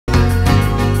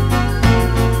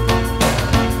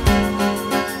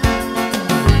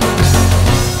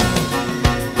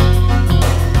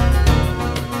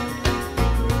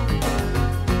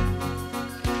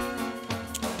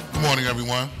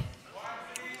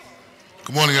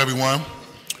Good morning, everyone.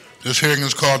 This hearing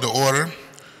is called to order.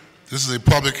 This is a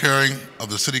public hearing of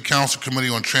the City Council Committee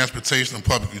on Transportation and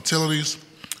Public Utilities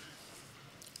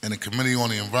and the Committee on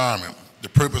the Environment. The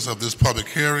purpose of this public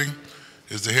hearing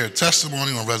is to hear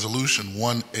testimony on Resolution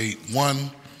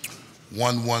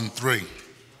 181113.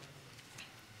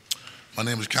 My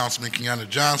name is Councilman Kenyatta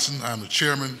Johnson. I am the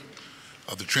chairman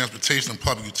of the Transportation and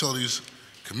Public Utilities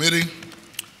Committee.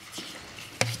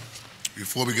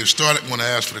 Before we get started, I'm going to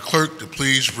ask for the clerk to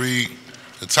please read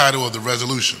the title of the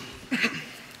resolution.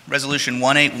 Resolution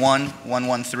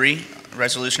 181113, a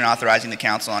resolution authorizing the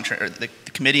the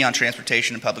Committee on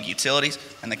Transportation and Public Utilities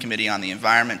and the Committee on the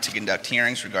Environment to conduct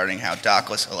hearings regarding how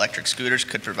dockless electric scooters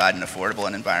could provide an affordable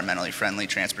and environmentally friendly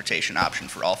transportation option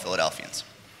for all Philadelphians.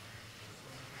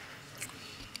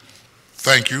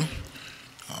 Thank you.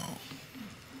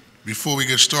 Before we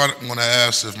get started, I'm going to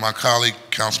ask if my colleague,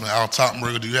 Councilman Al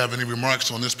Toppenberger, do you have any remarks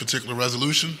on this particular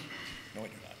resolution? No, I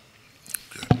do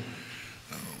not. Okay.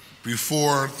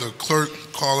 Before the clerk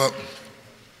call up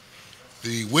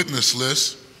the witness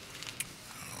list,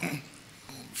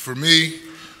 for me,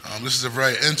 this is a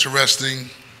very interesting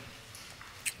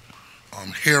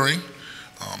hearing,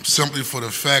 simply for the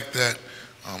fact that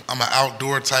I'm an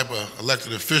outdoor type of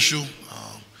elected official.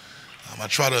 I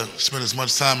try to spend as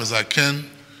much time as I can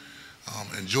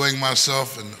enjoying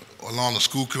myself along the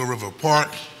Schuylkill River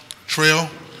Park Trail,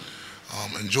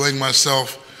 enjoying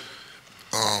myself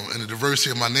in the diversity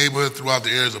of my neighborhood throughout the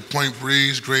areas of Point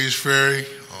Breeze, Grays Ferry,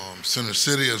 Center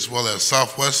City, as well as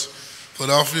Southwest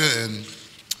Philadelphia. And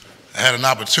I had an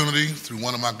opportunity through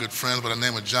one of my good friends by the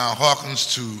name of John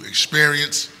Hawkins to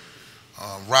experience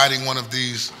riding one of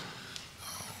these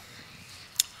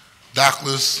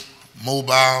dockless,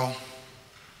 mobile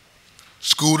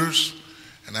scooters.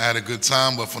 And I had a good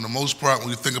time, but for the most part, when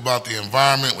you think about the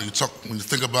environment, when you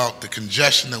think about the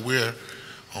congestion that we're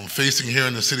facing here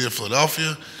in the city of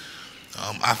Philadelphia,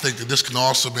 I think that this can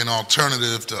also be an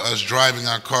alternative to us driving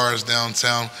our cars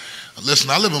downtown. Listen,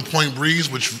 I live in Point Breeze,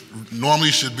 which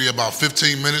normally should be about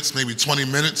 15 minutes, maybe 20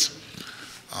 minutes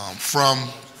from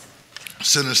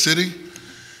Center City.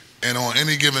 And on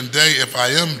any given day, if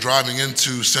I am driving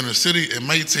into Center City, it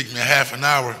may take me half an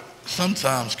hour.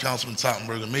 Sometimes, Councilman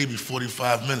Toppenberger, maybe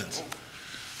 45 minutes,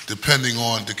 depending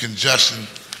on the congestion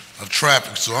of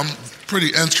traffic. So I'm pretty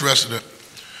interested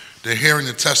in hearing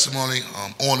the testimony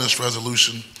on this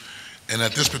resolution. And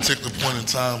at this particular point in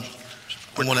time,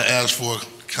 I want to ask for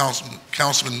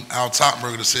Councilman Al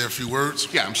Toppenberger to say a few words.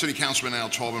 Yeah, I'm City Councilman Al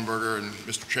Toppenberger, and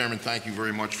Mr. Chairman, thank you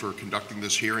very much for conducting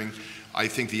this hearing. I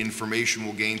think the information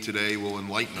we'll gain today will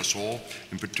enlighten us all,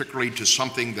 and particularly to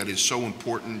something that is so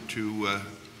important to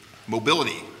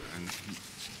mobility. And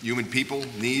human people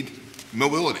need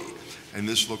mobility. And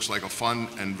this looks like a fun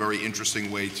and very interesting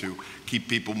way to keep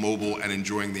people mobile and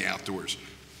enjoying the outdoors.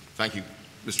 Thank you,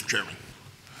 Mr. Chairman.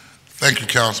 Thank you,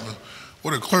 Councilman.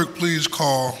 Would the clerk please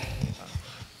call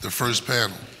the first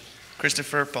panel?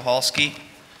 Christopher Pahalski,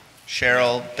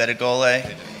 Cheryl Bedigole,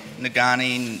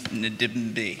 Nagani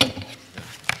Ndimbi.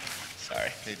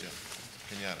 Sorry.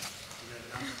 Kenyatta.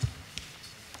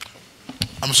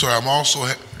 I'm sorry, I'm also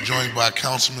joined by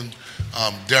Councilman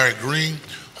Derek Green,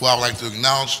 who I would like to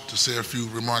acknowledge to say a few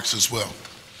remarks as well.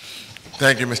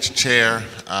 Thank you, Mr. Chair.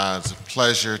 It's a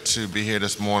pleasure to be here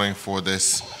this morning for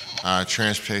this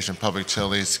Transportation and Public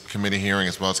Utilities Committee hearing,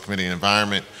 as well as Committee on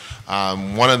Environment.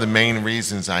 One of the main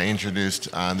reasons I introduced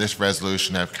this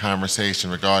resolution to have conversation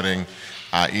regarding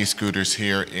e-scooters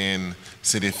here in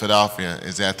City of Philadelphia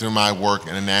is that through my work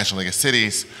in the National League of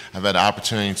Cities, I've had the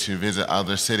opportunity to visit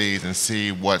other cities and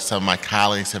see what some of my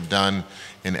colleagues have done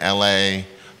in LA,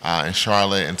 in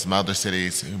Charlotte, and some other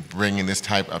cities, bringing this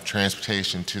type of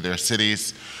transportation to their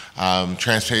cities.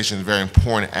 Transportation is a very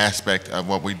important aspect of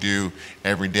what we do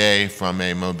every day from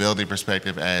a mobility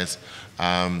perspective, as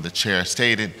the chair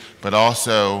stated, but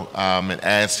also it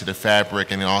adds to the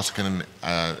fabric, and it also can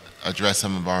address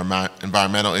some of our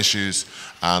environmental issues.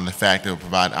 The fact that it will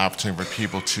provide opportunity for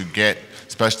people to get,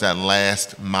 especially that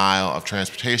last mile of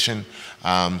transportation,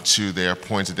 to their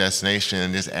points of destination,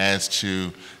 and this adds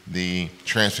to the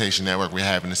transportation network we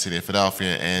have in the city of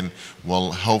Philadelphia, and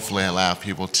will hopefully allow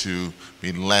people to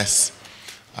be less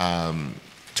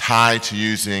tied to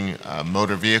using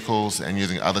motor vehicles and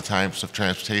using other types of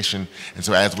transportation. And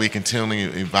so as we continually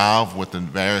evolve with the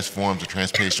various forms of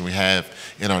transportation we have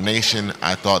in our nation,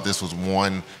 I thought this was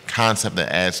one concept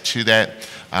that adds to that.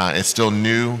 It's still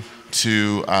new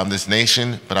to this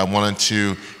nation, but I wanted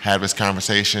to have this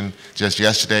conversation. Just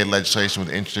yesterday, legislation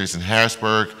was introduced in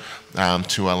Harrisburg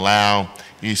to allow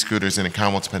e-scooters in the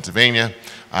Commonwealth of Pennsylvania.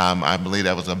 I believe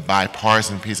that was a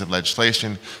bipartisan piece of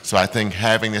legislation, so I think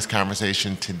having this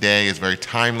conversation today is very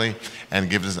timely and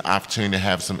gives us an opportunity to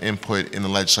have some input in the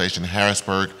legislation in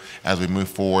Harrisburg as we move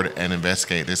forward and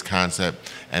investigate this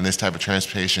concept and this type of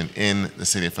transportation in the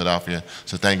city of Philadelphia.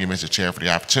 So thank you, Mr. Chair, for the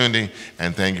opportunity,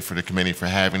 and thank you for the committee for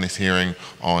having this hearing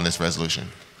on this resolution.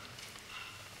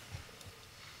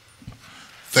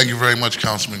 Thank you very much,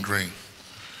 Councilman Green.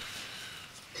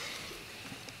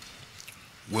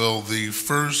 Will the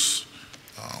first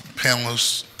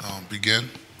panelist begin?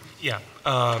 Yeah.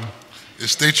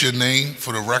 State your name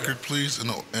for the record, please,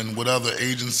 and what other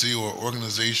agency or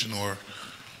organization or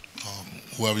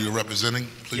whoever you're representing,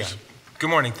 please. Yeah. Good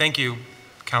morning. Thank you,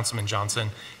 Councilman Johnson,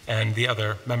 and the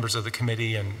other members of the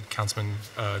committee, and Councilman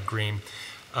Green,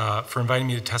 for inviting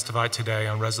me to testify today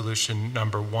on resolution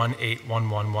number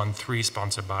 181113,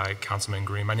 sponsored by Councilman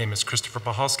Green. My name is Christopher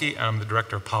Pahalski, and I'm the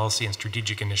Director of Policy and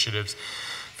Strategic Initiatives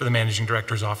for the Managing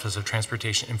Director's Office of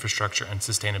Transportation Infrastructure and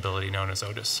Sustainability, known as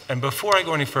OTIS. And before I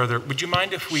go any further, would you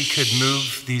mind if we could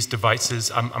move these devices?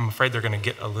 I'm afraid they're going to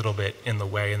get a little bit in the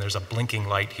way, and there's a blinking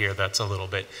light here that's a little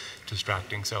bit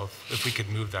distracting. So if we could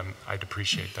move them, I'd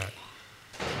appreciate that.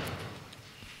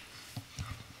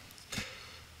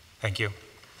 Thank you.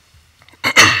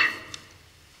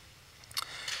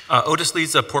 OTIS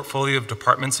leads a portfolio of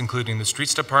departments, including the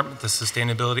Streets Department, the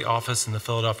Sustainability Office, and the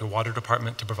Philadelphia Water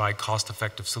Department, to provide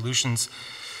cost-effective solutions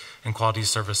and quality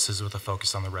services with a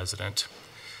focus on the resident.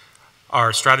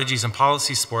 Our strategies and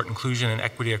policies support inclusion and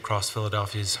equity across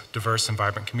Philadelphia's diverse and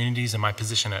vibrant communities. In my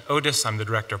position at OTIS, I'm the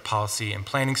Director of Policy and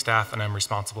Planning Staff, and I'm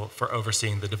responsible for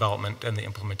overseeing the development and the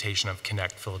implementation of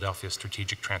Connect, Philadelphia's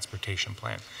Strategic Transportation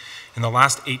Plan. In the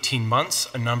last 18 months,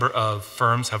 a number of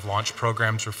firms have launched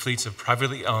programs where fleets of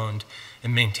privately owned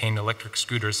and maintained electric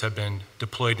scooters have been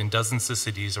deployed in dozens of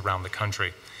cities around the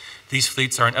country. These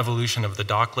fleets are an evolution of the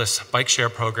dockless bike share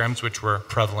programs, which were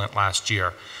prevalent last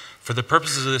year. For the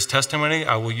purposes of this testimony,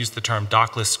 I will use the term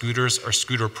dockless scooters or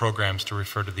scooter programs to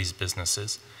refer to these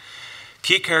businesses.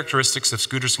 Key characteristics of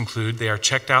scooters include they are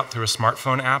checked out through a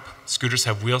smartphone app. Scooters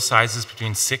have wheel sizes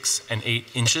between 6 and 8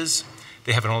 inches.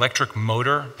 They have an electric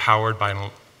motor powered by an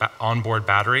onboard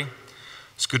battery.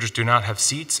 Scooters do not have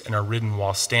seats and are ridden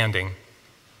while standing.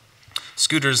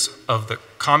 Scooters of the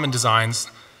common designs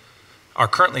are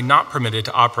currently not permitted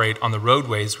to operate on the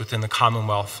roadways within the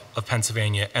Commonwealth of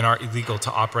Pennsylvania and are illegal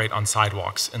to operate on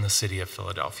sidewalks in the city of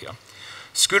Philadelphia.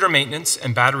 Scooter maintenance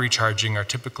and battery charging are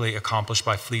typically accomplished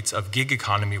by fleets of gig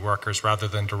economy workers rather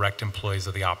than direct employees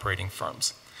of the operating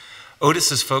firms.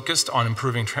 OTIS is focused on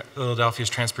improving Philadelphia's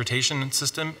transportation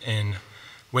system in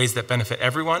ways that benefit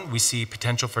everyone. We see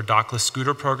potential for dockless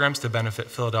scooter programs to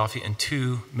benefit Philadelphia in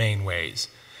two main ways: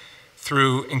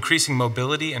 through increasing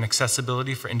mobility and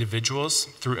accessibility for individuals,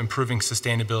 through improving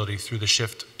sustainability through the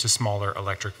shift to smaller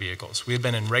electric vehicles. We have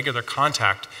been in regular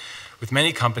contact with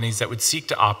many companies that would seek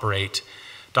to operate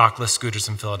dockless scooters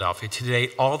in Philadelphia. To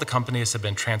date, all the companies have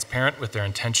been transparent with their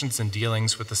intentions and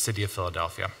dealings with the city of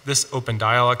Philadelphia. This open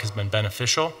dialogue has been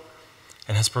beneficial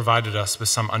and has provided us with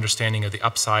some understanding of the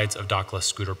upsides of dockless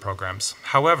scooter programs.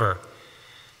 However,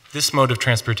 this mode of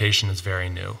transportation is very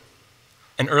new,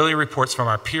 and early reports from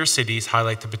our peer cities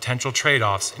highlight the potential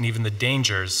trade-offs and even the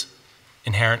dangers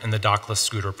inherent in the dockless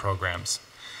scooter programs.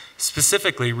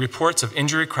 Specifically, reports of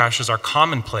injury crashes are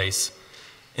commonplace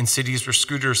in cities where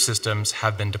scooter systems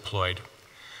have been deployed.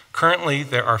 Currently,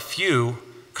 there are few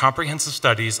comprehensive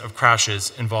studies of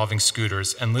crashes involving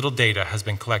scooters, and little data has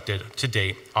been collected to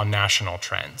date on national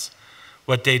trends.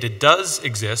 What data does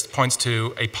exist points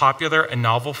to a popular and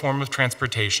novel form of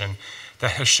transportation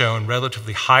that has shown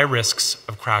relatively high risks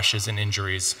of crashes and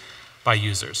injuries by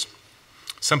users.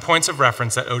 Some points of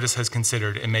reference that OTIS has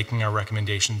considered in making our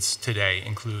recommendations today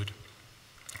include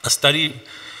a study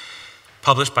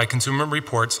published by Consumer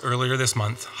Reports earlier this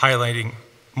month, highlighting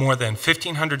more than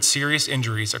 1,500 serious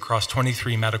injuries across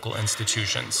 23 medical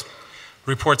institutions.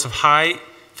 Reports of high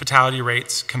fatality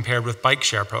rates compared with bike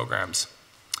share programs.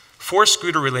 4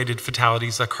 scooter-related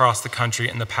fatalities across the country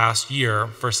in the past year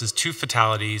versus 2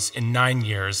 fatalities in 9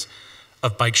 years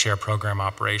of bike share program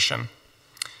operation.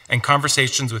 And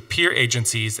conversations with peer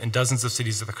agencies in dozens of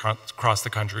cities across the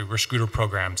country where scooter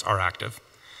programs are active.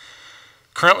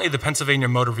 Currently, the Pennsylvania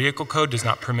Motor Vehicle Code does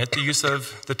not permit the use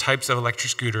of the types of electric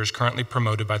scooters currently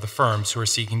promoted by the firms who are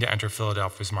seeking to enter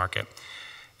Philadelphia's market.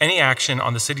 Any action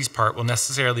on the city's part will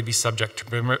necessarily be subject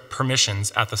to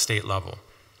permissions at the state level.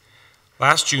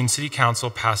 Last June, City Council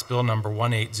passed Bill number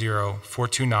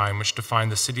 180429, which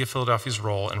defined the City of Philadelphia's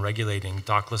role in regulating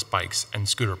dockless bikes and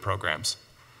scooter programs.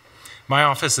 My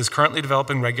office is currently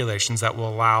developing regulations that will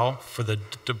allow for the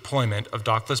deployment of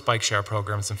dockless bike share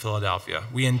programs in Philadelphia.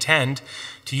 We intend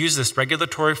to use this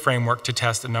regulatory framework to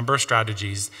test a number of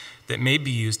strategies that may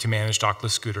be used to manage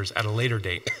dockless scooters at a later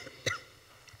date.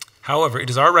 However, it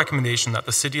is our recommendation that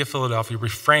the City of Philadelphia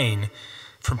refrain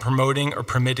from promoting or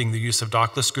permitting the use of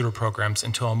dockless scooter programs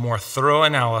until a more thorough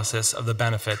analysis of the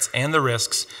benefits and the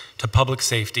risks to public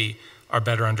safety are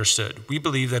better understood. We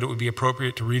believe that it would be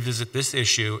appropriate to revisit this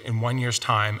issue in 1 year's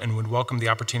time and would welcome the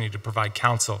opportunity to provide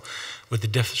council with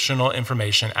additional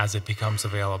information as it becomes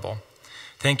available.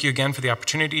 Thank you again for the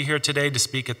opportunity here today to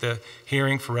speak at the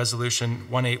hearing for Resolution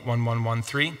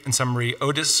 181113. In summary,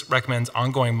 Otis recommends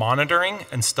ongoing monitoring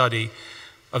and study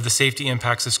of the safety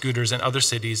impacts of scooters in other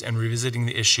cities and revisiting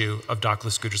the issue of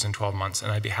dockless scooters in 12 months. And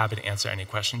I'd be happy to answer any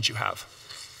questions you have.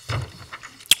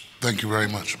 Thank you very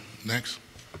much. Next.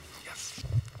 Yes.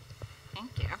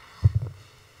 Thank you.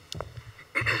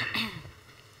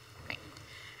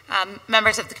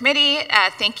 Members of the committee,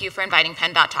 thank you for inviting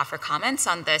PennDOT to offer comments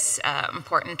on this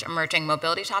important emerging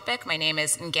mobility topic. My name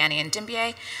is Ngani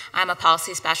Ndimbie. I'm a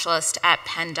policy specialist at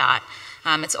PennDOT.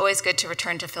 It's always good to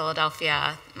return to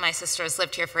Philadelphia. My sister has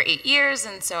lived here for 8 years,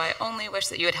 and so I only wish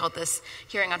that you had held this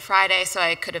hearing on Friday so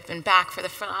I could have been back for the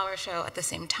flower show at the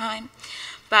same time.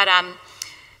 But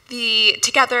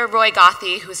together, Roy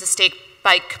Gothi, who's a state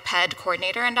bike ped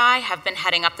coordinator, and I have been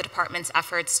heading up the department's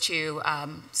efforts to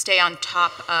stay on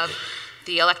top of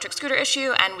the electric scooter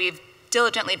issue, and we've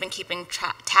diligently been keeping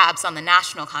tabs on the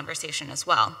national conversation as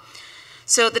well.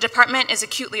 So the department is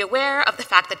acutely aware of the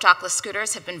fact that dockless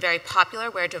scooters have been very popular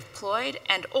where deployed,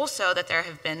 and also that there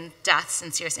have been deaths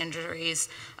and serious injuries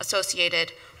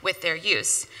associated with their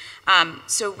use.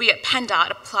 So we at PennDOT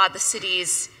applaud the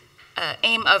city's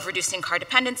aim of reducing car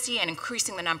dependency and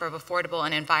increasing the number of affordable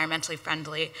and environmentally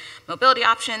friendly mobility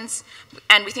options.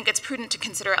 And we think it's prudent to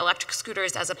consider electric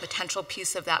scooters as a potential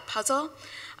piece of that puzzle.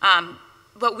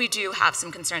 But we do have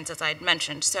some concerns, as I had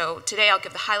mentioned. So today I'll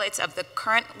give the highlights of the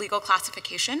current legal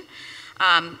classification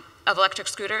of electric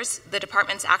scooters, the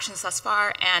department's actions thus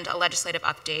far, and a legislative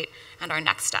update and our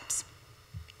next steps.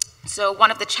 So one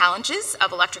of the challenges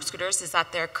of electric scooters is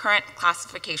that their current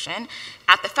classification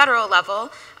at the federal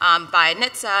level by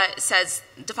NHTSA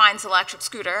defines electric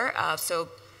scooter, so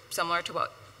similar to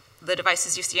what the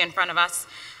devices you see in front of us,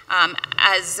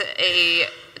 as a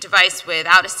device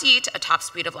without a seat, a top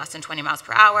speed of less than 20 miles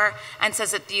per hour, and says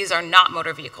that these are not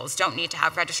motor vehicles, don't need to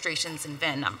have registrations and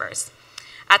VIN numbers.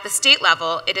 At the state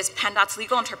level, it is PennDOT's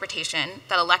legal interpretation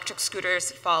that electric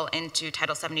scooters fall into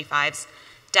Title 75's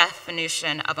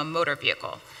definition of a motor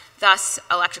vehicle. Thus,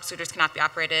 electric scooters cannot be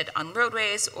operated on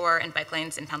roadways or in bike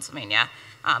lanes in Pennsylvania.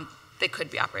 They could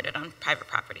be operated on private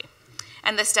property.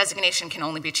 And this designation can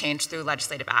only be changed through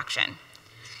legislative action.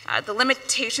 The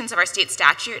limitations of our state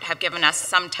statute have given us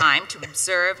some time to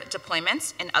observe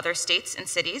deployments in other states and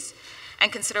cities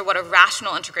and consider what a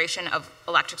rational integration of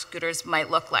electric scooters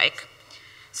might look like.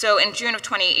 So in June of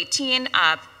 2018,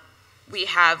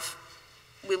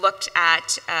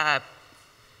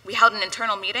 we held an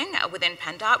internal meeting within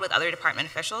PennDOT with other department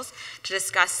officials to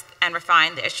discuss and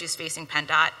refine the issues facing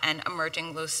PennDOT and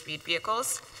emerging low-speed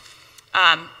vehicles.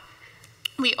 Our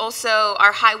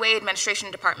Highway Administration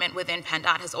Department within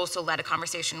PennDOT has also led a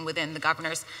conversation within the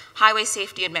Governor's Highway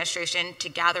Safety Administration to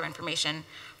gather information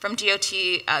from DOT,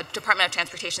 Department of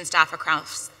Transportation staff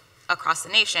across the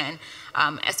nation,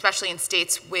 especially in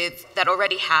states that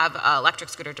already have electric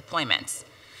scooter deployments.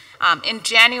 In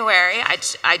January,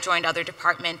 I joined other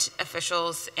department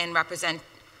officials and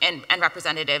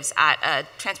representatives at a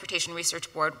Transportation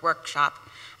Research Board workshop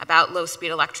about low-speed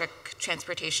electric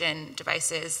transportation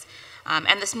devices.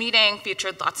 And this meeting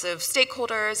featured lots of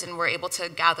stakeholders, and we're able to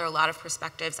gather a lot of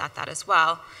perspectives at that as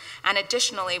well. And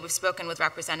additionally, we've spoken with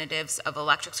representatives of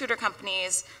electric scooter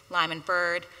companies, Lime and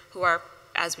Bird, who are,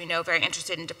 as we know, very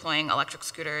interested in deploying electric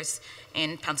scooters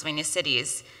in Pennsylvania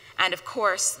cities. And of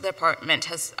course, the department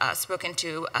has spoken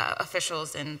to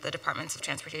officials in the departments of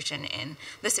transportation in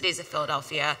the cities of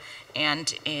Philadelphia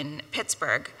and in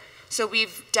Pittsburgh. So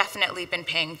we've definitely been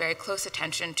paying very close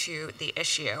attention to the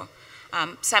issue.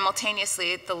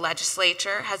 Simultaneously, the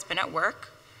legislature has been at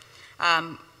work.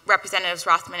 Representatives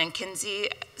Rothman and Kinsey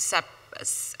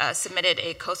submitted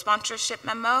a co-sponsorship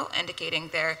memo indicating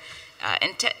their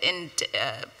intention,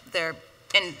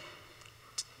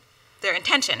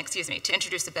 to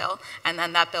introduce a bill, and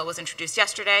then that bill was introduced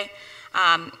yesterday.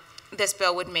 This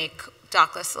bill would make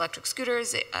dockless electric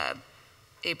scooters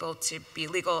able to be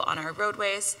legal on our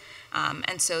roadways,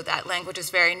 and so that language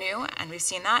is very new, and we've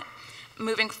seen that.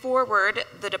 Moving forward,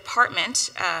 the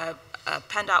department,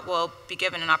 PennDOT will be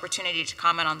given an opportunity to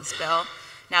comment on this bill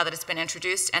now that it's been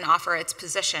introduced and offer its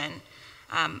position.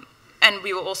 And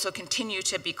we will also continue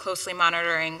to be closely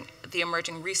monitoring the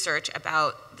emerging research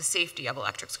about the safety of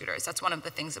electric scooters. That's one of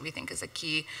the things that we think is a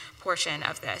key portion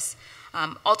of this.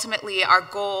 Ultimately, our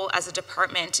goal as a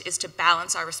department is to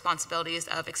balance our responsibilities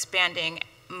of expanding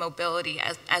mobility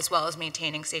as well as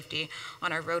maintaining safety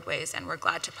on our roadways, and we're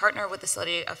glad to partner with the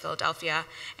City of Philadelphia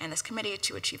and this committee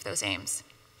to achieve those aims.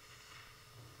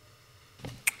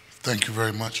 Thank you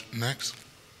very much. Next.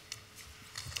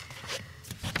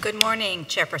 Good morning,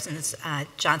 Chairpersons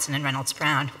Johnson and Reynolds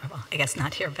Brown, well, I guess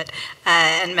not here, but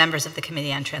and members of the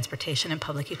Committee on Transportation and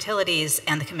Public Utilities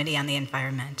and the Committee on the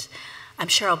Environment. I'm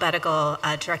Cheryl Bedigal,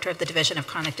 Director of the Division of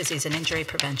Chronic Disease and Injury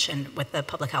Prevention with the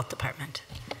Public Health Department.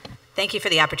 Thank you for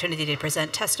the opportunity to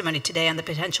present testimony today on the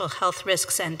potential health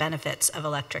risks and benefits of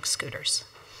electric scooters.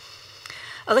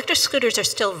 Electric scooters are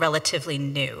still relatively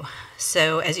new,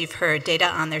 so as you've heard, data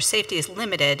on their safety is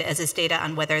limited, as is data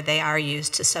on whether they are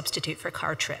used to substitute for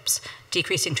car trips,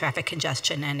 decreasing traffic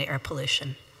congestion and air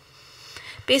pollution.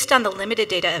 Based on the limited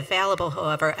data available,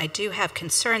 however, I do have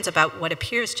concerns about what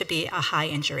appears to be a high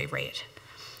injury rate.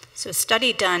 So a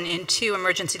study done in 2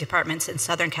 emergency departments in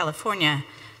Southern California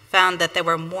found that there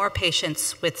were more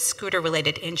patients with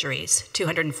scooter-related injuries,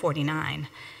 249,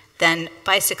 than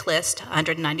bicyclist,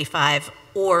 195,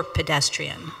 or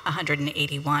pedestrian,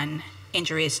 181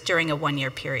 injuries during a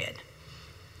 1-year period.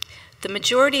 The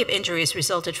majority of injuries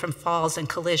resulted from falls and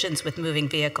collisions with moving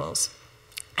vehicles,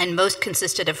 and most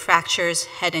consisted of fractures,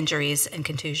 head injuries, and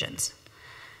contusions.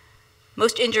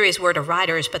 Most injuries were to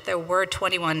riders, but there were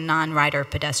 21 non-rider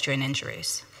pedestrian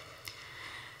injuries.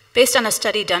 Based on a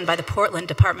study done by the Portland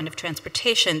Department of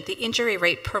Transportation, the injury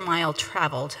rate per mile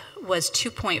traveled was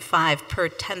 2.5 per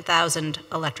 10,000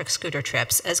 electric scooter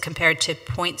trips, as compared to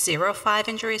 0.05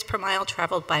 injuries per mile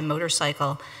traveled by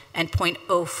motorcycle and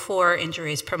 0.04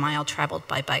 injuries per mile traveled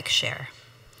by bike share.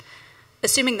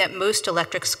 Assuming that most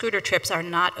electric scooter trips are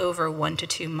not over 1 to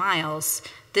 2 miles,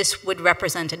 this would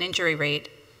represent an injury rate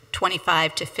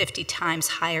 25 to 50 times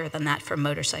higher than that for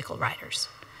motorcycle riders.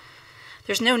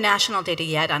 There's no national data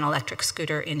yet on electric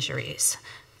scooter injuries.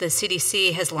 The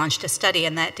CDC has launched a study,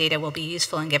 and that data will be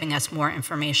useful in giving us more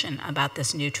information about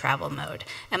this new travel mode.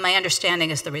 And my understanding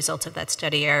is the results of that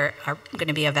study are going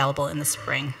to be available in the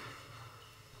spring.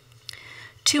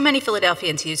 Too many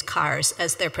Philadelphians use cars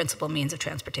as their principal means of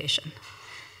transportation.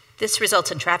 This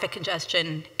results in traffic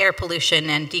congestion, air pollution,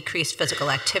 and decreased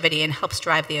physical activity, and helps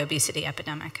drive the obesity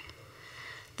epidemic.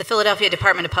 The Philadelphia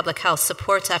Department of Public Health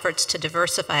supports efforts to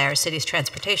diversify our city's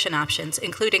transportation options,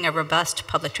 including a robust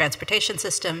public transportation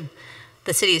system,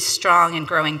 the city's strong and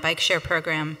growing bike share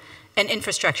program, and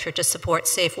infrastructure to support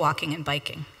safe walking and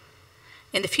biking.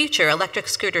 In the future, electric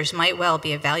scooters might well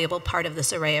be a valuable part of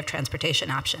this array of transportation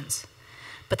options.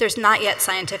 But there's not yet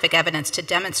scientific evidence to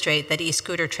demonstrate that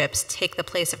e-scooter trips take the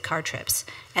place of car trips,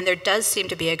 and there does seem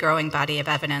to be a growing body of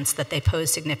evidence that they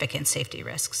pose significant safety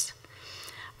risks.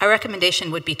 Our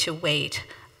recommendation would be to wait,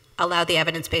 allow the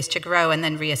evidence base to grow, and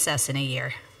then reassess in a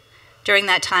year. During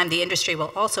that time, the industry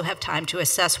will also have time to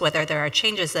assess whether there are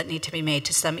changes that need to be made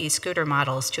to some e-scooter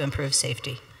models to improve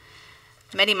safety.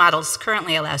 Many models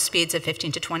currently allow speeds of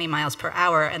 15 to 20 miles per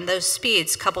hour, and those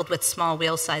speeds, coupled with small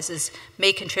wheel sizes,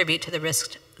 may contribute to the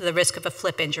risk of a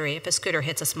flip injury if a scooter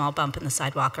hits a small bump in the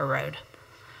sidewalk or road.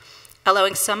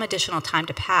 Allowing some additional time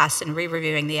to pass and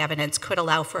re-reviewing the evidence could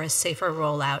allow for a safer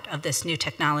rollout of this new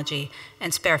technology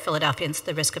and spare Philadelphians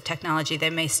the risk of technology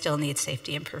that may still need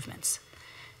safety improvements.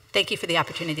 Thank you for the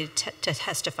opportunity to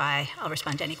testify. I'll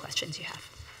respond to any questions you have.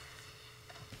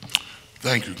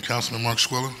 Thank you. Councilman Mark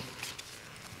Squilla.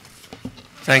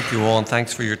 Thank you all, and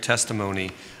thanks for your testimony.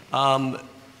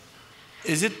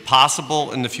 Is it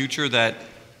possible in the future that,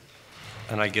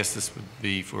 and I guess this would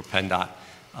be for PennDOT,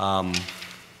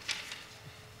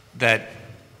 that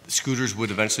scooters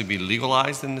would eventually be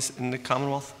legalized in the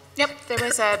Commonwealth? Yep, there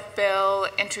was a bill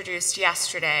introduced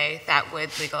yesterday that would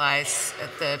legalize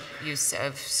the use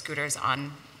of scooters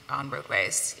on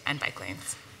roadways and bike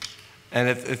lanes. And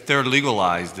if they're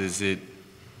legalized, is it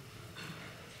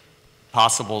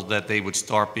possible that they would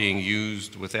start being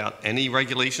used without any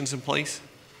regulations in place?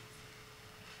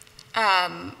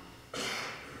 The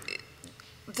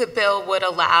bill would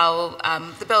allow,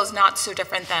 the bill is not so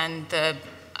different than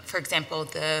for example,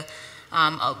 the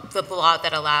law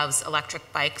that allows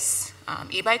electric bikes,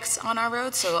 e-bikes on our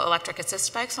roads, so electric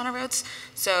assist bikes on our roads.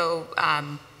 So,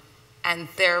 and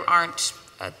there aren't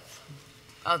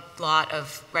a lot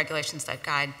of regulations that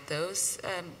guide those.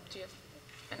 Do you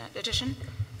have an addition?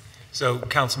 So,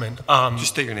 Councilman.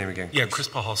 Just state your name again. Yeah, Chris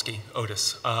Pahalski,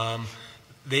 Otis.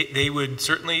 They would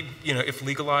certainly, if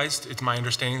legalized, it's my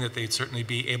understanding that they'd certainly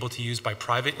be able to use by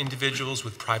private individuals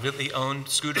with privately owned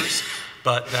scooters,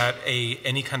 but that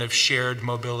any kind of shared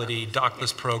mobility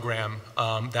dockless program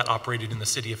that operated in the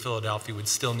city of Philadelphia would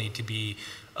still need to be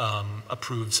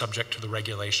approved subject to the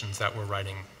regulations that we're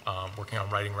working on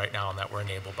writing right now and that were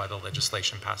enabled by the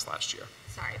legislation passed last year.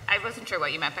 Sorry, I wasn't sure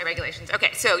what you meant by regulations.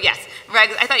 Okay, so yes,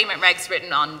 regs, I thought you meant regs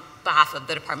written on behalf of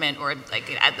the department or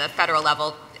like at the federal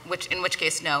level, in which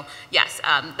case, no. Yes,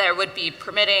 there would be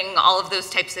permitting, all of those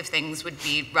types of things would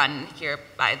be run here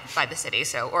by the city,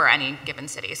 so, or any given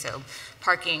city. So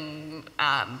parking,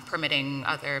 permitting,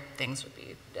 other things would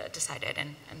be decided.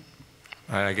 And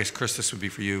I guess, Chris, this would be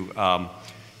for you.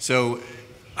 So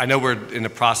I know we're in the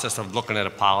process of looking at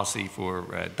a policy for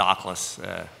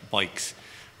dockless bikes.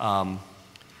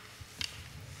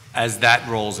 As that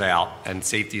rolls out, and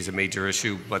safety is a major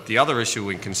issue, but the other issue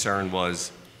and concern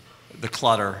was the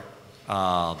clutter,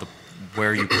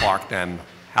 where you park them,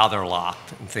 how they're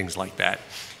locked, and things like that.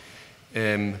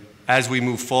 As we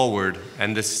move forward,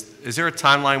 and is there a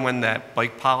timeline when that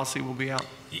bike policy will be out?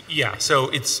 Yeah, so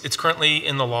it's currently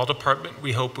in the law department.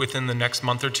 We hope within the next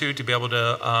month or two to be able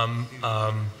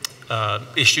to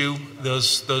issue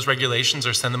those regulations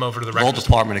or send them over to the Law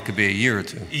department, it could be a year or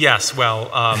two. Yes, well,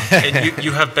 and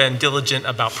you have been diligent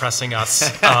about pressing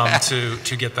us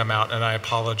to get them out, and I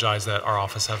apologize that our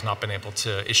office has not been able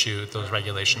to issue those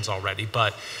regulations already.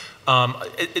 But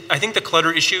I think the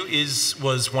clutter issue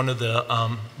was one of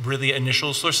the really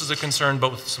initial sources of concern,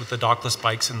 both with the dockless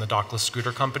bikes and the dockless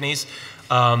scooter companies.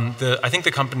 I think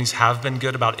the companies have been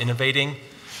good about innovating,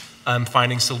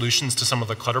 finding solutions to some of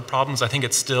the clutter problems. I think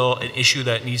it's still an issue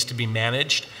that needs to be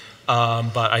managed,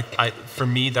 but for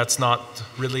me, that's not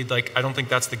really I don't think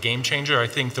that's the game changer. I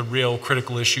think the real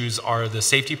critical issues are the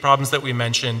safety problems that we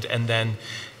mentioned, and then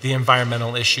the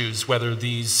environmental issues, whether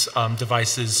these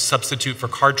devices substitute for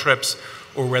car trips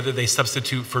or whether they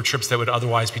substitute for trips that would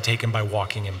otherwise be taken by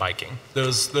walking and biking.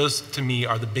 Those to me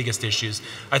are the biggest issues.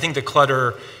 I think the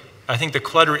clutter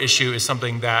issue is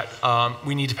something that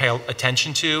we need to pay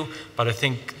attention to, but I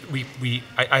think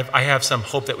I have some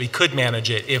hope that we could manage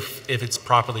it if it's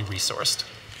properly resourced.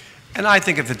 And I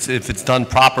think if it's done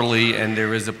properly and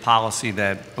there is a policy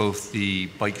that both the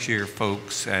bike share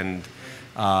folks and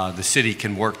the city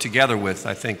can work together with,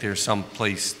 I think there's some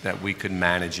place that we could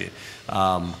manage it.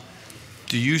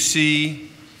 Do you see,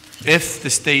 if the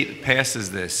state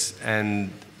passes this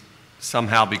and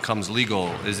somehow becomes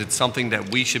legal, is it something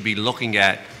that we should be looking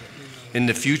at in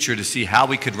the future to see how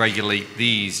we could regulate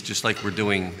these, just like we're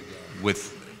doing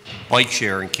with bike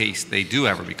share in case they do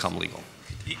ever become legal?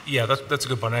 Yeah, that's a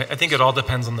good point. I think it all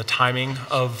depends on the timing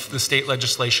of the state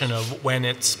legislation, of when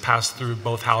it's passed through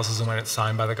both houses and when it's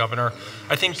signed by the governor.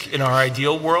 I think in our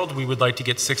ideal world, we would like to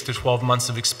get 6 to 12 months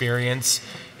of experience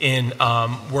in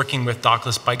working with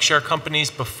dockless bike share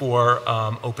companies before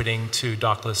opening to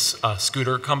dockless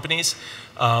scooter companies.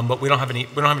 But we don't have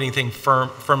anything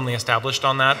firmly established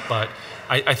on that. But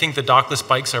I think the dockless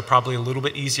bikes are probably a little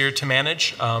bit easier to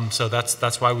manage. So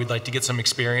that's why we'd like to get some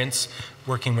experience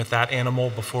working with that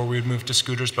animal before we would move to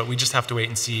scooters. But we just have to wait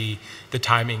and see the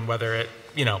timing, whether it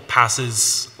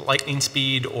passes lightning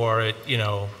speed or it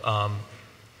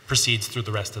proceeds through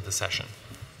the rest of the session.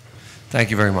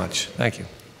 Thank you very much. Thank you.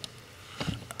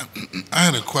 I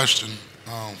had a question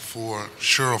for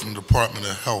Cheryl from the Department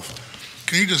of Health.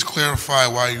 Can you just clarify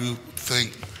why you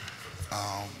think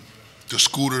the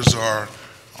scooters are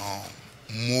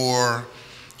more,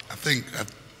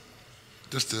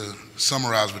 just to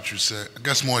summarize what you said, I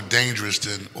guess more dangerous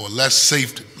than, or less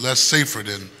safer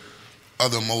than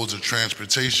other modes of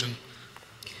transportation?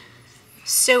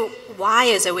 So why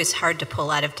is always hard to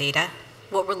pull out of data.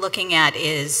 What we're looking at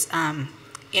is, and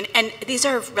these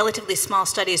are relatively small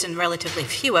studies and relatively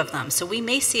few of them, so we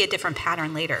may see a different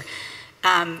pattern later.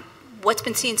 What's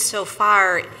been seen so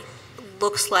far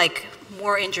looks like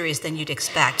more injuries than you'd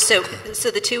expect. So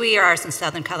the 2 ERs in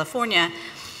Southern California,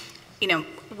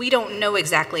 we don't know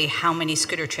exactly how many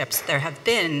scooter trips there have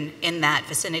been in that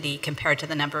vicinity compared to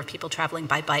the number of people traveling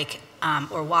by bike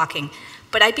or walking.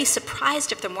 But I'd be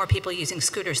surprised if there are more people using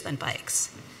scooters than bikes.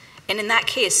 And in that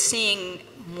case, seeing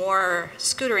more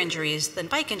scooter injuries than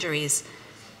bike injuries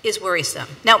is worrisome.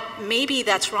 Now, maybe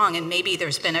that's wrong, and maybe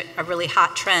there's been a really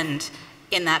hot trend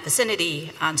in that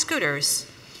vicinity on scooters.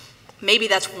 Maybe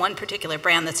that's one particular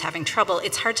brand that's having trouble.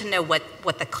 It's hard to know what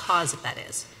the cause of that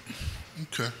is.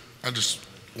 Okay. I just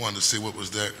wanted to see what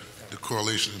was the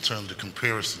correlation in terms of the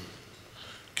comparison.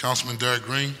 Councilman Derek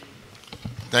Green?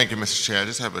 Thank you, Mr. Chair. I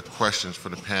just have a question for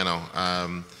the panel.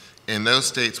 In those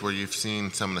states where you've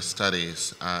seen some of the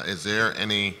studies, is there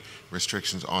any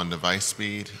restrictions on device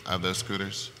speed of those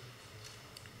scooters?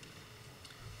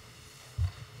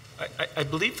 I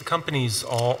believe the companies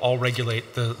all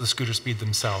regulate the scooter speed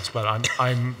themselves, but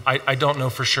I don't know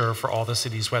for sure for all the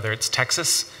cities, whether it's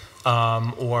Texas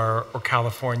or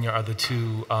California are the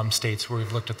two states where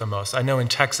we've looked at the most. I know in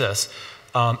Texas,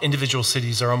 individual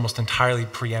cities are almost entirely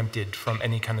preempted from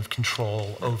any kind of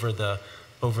control over the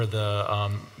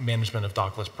management of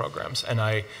dockless programs.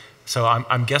 And so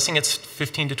I'm guessing it's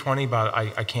 15 to 20, but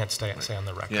I can't say on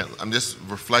the record. Yeah, I'm just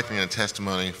reflecting on a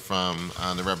testimony from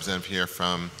the representative here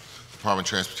from Department of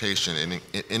Transportation, and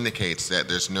it indicates that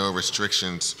there's no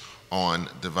restrictions on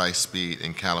device speed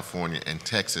in California and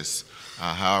Texas.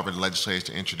 However, the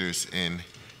legislature introduced in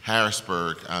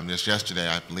Harrisburg just yesterday,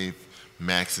 I believe,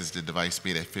 maxes the device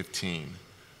speed at 15,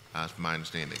 from my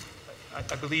understanding.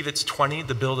 I believe it's 20.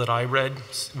 The bill that I read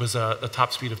was a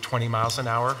top speed of 20 miles an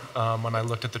hour when I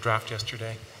looked at the draft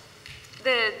yesterday.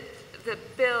 The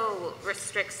bill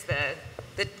restricts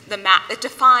it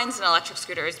defines an electric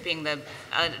scooter as being a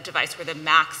device where the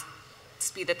max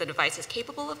speed that the device is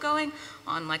capable of going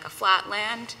on like a flat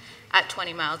land at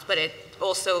 20 miles, but it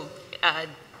also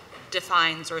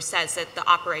defines or says that the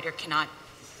operator cannot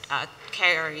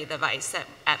carry the device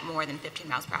at more than 15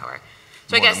 miles per hour.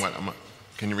 So more I guess.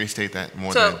 Can you restate that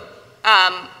more than?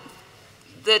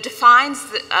 The defines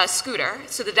a scooter,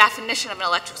 so the definition of an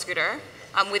electric scooter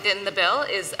within the bill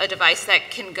is a device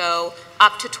that can go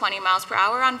up to 20 miles per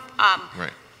hour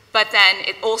right. But then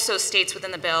it also states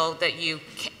within the bill that you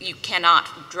cannot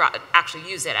actually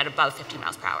use it at above 15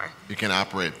 miles per hour. You can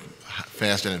operate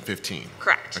faster than 15.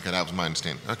 Correct. Okay, that was my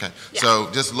understanding. Okay, yeah. So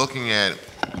just looking at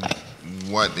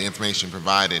what the information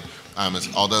provided,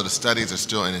 although the studies are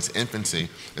still in its infancy,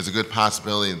 there's a good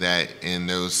possibility that in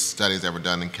those studies that were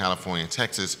done in California and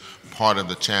Texas, part of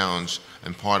the challenge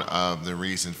and part of the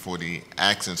reason for the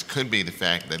accidents could be the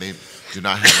fact that they do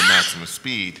not have a maximum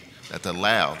speed that's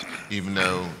allowed, even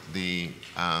though the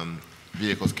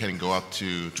vehicles can go up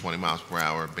to 20 miles per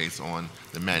hour based on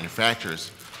the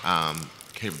manufacturer's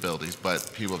capabilities,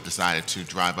 but people have decided to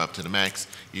drive up to the max,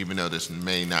 even though there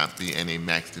may not be any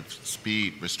max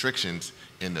speed restrictions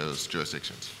in those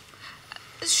jurisdictions.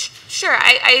 Sure.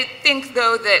 I think,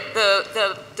 though, that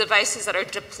the devices that are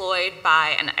deployed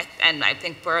by, and I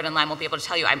think Bird and Lime will be able to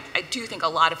tell you, I do think a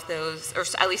lot of those, or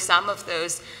at least some of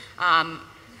those,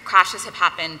 crashes have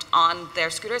happened on their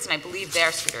scooters, and I believe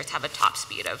their scooters have a top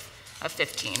speed of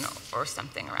 15 or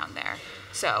something around there.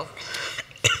 So,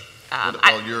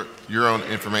 your own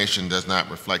information does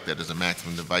not reflect that there's a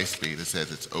maximum device speed. It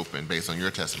says it's open based on your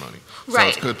testimony.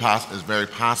 Right. So it's very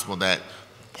possible that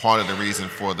part of the reason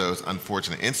for those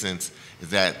unfortunate incidents is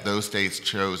that those states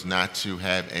chose not to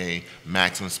have a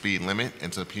maximum speed limit,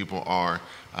 and so people are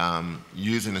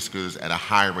using the scooters at a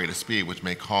higher rate of speed, which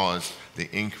may cause the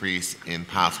increase in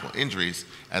possible injuries,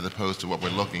 as opposed to what we're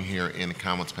looking here in the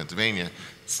Commonwealth of Pennsylvania,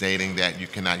 stating that you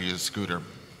cannot use a scooter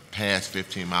past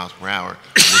 15 miles per hour,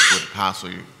 which would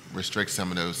possibly restrict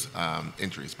some of those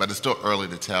injuries. But it's still early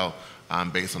to tell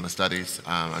based on the studies.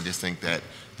 I just think that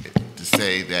to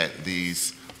say that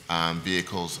these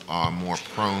vehicles are more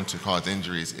prone to cause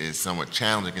injuries is somewhat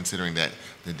challenging, considering that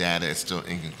the data is still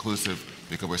inconclusive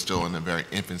because we're still in the very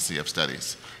infancy of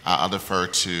studies. I'll defer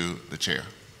to the chair.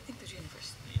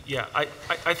 Yeah,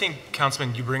 I think,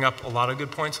 Councilman, you bring up a lot of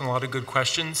good points and a lot of good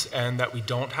questions, and that we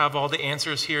don't have all the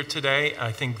answers here today.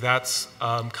 I think that's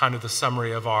kind of the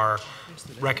summary of our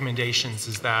recommendations,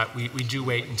 is that we do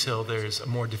wait until there's a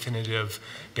more definitive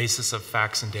basis of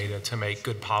facts and data to make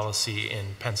good policy in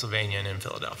Pennsylvania and in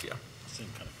Philadelphia.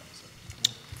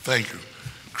 Thank you.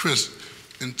 Chris,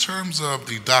 in terms of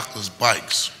the dockless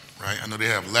bikes, right, I know they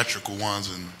have electrical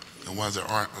ones and the ones that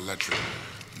aren't electric.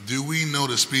 Do we know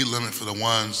the speed limit for the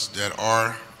ones that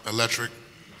are electric?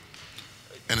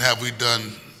 And have we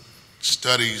done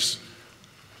studies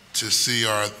to see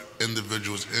are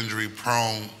individuals injury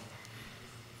prone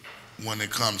when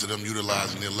it comes to them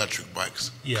utilizing the electric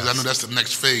bikes? Yes. Because I know that's the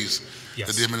next phase Yes.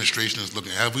 that the administration is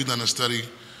looking at. Have we done a study?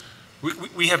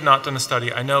 We have not done a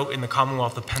study. I know in the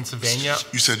Commonwealth of Pennsylvania.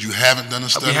 You said you haven't done a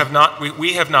study?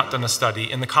 We have not done a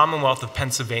study. In the Commonwealth of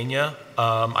Pennsylvania,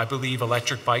 I believe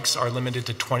electric bikes are limited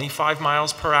to 25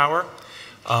 miles per hour.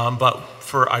 But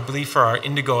I believe for our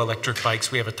Indigo electric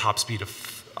bikes, we have a top speed of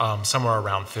somewhere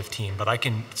around 15, but I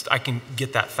can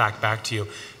get that fact back to you.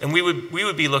 And we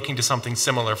would be looking to something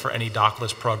similar for any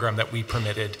dockless program that we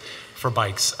permitted for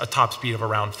bikes, a top speed of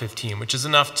around 15, which is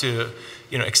enough to,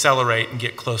 accelerate and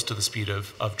get close to the speed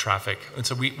of traffic. And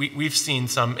so we've seen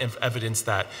some evidence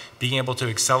that being able to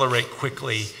accelerate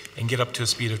quickly and get up to a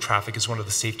speed of traffic is one of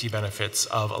the safety benefits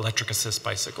of electric assist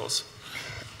bicycles.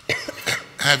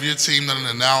 Have your team done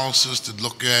an analysis to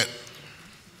look at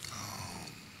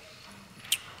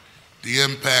the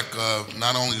impact of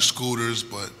not only scooters,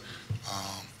 but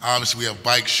obviously we have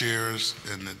bike shares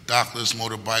and the dockless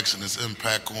motorbikes and its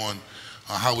impact on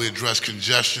how we address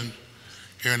congestion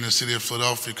here in the city of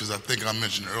Philadelphia? Because I think I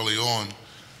mentioned early on,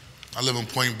 I live in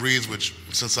Point Breeze, which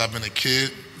since I've been a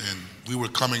kid, and we were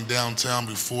coming downtown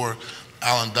before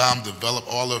Allen Dom developed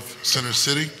all of Center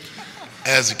City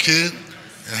as a kid,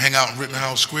 and hang out in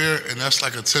Rittenhouse Square, and that's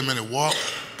like a 10-minute walk.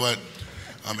 But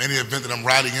any event that I'm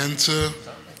riding into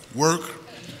work,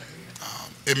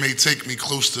 it may take me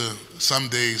close to, some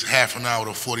days, half an hour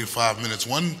to 45 minutes.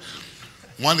 One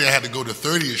day I had to go to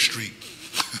 30th Street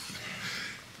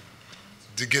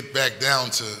to get back down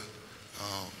to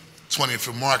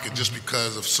 20th Market just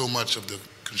because of so much of the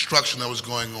construction that was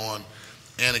going on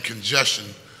and the congestion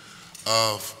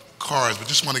of cars. But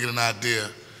just want to get an idea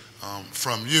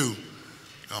from you.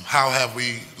 How have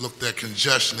we looked at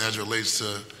congestion as it relates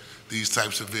to these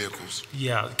types of vehicles?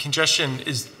 Yeah, congestion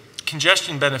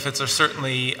benefits are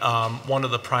certainly one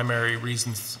of the primary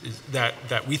reasons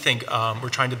that we think we're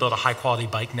trying to build a high-quality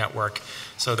bike network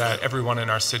so that everyone in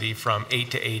our city from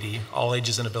 8 to 80, all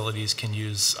ages and abilities, can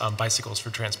use bicycles for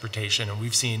transportation. And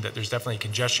we've seen that there's definitely a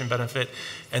congestion benefit.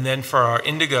 And then for our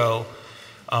Indigo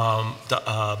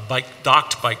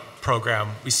docked bike program,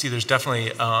 we see there's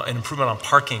definitely an improvement on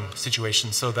parking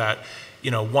situations so that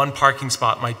one parking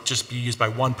spot might just be used by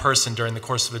one person during the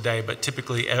course of a day, but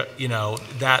typically,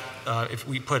 if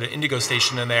we put an Indigo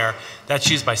station in there, that's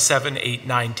used by 7, 8,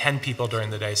 9, 10 people during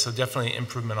the day. So definitely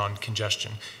improvement on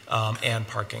congestion and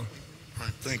parking. All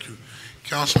right, thank you.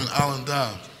 Councilman Allen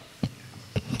Dom.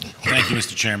 Thank you,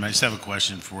 Mr. Chairman. I just have a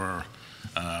question for,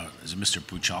 is it Mr.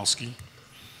 Puchalski?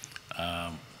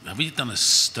 Have we done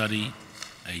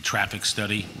a traffic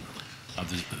study of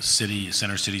the city,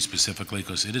 Center City specifically,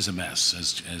 because it is a mess,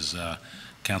 as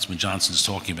Councilman Johnson is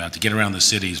talking about. To get around the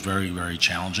city is very, very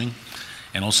challenging,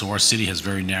 and also our city has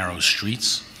very narrow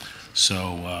streets.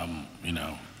 So,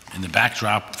 in the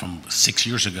backdrop from 6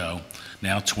 years ago,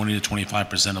 now 20 to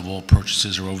 25% of all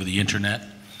purchases are over the internet,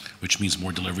 which means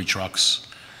more delivery trucks,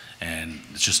 and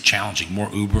it's just challenging, more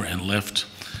Uber and Lyft.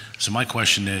 So my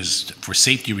question is, for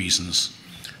safety reasons,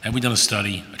 have we done a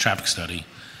traffic study,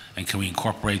 and can we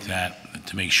incorporate that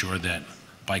to make sure that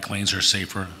bike lanes are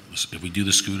safer? If we do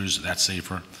the scooters, that's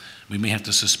safer. We may have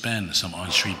to suspend some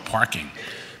on-street parking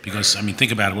because,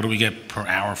 think about it, what do we get per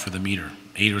hour for the meter?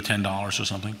 $8 or $10 or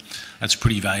something? That's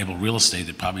pretty valuable real estate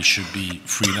that probably should be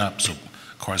freed up so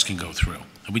cars can go through.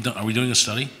 Are we doing a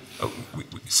study?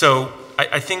 So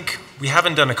I think we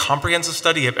haven't done a comprehensive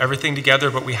study of everything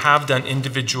together, but we have done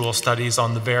individual studies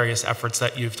on the various efforts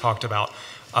that you've talked about.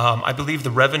 I believe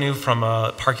the revenue from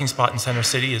a parking spot in Center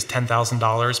City is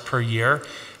 $10,000 per year.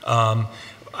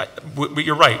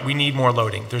 You're right, we need more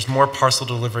loading. There's more parcel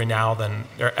delivery now than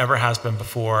there ever has been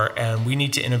before, and we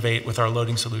need to innovate with our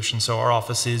loading solutions. So our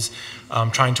office is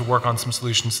trying to work on some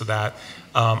solutions to that.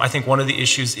 I think one of the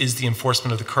issues is the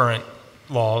enforcement of the current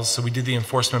laws. So we did the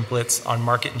enforcement blitz on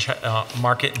Market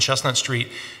and Chestnut Street,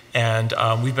 and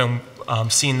we've been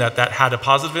seeing that had a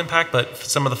positive impact, but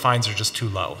some of the fines are just too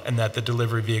low, and that the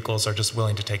delivery vehicles are just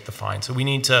willing to take the fine. So we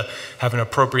need to have an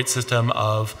appropriate system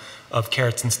of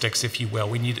carrots and sticks, if you will.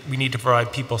 We need to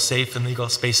provide people safe and legal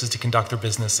spaces to conduct their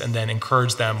business, and then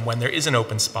encourage them when there is an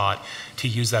open spot to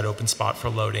use that open spot for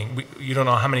loading. You don't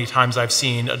know how many times I've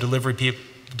seen a delivery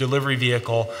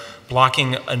vehicle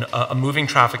blocking a moving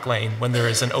traffic lane when there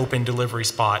is an open delivery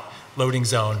spot, loading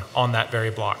zone on that very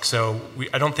block. So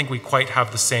I don't think we quite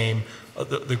have the same,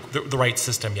 the right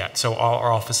system yet. So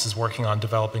our office is working on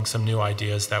developing some new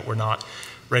ideas that we're not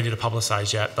ready to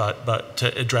publicize yet, but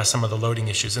to address some of the loading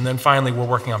issues. And then finally, we're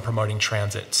working on promoting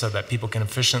transit so that people can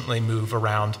efficiently move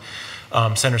around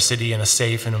Center City in a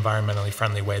safe and environmentally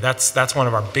friendly way. That's one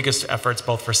of our biggest efforts,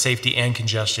 both for safety and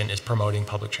congestion, is promoting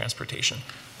public transportation.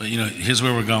 But here's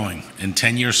where we're going. In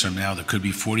 10 years from now, there could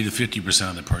be 40 to 50%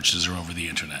 of the purchases are over the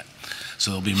internet.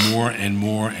 So there'll be more and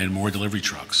more and more delivery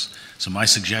trucks. So my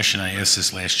suggestion, I asked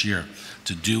this last year,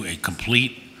 to do a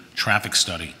complete traffic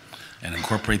study and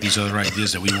incorporate these other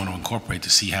ideas that we want to incorporate to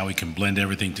see how we can blend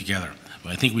everything together.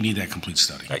 But I think we need that complete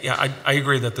study. Yeah, I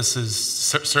agree that this is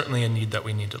certainly a need that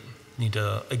we need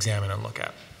to examine and look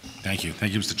at. Thank you.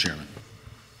 Thank you, Mr. Chairman.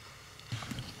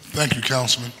 Thank you,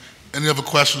 Councilman. Any other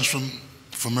questions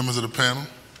from members of the panel?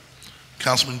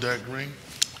 Councilman Derek Green.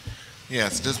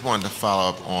 Yes, just wanted to follow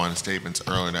up on statements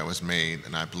earlier that was made,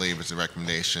 and I believe it's a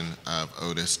recommendation of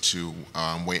Otis to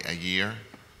wait a year.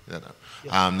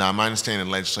 Now, my understanding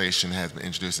legislation has been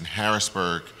introduced in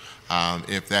Harrisburg,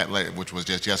 if that which was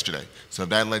just yesterday. So if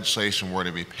that legislation were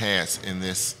to be passed in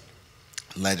this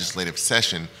legislative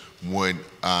session, would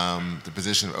the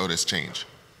position of Otis change?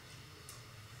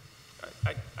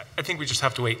 I think we just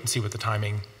have to wait and see what the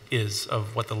timing is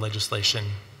of what the legislation,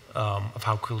 of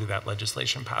how quickly that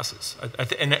legislation passes.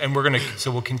 And we're going to,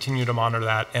 so we'll continue to monitor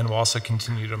that, and we'll also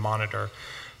continue to monitor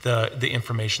the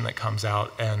information that comes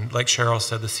out. And like Cheryl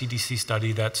said, the CDC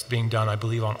study that's being done, I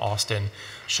believe, on Austin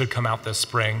should come out this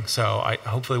spring. So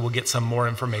hopefully we'll get some more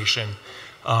information,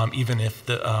 even if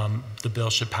the bill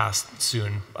should pass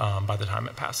soon by the time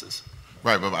it passes.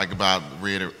 Right, but I could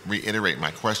reiterate my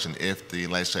question. If the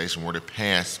legislation were to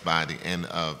pass by the end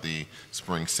of the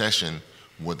spring session,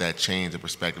 would that change the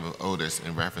perspective of Otis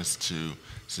in reference to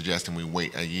suggesting we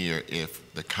wait a year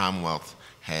if the Commonwealth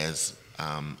has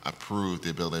approved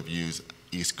the ability to use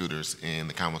e-scooters in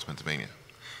the Commonwealth of Pennsylvania?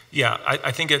 Yeah,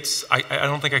 I think it's, I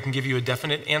don't think I can give you a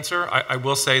definite answer. I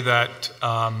will say that,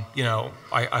 you know,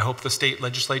 I hope the state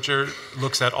legislature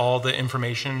looks at all the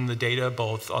information, the data,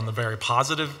 both on the very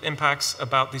positive impacts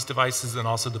about these devices and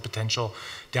also the potential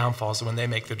downfalls when they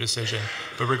make their decision.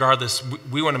 But regardless,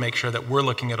 we want to make sure that we're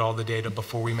looking at all the data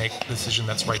before we make the decision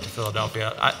that's right to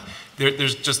Philadelphia.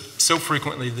 There's just so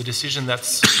frequently the decision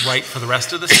that's right for the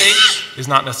rest of the state is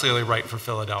not necessarily right for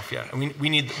Philadelphia. And we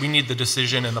need the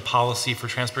decision and the policy for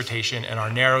transportation in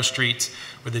our narrow streets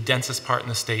or the densest part in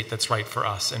the state that's right for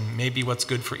us. And maybe what's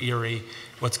good for Erie,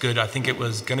 what's good, I think it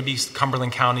was going to be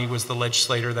Cumberland County was the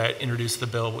legislator that introduced the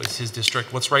bill, was his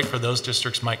district. What's right for those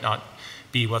districts might not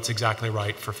be what's exactly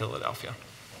right for Philadelphia.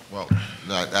 Well,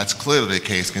 that's clearly the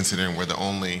case considering we're the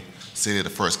only city of the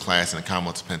first class in the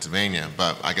Commonwealth of Pennsylvania.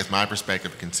 But I guess my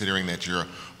perspective, considering that you're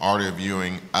already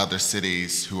reviewing other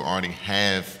cities who already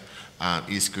have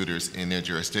e-scooters in their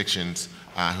jurisdictions,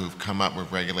 who've come up with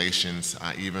regulations,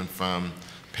 even from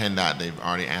PennDOT, they've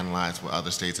already analyzed what other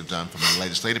states have done from a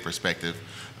legislative perspective.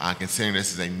 Considering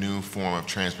this is a new form of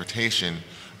transportation,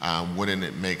 wouldn't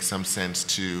it make some sense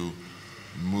to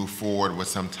move forward with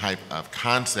some type of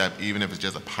concept, even if it's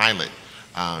just a pilot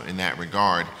in that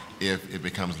regard, if it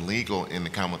becomes legal in the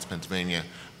Commonwealth of Pennsylvania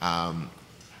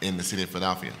in the city of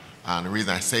Philadelphia? The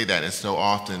reason I say that is so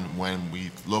often when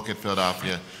we look at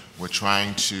Philadelphia, we're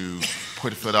trying to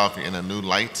put Philadelphia in a new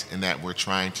light in that we're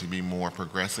trying to be more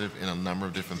progressive in a number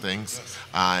of different things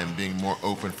and being more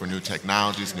open for new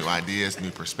technologies, new ideas,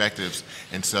 new perspectives.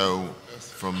 And so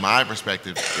from my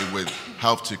perspective, it would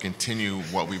help to continue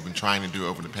what we've been trying to do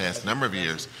over the past number of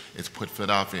years, is put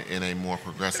Philadelphia in a more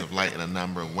progressive light in a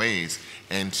number of ways,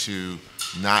 and to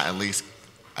not at least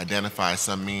identify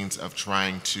some means of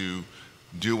trying to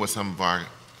do what some of our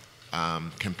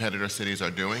competitor cities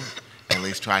are doing, and at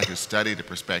least try to study the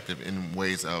perspective in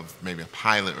ways of maybe a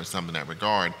pilot or something in that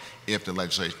regard if the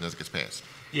legislation does get passed.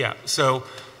 Yeah, so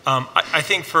I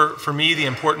think for me, the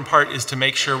important part is to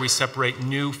make sure we separate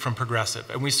new from progressive.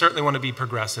 And we certainly want to be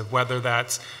progressive, whether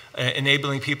that's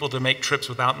enabling people to make trips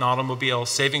without an automobile,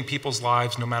 saving people's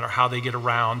lives no matter how they get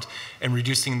around, and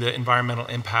reducing the environmental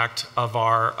impact of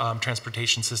our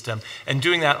transportation system, and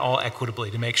doing that all equitably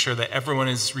to make sure that everyone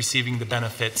is receiving the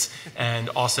benefits, and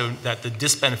also that the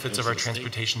disbenefits of our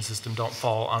transportation system don't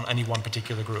fall on any one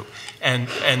particular group. And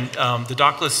the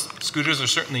dockless scooters are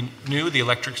certainly new, the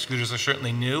electric scooters are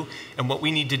certainly new, and what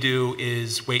we need to do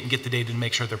is wait and get the data to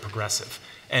make sure they're progressive.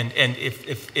 And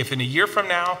if in a year from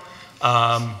now,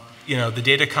 you know, the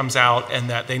data comes out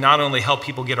and that they not only help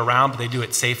people get around, but they do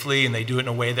it safely and they do it in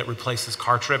a way that replaces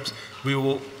car trips,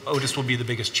 Otis will be the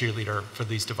biggest cheerleader for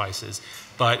these devices.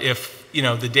 But if, you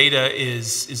know, the data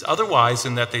is otherwise,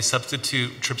 and that they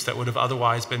substitute trips that would have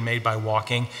otherwise been made by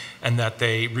walking, and that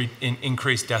they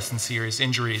increase deaths and serious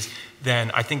injuries,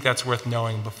 then I think that's worth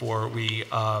knowing before we,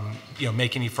 you know,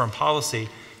 make any firm policy.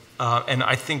 And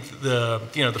I think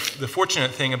the fortunate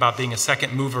thing about being a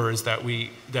second mover is that we're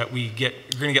going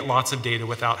to get lots of data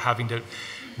without having to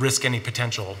risk any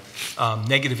potential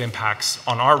negative impacts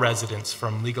on our residents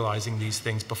from legalizing these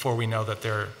things before we know that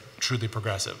they're truly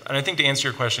progressive. And I think to answer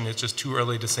your question, it's just too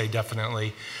early to say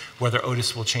definitely whether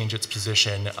Otis will change its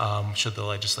position should the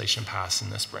legislation pass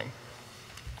in the spring.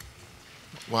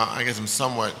 Well, I guess I'm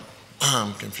somewhat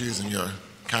confused in your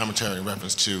commentary in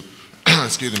reference to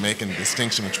excuse me, making a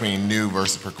distinction between new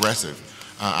versus progressive.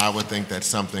 I would think that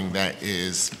something that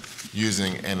is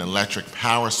using an electric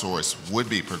power source would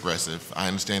be progressive. I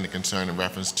understand the concern in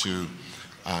reference to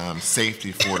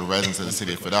safety for the residents of the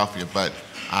city of Philadelphia, but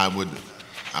I would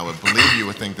believe you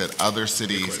would think that other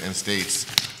cities and states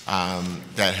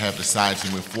that have decided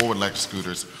to move forward electric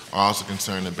scooters are also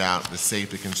concerned about the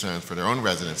safety concerns for their own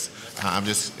residents. I'm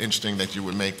just interested that you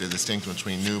would make the distinction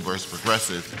between new versus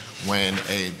progressive when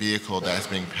a vehicle that's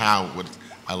being powered with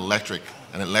an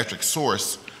electric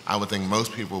source. I would think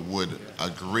most people would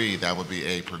agree that would be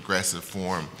a progressive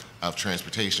form of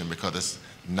transportation because it's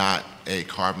not a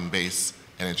carbon-based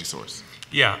energy source.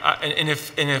 Yeah, and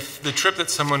if the trip that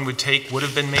someone would take would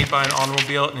have been made by an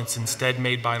automobile and it's instead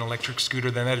made by an electric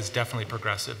scooter, then that is definitely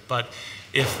progressive. But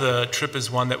if the trip is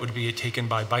one that would be taken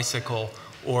by bicycle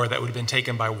or that would have been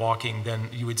taken by walking, then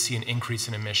you would see an increase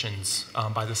in emissions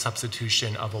by the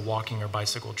substitution of a walking or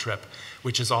bicycle trip,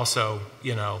 which is also,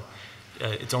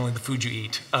 it's only the food you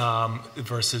eat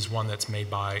versus one that's made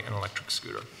by an electric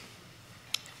scooter.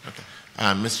 Okay.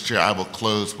 Mr. Chair, I will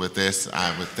close with this.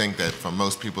 I would think that from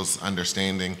most people's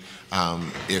understanding,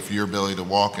 if your ability to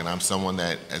walk, and I'm someone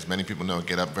that, as many people know,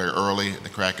 get up very early at the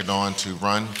crack of dawn to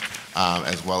run,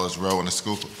 as well as row on the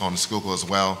Schuylkill as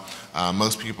well.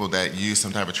 Most people that use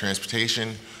some type of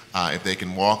transportation, if they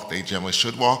can walk, they generally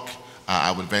should walk.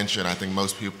 I would venture, and I think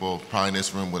most people probably in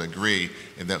this room would agree,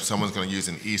 if someone's going to use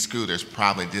an e-scooter, it's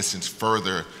probably a distance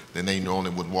further than they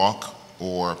normally would walk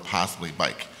or possibly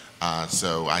bike.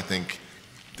 So I think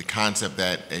the concept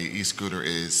that a e-scooter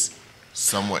is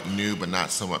somewhat new but not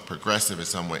somewhat progressive is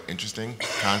somewhat interesting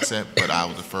concept, but I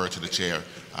will defer to the chair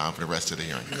for the rest of the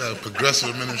hearing. You got a progressive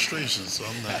administration, so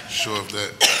I'm not sure if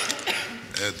that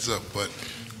adds up, but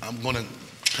I'm going to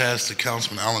pass to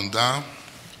Councilman Allen Dime.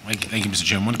 Thank you, Mr.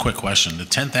 Chairman. One quick question. The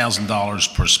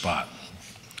 $10,000 per spot,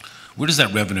 where does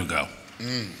that revenue go?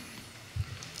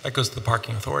 That goes to the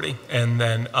parking authority. And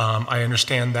then I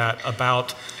understand that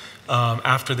about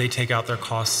after they take out their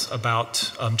costs,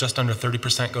 about just under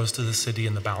 30% goes to the city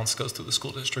and the balance goes to the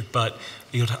school district. But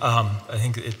I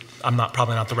think I'm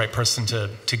probably not the right person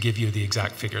to give you the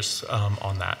exact figures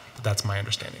on that. But that's my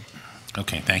understanding.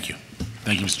 Okay, thank you.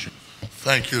 Thank you, Mr. Chairman.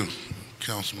 Thank you,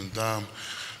 Councilman Dime.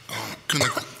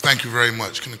 Thank you very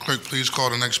much. Can the clerk please call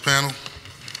the next panel?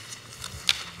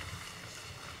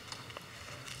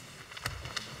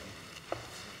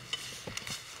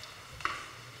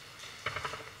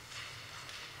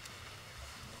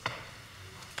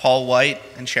 Paul White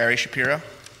and Sherry Shapiro.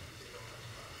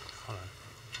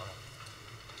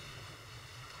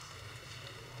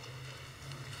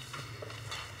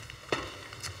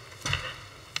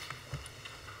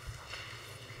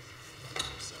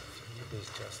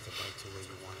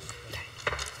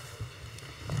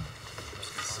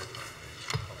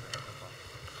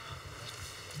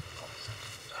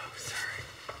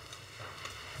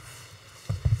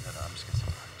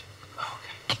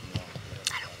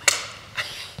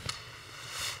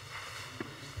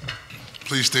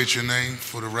 Please state your name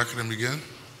for the record and begin.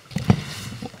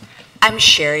 I'm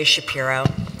Sherry Shapiro,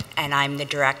 and I'm the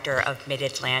Director of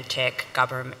Mid-Atlantic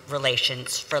Government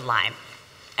Relations for Lime,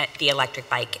 at the electric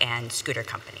bike and scooter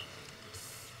company.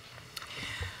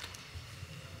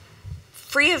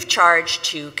 Free of charge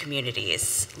to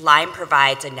communities, Lime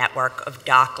provides a network of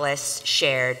dockless,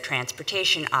 shared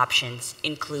transportation options,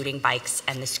 including bikes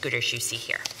and the scooters you see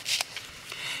here.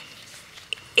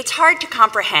 It's hard to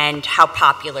comprehend how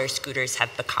popular scooters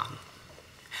have become.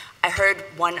 I heard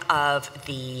one of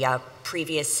the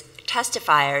previous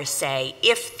testifiers say,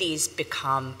 if these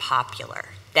become popular,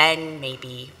 then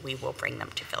maybe we will bring them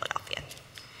to Philadelphia.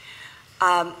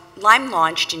 Lime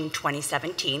launched in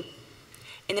 2017.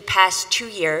 In the past 2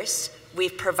 years,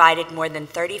 we've provided more than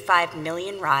 35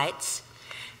 million rides.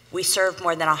 We serve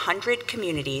more than 100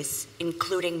 communities,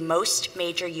 including most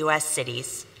major US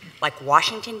cities, like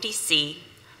Washington, D.C.,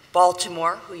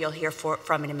 Baltimore, who you'll hear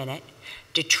from in a minute,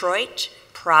 Detroit,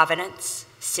 Providence,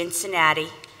 Cincinnati,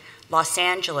 Los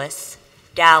Angeles,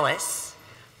 Dallas,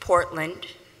 Portland,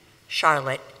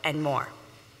 Charlotte, and more.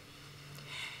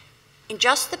 In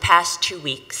just the past 2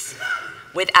 weeks,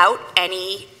 without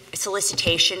any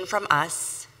solicitation from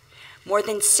us, more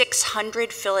than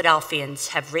 600 Philadelphians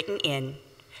have written in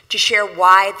to share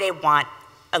why they want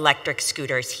electric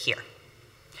scooters here.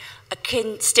 A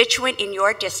constituent in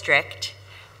your district,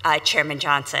 Chairman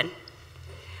Johnson,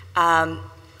 a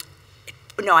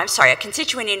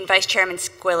constituent in Vice Chairman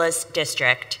Squilla's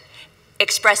district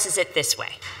expresses it this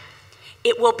way: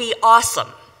 it will be awesome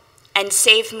and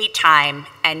save me time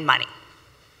and money.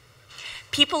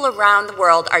 People around the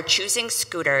world are choosing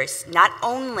scooters not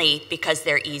only because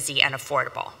they're easy and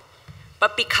affordable,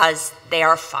 but because they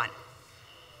are fun.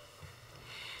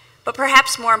 But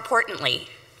perhaps more importantly,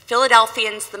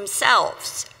 Philadelphians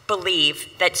themselves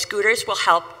believe that scooters will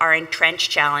help our entrenched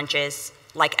challenges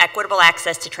like equitable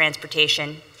access to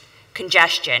transportation,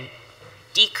 congestion,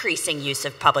 decreasing use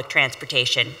of public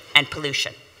transportation, and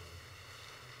pollution.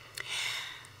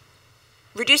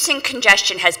 Reducing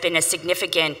congestion has been a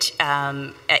significant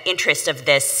interest of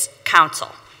this council.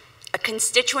 A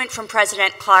constituent from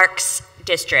President Clark's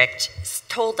district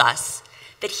told us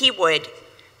that he would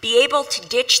be able to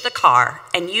ditch the car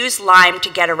and use Lime to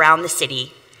get around the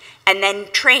city and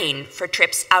then train for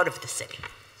trips out of the city.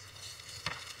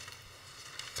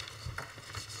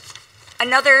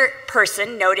 Another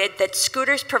person noted that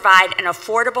scooters provide an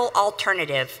affordable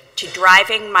alternative to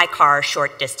driving my car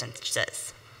short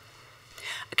distances.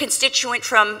 A constituent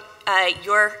from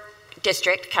your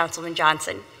district, Councilman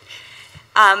Johnson,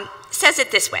 says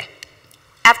it this way: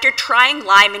 after trying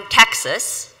Lime in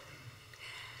Texas,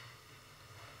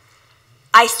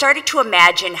 I started to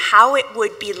imagine how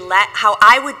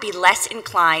I would be less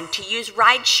inclined to use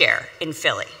rideshare in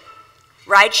Philly.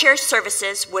 Rideshare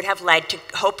services would have led to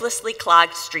hopelessly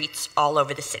clogged streets all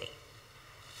over the city.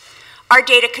 Our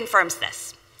data confirms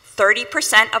this.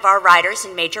 30% of our riders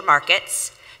in major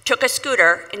markets took a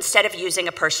scooter instead of using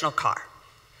a personal car.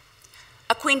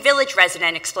 A Queen Village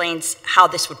resident explains how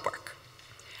this would work.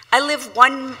 I live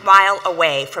 1 mile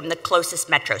away from the closest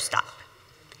metro stop.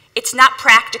 It's not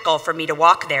practical for me to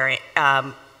walk there,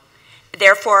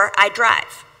 therefore I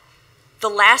drive. The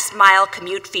last mile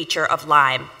commute feature of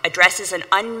Lime addresses an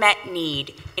unmet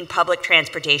need in public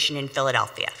transportation in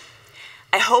Philadelphia.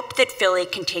 I hope that Philly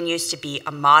continues to be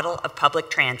a model of public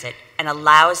transit and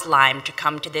allows Lime to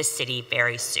come to this city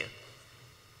very soon.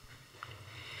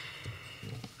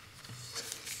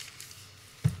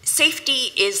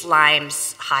 Safety is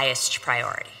Lime's highest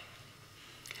priority.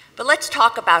 But let's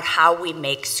talk about how we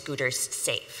make scooters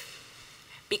safe,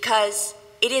 because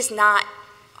it is not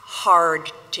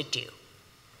hard to do.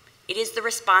 It is the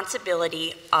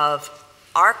responsibility of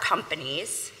our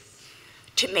companies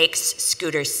to make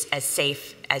scooters as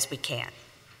safe as we can.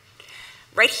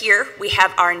 Right here, we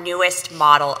have our newest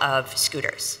model of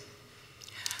scooters.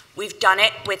 We've done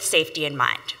it with safety in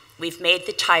mind. We've made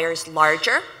the tires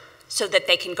larger so that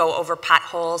they can go over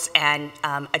potholes and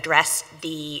address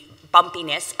the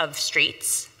bumpiness of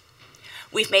streets.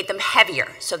 We've made them heavier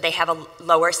so they have a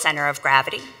lower center of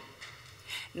gravity.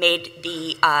 Made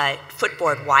the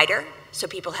footboard wider so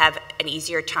people have an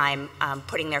easier time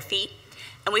putting their feet.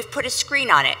 And we've put a screen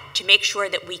on it to make sure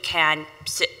that we can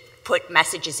put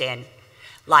messages in,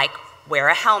 like wear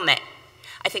a helmet.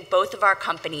 I think both of our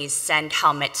companies send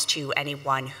helmets to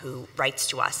anyone who writes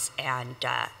to us and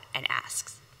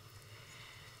asks.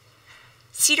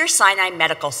 Cedars-Sinai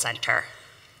Medical Center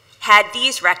had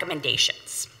these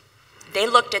recommendations. They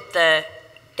looked at the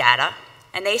data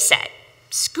and they said,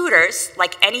 scooters,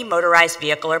 like any motorized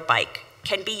vehicle or bike,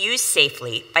 can be used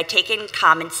safely by taking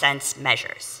common sense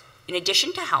measures. In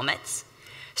addition to helmets,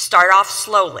 start off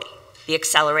slowly. The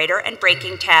accelerator and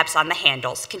braking tabs on the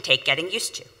handles can take getting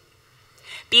used to.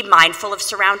 Be mindful of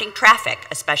surrounding traffic,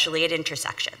 especially at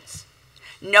intersections.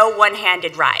 No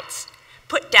one-handed rides.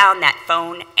 Put down that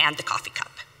phone and the coffee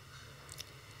cup.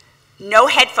 No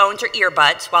headphones or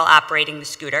earbuds while operating the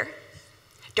scooter.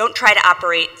 Don't try to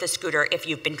operate the scooter if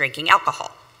you've been drinking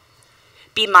alcohol.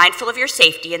 Be mindful of your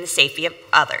safety and the safety of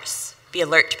others. Be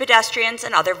alert to pedestrians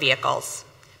and other vehicles.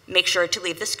 Make sure to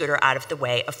leave the scooter out of the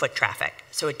way of foot traffic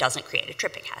so it doesn't create a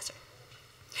tripping hazard.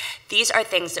 These are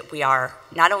things that we are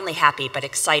not only happy but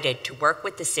excited to work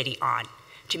with the city on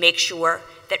to make sure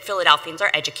that Philadelphians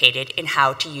are educated in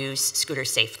how to use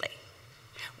scooters safely.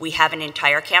 We have an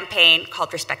entire campaign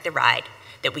called Respect the Ride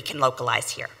that we can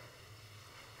localize here.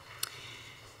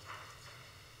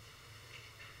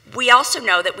 We also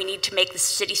know that we need to make the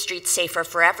city streets safer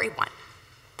for everyone.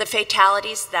 The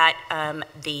fatalities that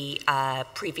the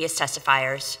previous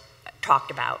testifiers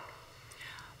talked about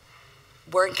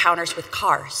were encounters with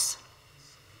cars.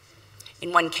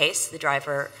 In one case, the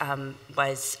driver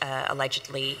was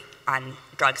allegedly on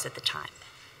drugs at the time.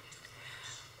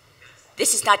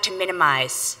 This is not to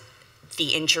minimize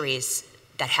the injuries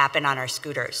that happen on our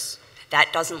scooters.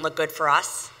 That doesn't look good for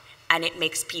us, and it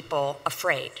makes people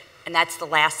afraid, and that's the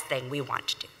last thing we want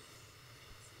to do.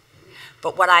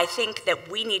 But what I think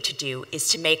that we need to do is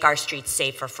to make our streets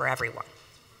safer for everyone.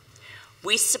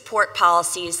 We support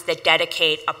policies that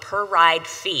dedicate a per-ride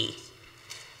fee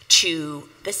to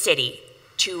the city,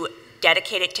 to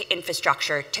dedicate it to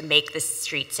infrastructure to make the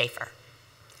street safer.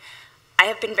 I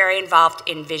have been very involved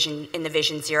in the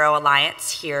Vision Zero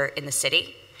Alliance here in the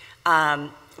city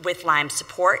with Lime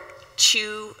support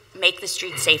to make the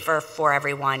streets safer for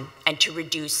everyone and to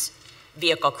reduce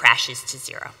vehicle crashes to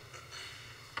zero.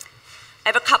 I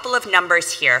have a couple of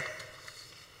numbers here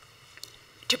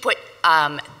to put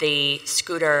the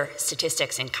scooter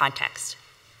statistics in context.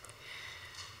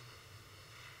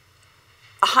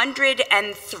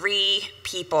 103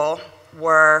 people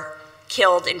were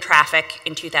killed in traffic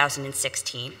in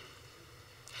 2016.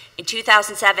 In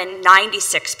 2007,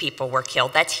 96 people were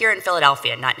killed. That's here in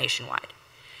Philadelphia, not nationwide.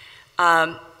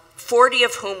 40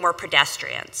 of whom were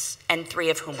pedestrians, and 3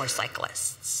 of whom were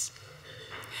cyclists.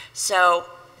 So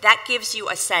that gives you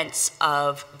a sense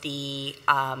of the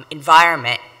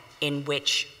environment in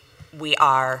which we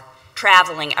are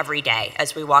traveling every day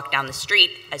as we walk down the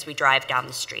street, as we drive down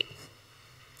the street.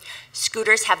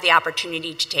 Scooters have the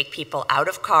opportunity to take people out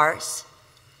of cars,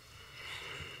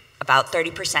 about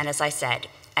 30%, as I said,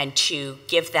 and to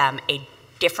give them a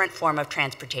different form of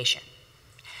transportation,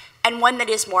 and one that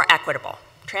is more equitable.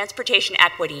 Transportation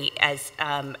equity, as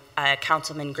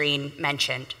Councilman Green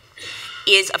mentioned,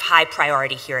 is of high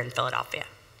priority here in Philadelphia.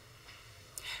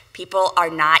 People are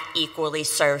not equally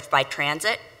served by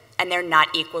transit, and they're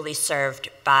not equally served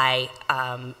by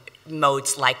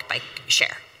modes like bike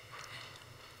share.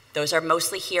 Those are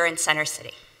mostly here in Center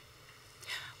City.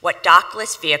 What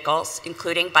dockless vehicles,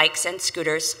 including bikes and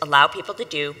scooters, allow people to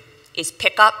do is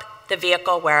pick up the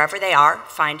vehicle wherever they are,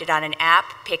 find it on an app,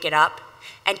 pick it up,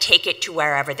 and take it to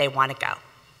wherever they want to go.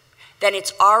 Then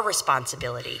it's our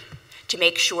responsibility to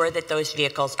make sure that those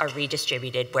vehicles are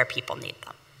redistributed where people need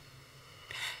them.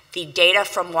 The data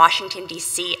from Washington,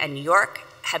 D.C. and New York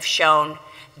have shown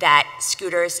that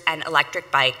scooters and electric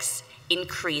bikes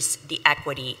increase the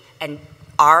equity, and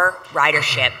our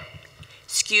ridership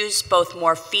skews both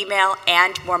more female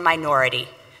and more minority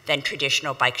than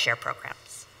traditional bike share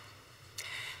programs.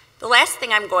 The last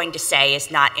thing I'm going to say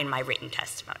is not in my written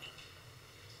testimony.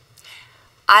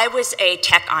 I was a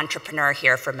tech entrepreneur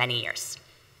here for many years.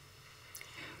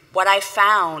 What I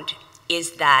found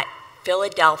is that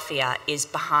Philadelphia is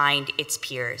behind its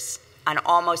peers on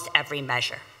almost every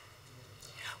measure.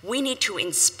 We need to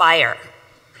inspire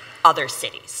other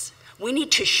cities. We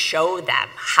need to show them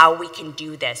how we can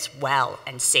do this well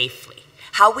and safely,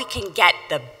 how we can get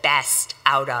the best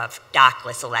out of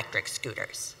dockless electric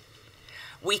scooters.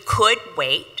 We could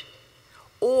wait,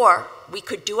 or we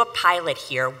could do a pilot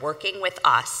here working with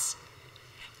us,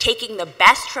 taking the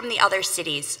best from the other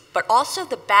cities, but also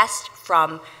the best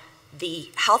from the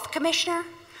health commissioner,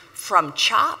 from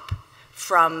CHOP,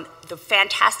 from the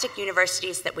fantastic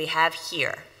universities that we have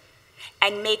here,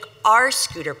 and make our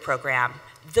scooter program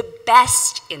the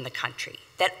best in the country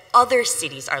that other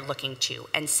cities are looking to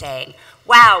and saying,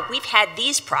 wow, we've had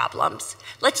these problems.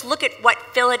 Let's look at what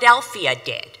Philadelphia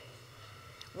did.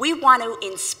 We want to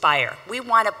inspire. We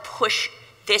want to push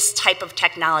this type of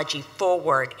technology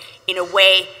forward in a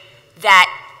way that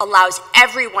allows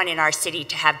everyone in our city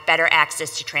to have better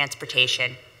access to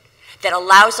transportation, that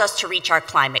allows us to reach our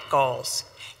climate goals,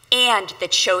 and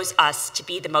that shows us to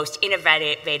be the most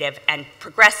innovative and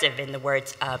progressive, in the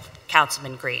words of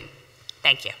Councilman Green.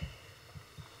 Thank you.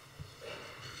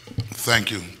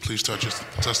 Thank you. Please start your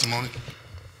testimony.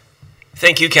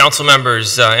 Thank you, council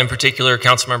members, in particular,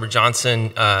 Councilmember Johnson,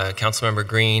 Councilmember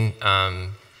Green.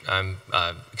 I'm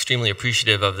extremely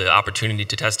appreciative of the opportunity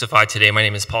to testify today. My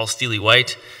name is Paul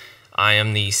Steely-White. I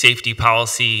am the Safety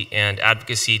Policy and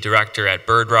Advocacy Director at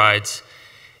Bird Rides,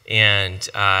 and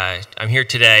I'm here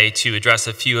today to address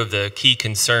a few of the key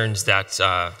concerns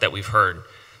that we've heard.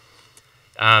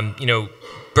 You know,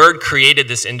 Bird created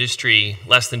this industry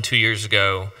less than 2 years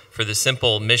ago for the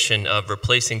simple mission of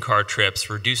replacing car trips,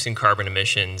 reducing carbon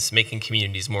emissions, making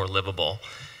communities more livable.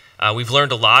 We've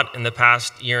learned a lot in the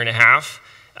past year and a half.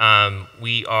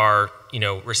 We are,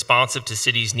 responsive to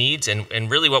cities' needs, and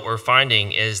really what we're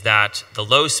finding is that the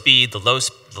low speed, the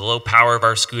low power of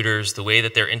our scooters, the way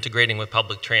that they're integrating with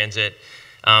public transit,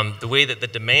 the way that the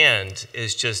demand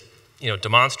is just,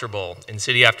 demonstrable in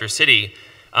city after city,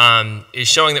 is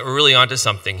showing that we're really onto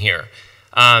something here.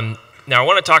 Now, I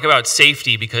want to talk about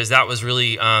safety because that was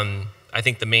really, I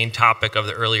think, the main topic of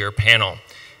the earlier panel.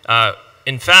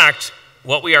 In fact,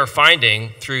 what we are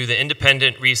finding through the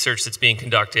independent research that's being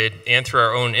conducted and through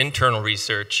our own internal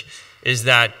research is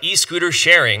that e-scooter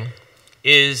sharing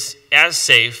is as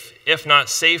safe, if not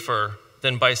safer,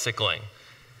 than bicycling.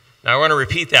 Now, I want to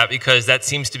repeat that because that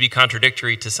seems to be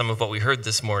contradictory to some of what we heard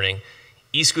this morning.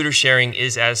 E-scooter sharing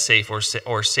is as safe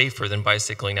or safer than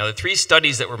bicycling. Now, the 3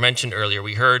 studies that were mentioned earlier,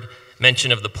 we heard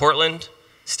mention of the Portland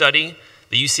study,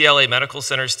 the UCLA Medical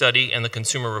Center study, and the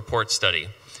Consumer Reports study.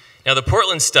 Now, the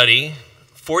Portland study,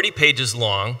 40 pages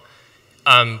long,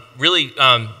 really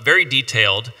very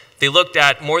detailed. They looked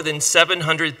at more than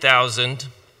 700,000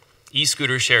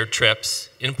 e-scooter share trips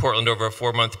in Portland over a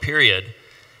 4-month period.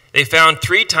 They found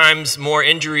 3 times more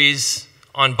injuries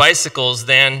on bicycles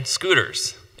than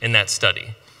scooters in that study.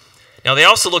 Now, they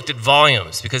also looked at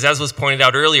volumes, because as was pointed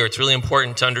out earlier, it's really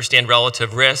important to understand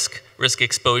relative risk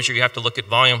exposure. You have to look at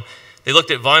volume. They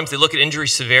looked at volumes, they looked at injury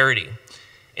severity.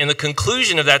 And the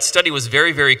conclusion of that study was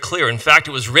very, very clear. In fact,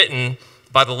 it was written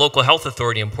by the local health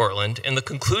authority in Portland, and the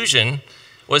conclusion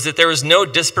was that there was no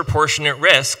disproportionate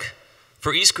risk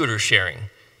for e-scooter sharing.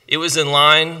 It was in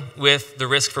line with the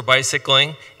risk for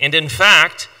bicycling, and in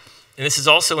fact, and this is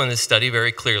also in this study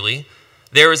very clearly,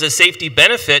 there is a safety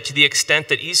benefit to the extent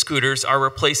that e-scooters are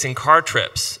replacing car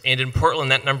trips, and in Portland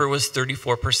that number was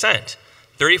 34%.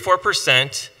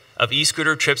 34% of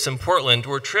e-scooter trips in Portland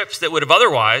were trips that would have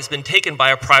otherwise been taken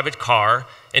by a private car,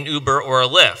 an Uber, or a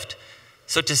Lyft.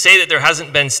 So to say that there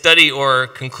hasn't been study or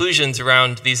conclusions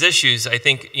around these issues, I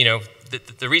think,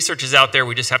 the research is out there.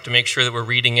 We just have to make sure that we're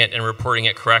reading it and reporting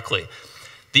it correctly.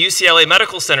 The UCLA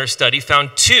Medical Center study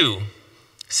found 2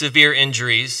 severe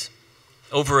injuries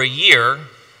over a year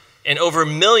and over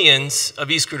millions of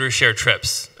e-scooter share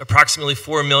trips, approximately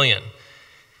 4 million.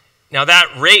 Now that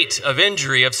rate of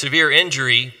injury, of severe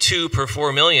injury, 2 per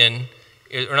 4 million,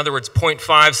 or in other words,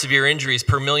 0.5 severe injuries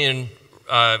per million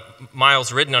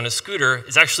miles ridden on a scooter,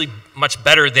 is actually much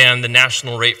better than the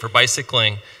national rate for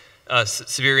bicycling,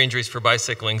 severe injuries for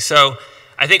bicycling. So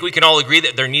I think we can all agree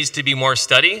that there needs to be more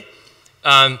study,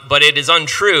 but it is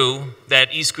untrue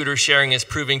that e-scooter sharing is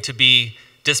proving to be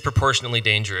disproportionately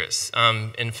dangerous.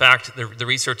 In fact, the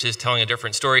research is telling a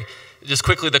different story. Just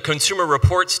quickly, the Consumer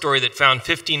Reports story that found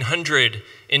 1,500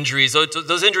 injuries,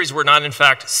 those injuries were not in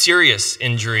fact serious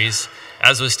injuries,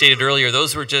 as was stated earlier.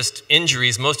 Those were just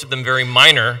injuries, most of them very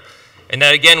minor, and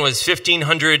that again was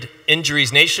 1,500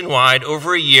 injuries nationwide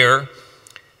over a year,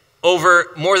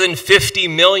 over more than 50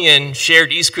 million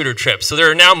shared e-scooter trips. So there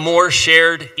are now more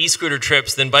shared e-scooter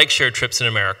trips than bike share trips in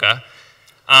America.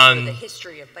 Over the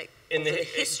history of bike.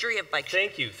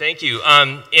 Thank you.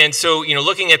 And so,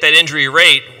 looking at that injury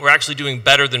rate, we're actually doing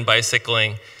better than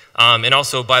bicycling. And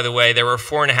also, by the way, there were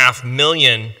 4.5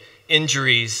 million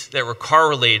injuries that were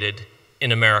car-related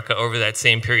in America over that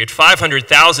same period.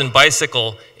 500,000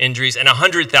 bicycle injuries and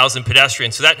 100,000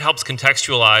 pedestrians. So that helps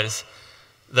contextualize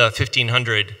the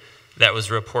 1,500 that was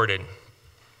reported.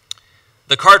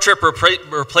 The car trip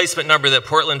replacement number that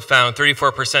Portland found,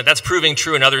 34%, that's proving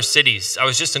true in other cities. I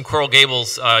was just in Coral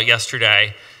Gables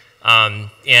yesterday, and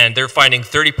they're finding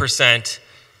 30%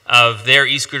 of their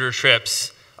e-scooter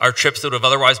trips are trips that would have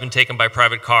otherwise been taken by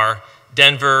private car.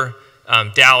 Denver,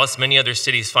 Dallas, many other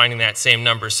cities finding that same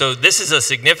number. So this is a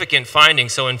significant finding.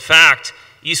 So in fact,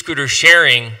 e-scooter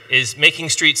sharing is making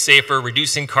streets safer,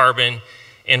 reducing carbon,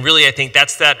 and really I think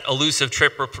that's that elusive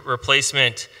trip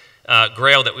replacement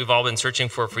grail that we've all been searching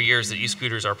for years that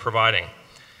e-scooters are providing.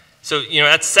 So,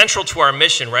 that's central to our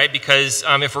mission, right? Because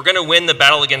if we're going to win the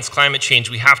battle against climate change,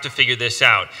 we have to figure this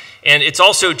out. And it's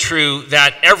also true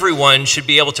that everyone should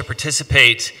be able to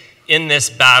participate in this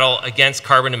battle against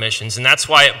carbon emissions. And that's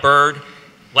why at Bird,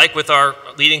 like with our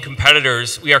leading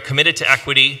competitors, we are committed to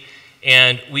equity,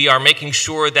 and we are making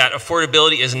sure that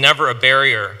affordability is never a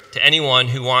barrier to anyone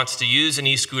who wants to use an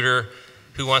e-scooter,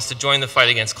 who wants to join the fight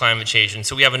against climate change. And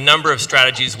so we have a number of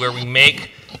strategies where we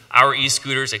make our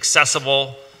e-scooters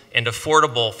accessible and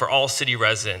affordable for all city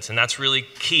residents, and that's really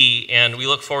key, and we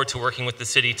look forward to working with the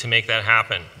city to make that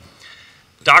happen.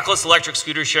 Dockless electric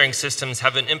scooter sharing systems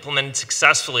have been implemented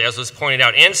successfully, as was pointed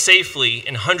out, and safely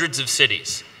in hundreds of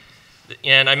cities.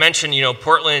 And I mentioned,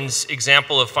 Portland's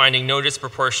example of finding no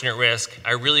disproportionate risk.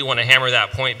 I really want to hammer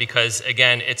that point because,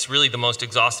 again, it's really the most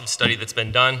exhaustive study that's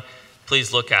been done.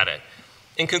 Please look at it.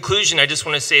 In conclusion, I just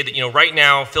want to say that, right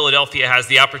now, Philadelphia has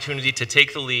the opportunity to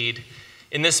take the lead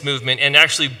in this movement and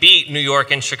actually beat New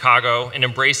York and Chicago in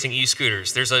embracing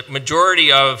e-scooters. There's a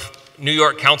majority of New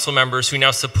York council members who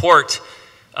now support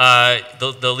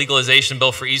the legalization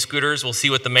bill for e-scooters. We'll see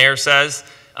what the mayor says.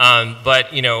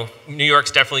 But, New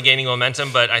York's definitely gaining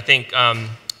momentum, but I think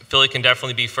Philly can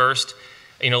definitely be first.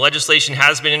 Legislation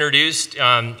has been introduced,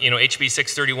 HB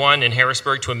 631 in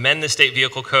Harrisburg to amend the state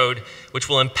vehicle code, which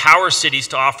will empower cities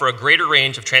to offer a greater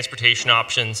range of transportation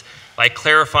options by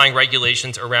clarifying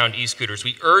regulations around e-scooters.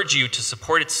 We urge you to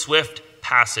support its swift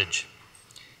passage.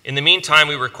 In the meantime,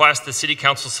 we request the City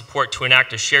Council support to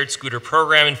enact a shared scooter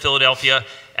program in Philadelphia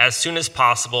as soon as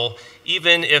possible,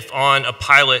 even if on a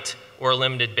pilot or a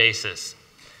limited basis.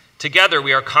 Together,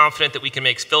 we are confident that we can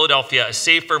make Philadelphia a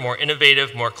safer, more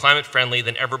innovative, more climate-friendly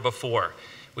than ever before.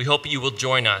 We hope you will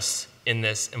join us in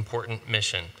this important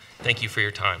mission. Thank you for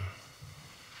your time.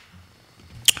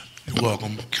 You're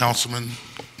welcome. Councilman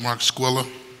Mark Squilla.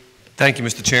 Thank you,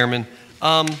 Mr. Chairman.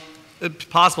 It's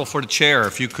possible for the chair,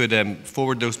 if you could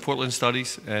forward those Portland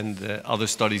studies and other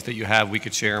studies that you have, we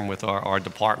could share them with our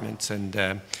departments.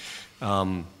 And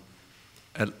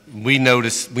We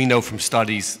know from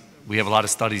studies, we have a lot of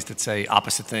studies that say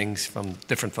opposite things from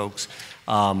different folks.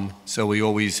 So we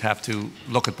always have to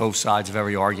look at both sides of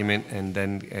every argument and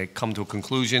then come to a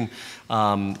conclusion.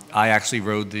 I actually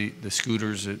rode the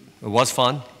scooters. It was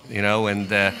fun, you know,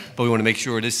 but we want to make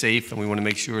sure it is safe, and we want to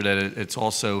make sure that it's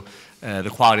also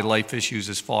the quality of life issues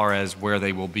as far as where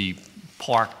they will be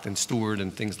parked and stored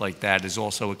and things like that is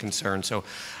also a concern. So,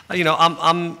 you know,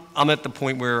 I'm at the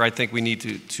point where I think we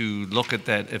need to look at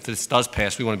that. If this does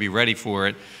pass, we want to be ready for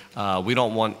it. We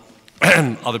don't want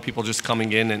other people just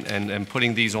coming in and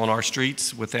putting these on our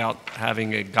streets without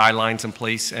having guidelines in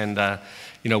place. And,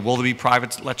 you know, will there be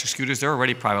private electric scooters? There are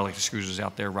already private electric scooters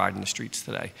out there riding the streets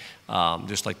today,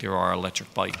 just like there are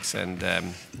electric bikes. And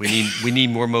we need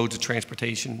more modes of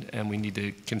transportation, and we need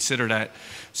to consider that.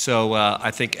 So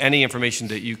I think any information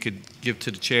that you could give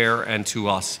to the chair and to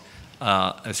us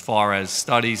as far as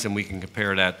studies, and we can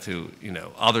compare that to, you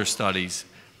know, other studies,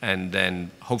 and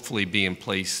then hopefully be in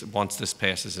place once this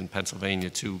passes in Pennsylvania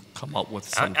to come up with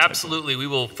some Absolutely. We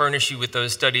will furnish you with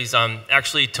those studies.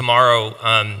 Actually, tomorrow,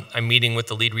 I'm meeting with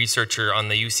the lead researcher on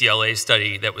the UCLA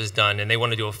study that was done, and they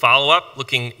want to do a follow-up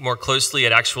looking more closely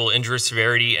at actual injury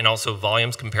severity and also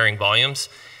volumes, comparing volumes.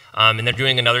 And they're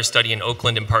doing another study in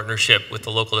Oakland in partnership with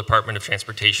the local Department of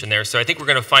Transportation there. So I think we're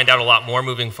going to find out a lot more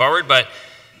moving forward, but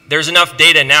there's enough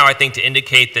data now, I think, to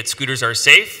indicate that scooters are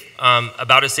safe,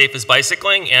 about as safe as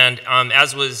bicycling. And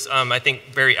as was, I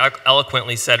think, very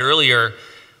eloquently said earlier,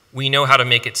 we know how to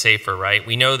make it safer, right?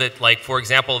 We know that, like, for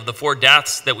example, of the 4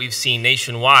 deaths that we've seen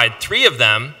nationwide, 3 of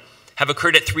them have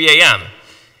occurred at 3 a.m.,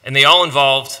 and they all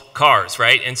involved cars,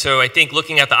 right? And so I think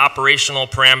looking at the operational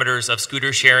parameters of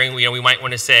scooter sharing, we might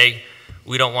want to say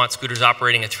we don't want scooters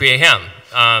operating at 3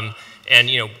 a.m. And,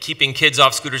 you know, keeping kids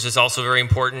off scooters is also very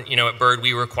important. You know, at Bird,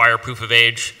 we require proof of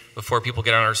age before people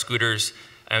get on our scooters.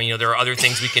 You know, there are other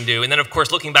things we can do. And then, of course,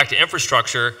 looking back to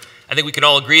infrastructure, I think we can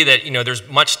all agree that, you know, there's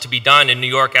much to be done in New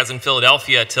York as in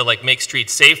Philadelphia to, like, make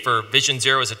streets safer. Vision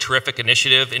Zero is a terrific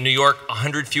initiative. In New York,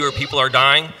 100 fewer people are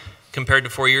dying compared to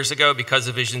 4 years ago because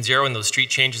of Vision Zero and those street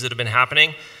changes that have been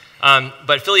happening.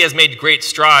 But Philly has made great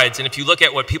strides, and if you look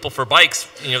at what People for Bikes,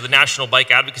 you know, the National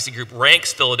Bike Advocacy Group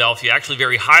ranks Philadelphia actually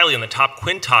very highly in the top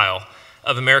quintile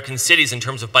of American cities in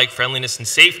terms of bike friendliness and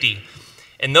safety.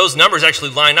 And those numbers actually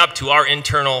line up to our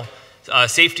internal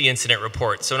safety incident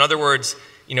report. So in other words,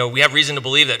 you know, we have reason to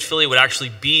believe that Philly would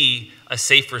actually be a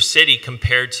safer city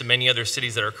compared to many other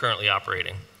cities that are currently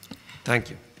operating.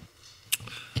 Thank you.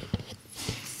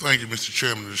 Thank you, Mr.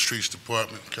 Chairman of the Streets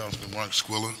Department, Councilman Mark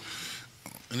Squilla.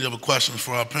 Any other questions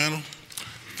for our panel?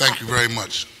 Thank you very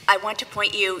much. I want to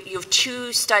point you have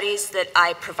 2 studies that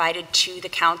I provided to the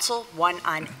council, one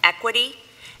on equity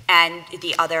and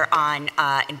the other on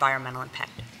environmental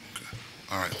impact. Okay.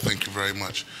 All right, thank you very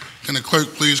much. Can the clerk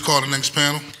please call the next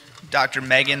panel? Dr.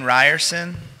 Megan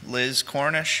Ryerson, Liz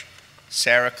Cornish,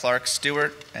 Sarah Clark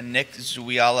Stewart, and Nick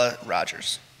Zuiala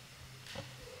Rogers.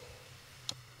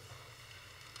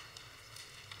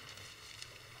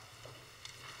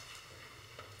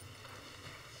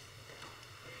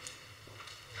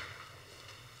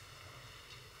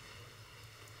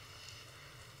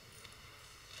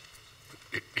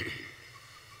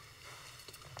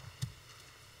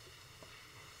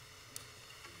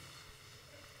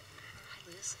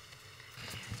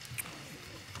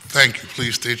 Thank you.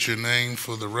 Please state your name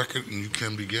for the record, and you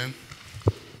can begin.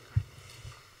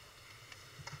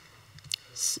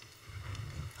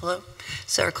 Hello.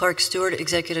 Sarah Clark Stewart,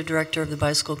 Executive Director of the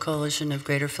Bicycle Coalition of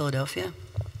Greater Philadelphia.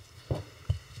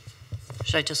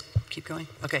 Should I just keep going?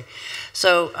 Okay.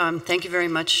 So thank you very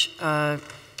much,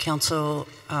 Councilman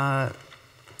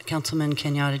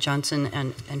Kenyatta, Johnson,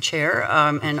 and Chair,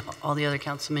 and all the other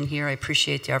councilmen here. I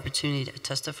appreciate the opportunity to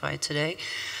testify today.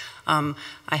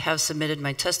 I have submitted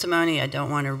my testimony. I don't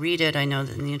want to read it. I know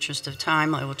that in the interest of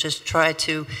time, I will just try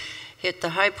to hit the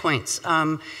high points.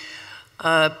 But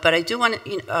I do want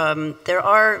to, there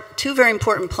are 2 very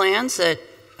important plans that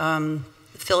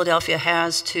Philadelphia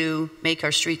has to make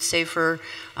our streets safer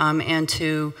and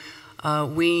to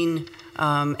wean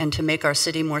and to make our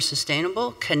city more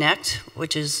sustainable. Connect,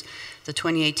 which is the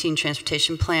 2018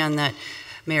 transportation plan that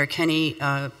Mayor Kenny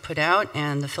put out,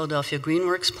 and the Philadelphia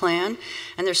Greenworks plan.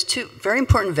 And there's 2 very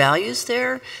important values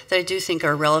there that I do think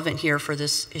are relevant here for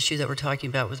this issue that we're talking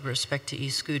about with respect to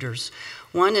e-scooters.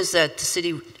 One is that the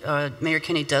city, Mayor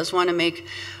Kenny does want to make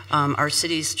our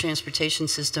city's transportation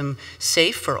system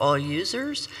safe for all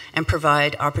users and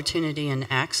provide opportunity and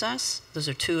access. Those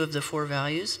are 2 of the 4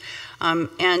 values.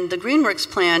 And the Greenworks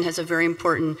plan has a very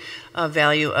important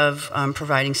value of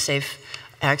providing safe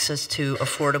access to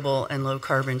affordable and low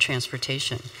carbon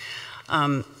transportation.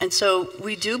 And so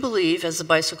we do believe, as the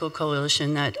Bicycle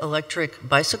Coalition, that electric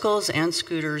bicycles and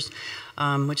scooters,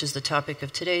 which is the topic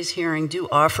of today's hearing, do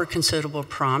offer considerable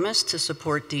promise to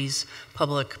support these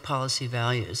public policy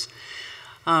values.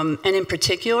 And in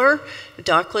particular,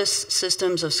 dockless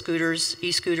systems of scooters,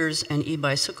 e-scooters, and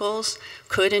e-bicycles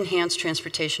could enhance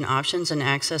transportation options and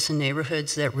access in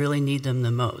neighborhoods that really need them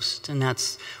the most. And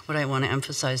that's what I want to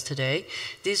emphasize today.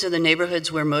 These are the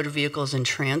neighborhoods where motor vehicles in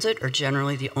transit are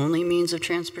generally the only means of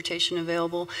transportation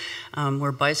available,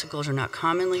 where bicycles are not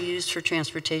commonly used for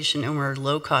transportation, and where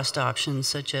low-cost options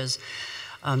such as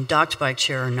docked bike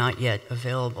share are not yet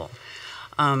available.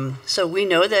 So we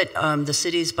know that the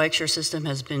city's bike share system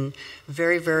has been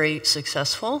very, very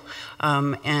successful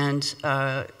and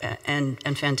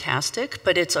fantastic,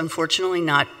 but it's unfortunately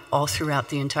not all throughout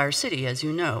the entire city, as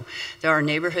you know. There are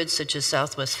neighborhoods such as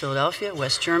Southwest Philadelphia,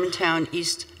 West Germantown,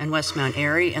 East and West Mount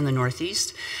Airy, and the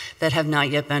Northeast that have not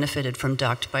yet benefited from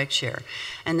docked bike share.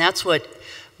 And that's what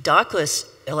dockless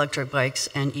electric bikes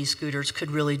and e-scooters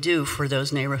could really do for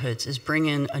those neighborhoods, is bring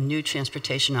in a new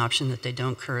transportation option that they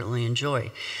don't currently enjoy.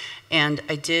 And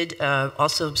I did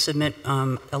also submit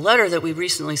a letter that we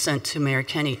recently sent to Mayor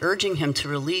Kenny urging him to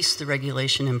release the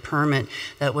regulation and permit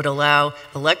that would allow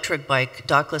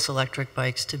dockless electric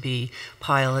bikes to be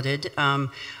piloted.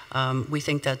 We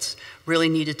think that's really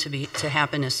needed to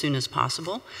happen as soon as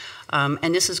possible.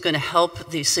 And this is going to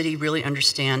help the city really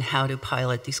understand how to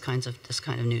pilot this kind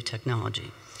of new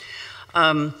technology.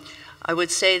 I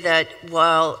would say that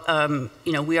while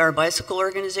we are a bicycle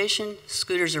organization,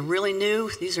 scooters are really new.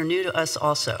 These are new to us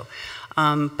also.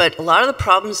 But a lot of the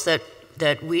problems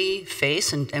that we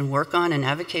face and work on and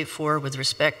advocate for with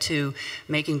respect to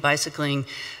making bicycling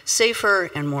safer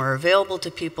and more available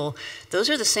to people, those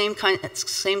are the same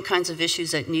kinds of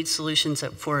issues that need solutions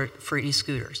for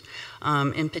e-scooters.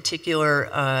 In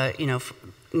particular,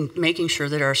 making sure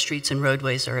that our streets and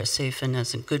roadways are as safe and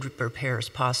as in good repair as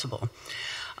possible.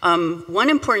 One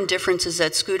important difference is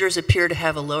that scooters appear to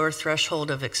have a lower threshold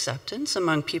of acceptance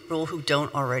among people who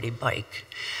don't already bike.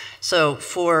 So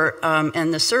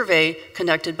and the survey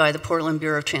conducted by the Portland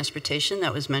Bureau of Transportation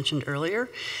that was mentioned earlier,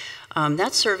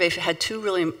 that survey had two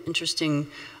really interesting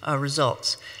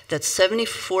results. That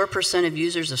 74% of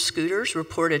users of scooters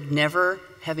reported never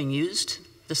having used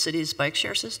the city's bike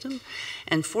share system,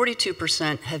 and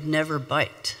 42% have never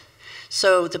biked.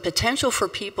 So the potential for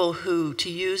people to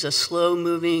use a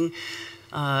slow-moving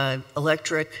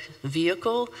electric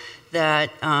vehicle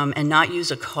and not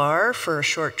use a car for a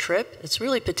short trip, it's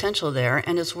really potential there,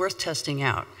 and it's worth testing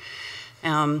out.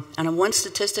 And one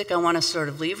statistic I want to sort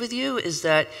of leave with you is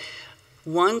that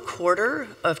 1/4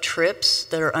 of trips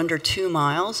that are under 2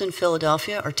 miles in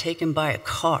Philadelphia are taken by a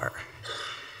car.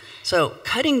 So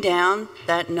cutting down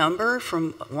that number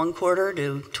from 1/4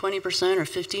 to 20% or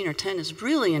 15 or 10 is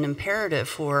really an imperative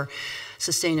for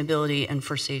sustainability and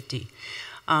for safety.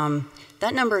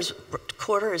 That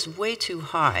quarter is way too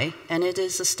high, and it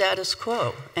is the status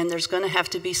quo, and there's going to have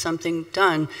to be something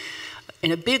done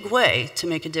in a big way to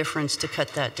make a difference to cut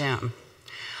that down.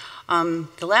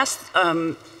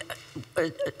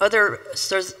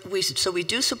 We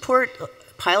do support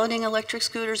piloting electric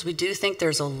scooters. We do think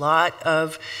there's a lot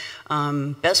of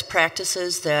best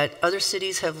practices that other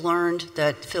cities have learned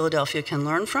that Philadelphia can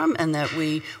learn from, and that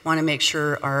we want to make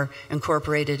sure are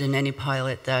incorporated in any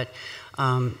pilot that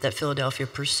Philadelphia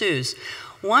pursues.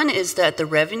 One is that the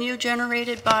revenue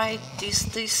generated by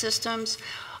these systems,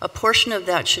 a portion of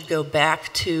that should go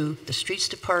back to the streets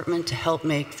department to help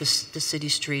make the city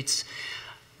streets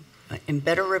in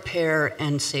better repair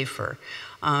and safer.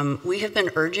 We have been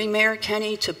urging Mayor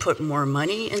Kenny to put more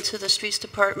money into the streets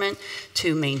department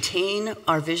to maintain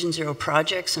our Vision Zero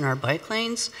projects and our bike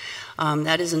lanes.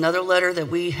 That is another letter that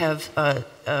we have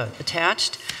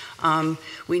attached.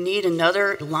 We need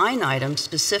another line item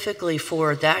specifically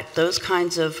for those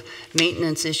kinds of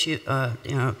maintenance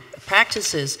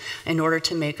practices in order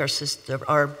to make our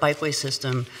bikeway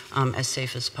system as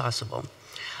safe as possible.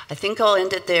 I think I'll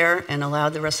end it there and allow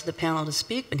the rest of the panel to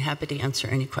speak, and happy to answer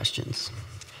any questions.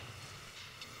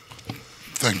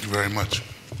 Thank you very much.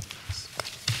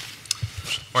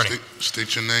 Morning.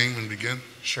 State your name and begin.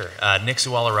 Sure. Nick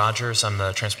Zuwala-Rogers. I'm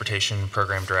the Transportation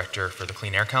Program Director for the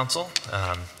Clean Air Council.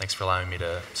 Thanks for allowing me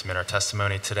to submit our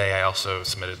testimony today. I also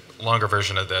submitted a longer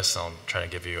version of this. I'll try to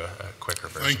give you a quicker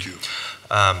version. Thank you.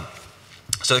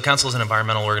 So the Council is an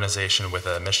environmental organization with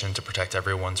a mission to protect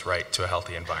everyone's right to a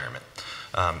healthy environment.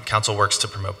 Council works to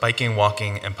promote biking,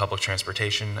 walking, and public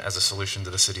transportation as a solution to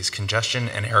the city's congestion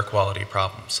and air quality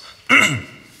problems.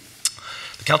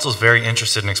 The Council is very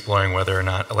interested in exploring whether or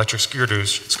not electric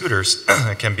scooters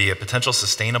can be a potential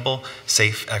sustainable,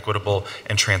 safe, equitable,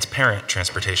 and transparent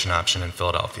transportation option in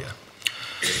Philadelphia.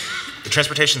 The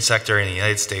transportation sector in the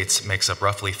United States makes up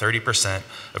roughly 30%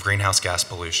 of greenhouse gas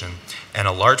pollution, and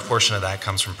a large portion of that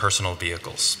comes from personal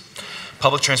vehicles.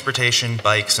 Public transportation,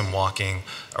 bikes, and walking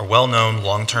are well-known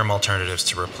long-term alternatives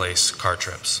to replace car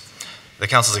trips. The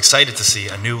Council is excited to see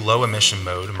a new low-emission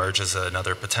mode emerge as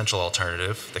another potential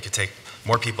alternative that could take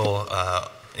more people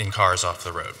in cars off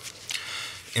the road.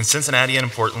 In Cincinnati and in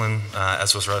Portland,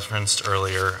 as was referenced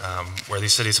earlier, where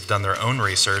these cities have done their own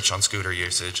research on scooter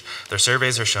usage, their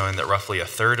surveys are showing that roughly a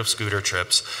third of scooter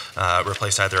trips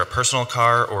replace either a personal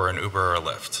car or an Uber or a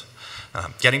Lyft.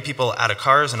 Getting people out of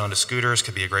cars and onto scooters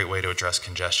could be a great way to address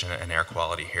congestion and air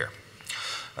quality here.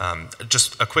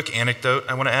 Just a quick anecdote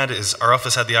I want to add is our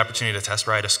office had the opportunity to test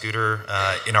ride a scooter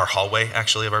in our hallway,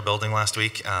 actually, of our building last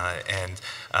week. I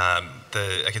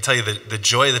can tell you the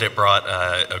joy that it brought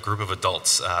a group of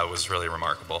adults was really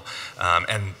remarkable.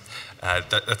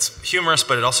 That's humorous,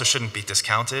 but it also shouldn't be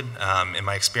discounted. In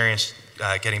my experience,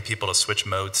 getting people to switch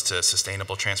modes to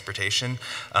sustainable transportation.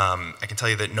 I can tell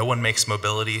you that no one makes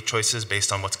mobility choices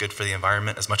based on what's good for the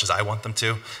environment as much as I want them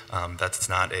to. That's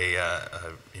not a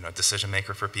decision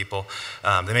maker for people.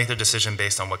 They make their decision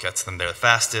based on what gets them there the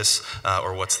fastest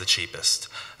or what's the cheapest.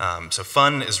 So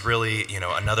fun is really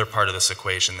another part of this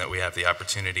equation that we have the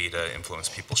opportunity to influence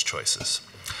people's choices.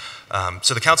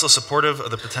 So the Council is supportive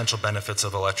of the potential benefits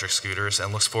of electric scooters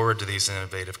and looks forward to these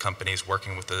innovative companies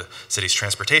working with the city's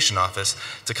transportation office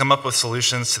to come up with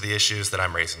solutions to the issues that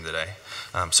I'm raising today.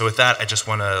 So with that, I just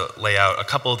want to lay out a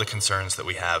couple of the concerns that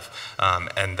we have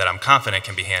and that I'm confident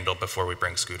can be handled before we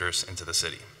bring scooters into the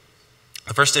city.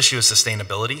 The first issue is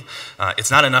sustainability. It's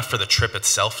not enough for the trip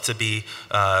itself to be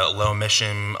a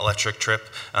low-emission electric trip.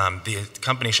 The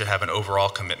company should have an overall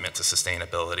commitment to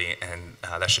sustainability, and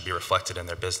that should be reflected in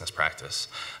their business practice.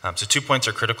 So 2 points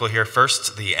are critical here.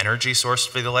 First, the energy source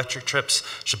for the electric trips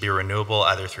should be renewable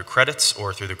either through credits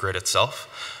or through the grid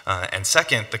itself. And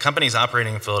second, the companies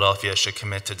operating in Philadelphia should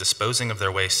commit to disposing of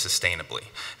their waste sustainably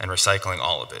and recycling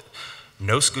all of it.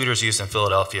 No scooters used in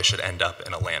Philadelphia should end up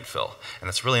in a landfill, and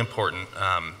that's really important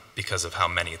because of how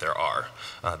many there are.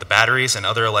 The batteries and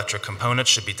other electric components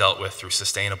should be dealt with through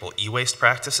sustainable e-waste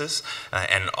practices,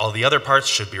 and all the other parts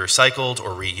should be recycled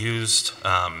or reused.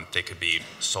 They could be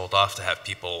sold off to have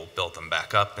people build them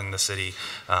back up in the city.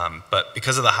 But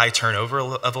because of the high turnover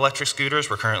of electric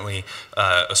scooters, we're currently,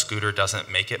 a scooter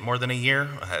doesn't make it more than a year.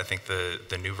 I think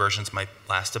the new versions might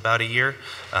last about a year.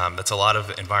 That's a lot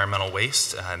of environmental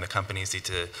waste, and the companies need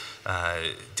to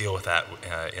deal with that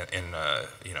in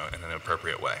an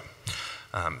appropriate way.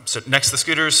 So next, the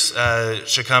scooters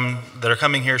that are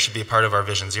coming here should be a part of our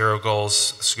Vision Zero goals.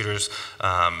 Scooters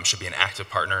should be an active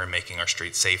partner in making our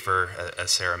streets safer,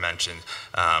 as Sarah mentioned.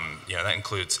 That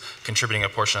includes contributing a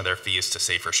portion of their fees to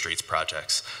Safer Streets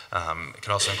projects. It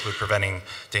could also include preventing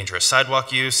dangerous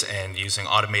sidewalk use and using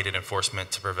automated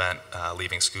enforcement to prevent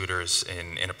leaving scooters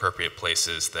in inappropriate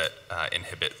places that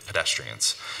inhibit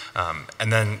pedestrians.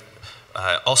 And then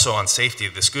also on safety,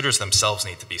 the scooters themselves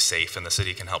need to be safe, and the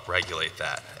city can help regulate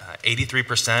that.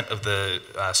 83% of the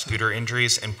scooter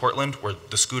injuries in Portland were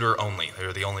the scooter only. They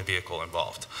were the only vehicle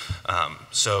involved.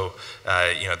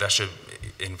 That should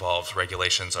involve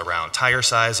regulations around tire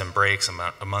size and brakes,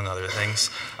 among other things.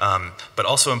 But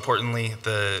also importantly,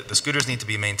 the scooters need to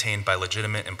be maintained by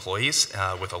legitimate employees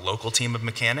with a local team of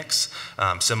mechanics,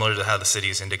 similar to how the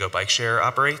city's Indigo Bike Share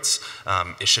operates.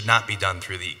 It should not be done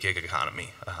through the gig economy,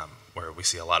 where we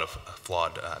see a lot of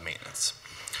flawed maintenance.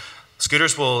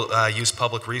 Scooters will use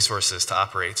public resources to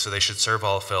operate, so they should serve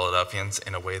all Philadelphians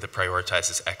in a way that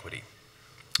prioritizes equity.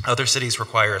 Other cities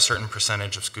require a certain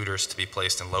percentage of scooters to be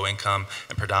placed in low-income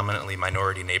and predominantly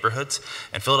minority neighborhoods,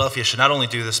 and Philadelphia should not only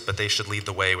do this, but they should lead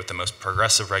the way with the most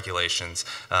progressive regulations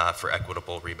for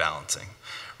equitable rebalancing.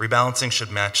 Rebalancing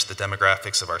should match the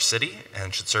demographics of our city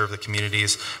and should serve the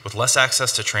communities with less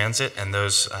access to transit and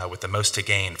those with the most to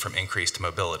gain from increased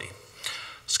mobility.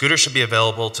 Scooters should be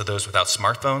available to those without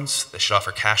smartphones. They should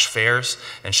offer cash fares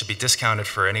and should be discounted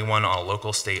for anyone on a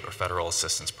local, state, or federal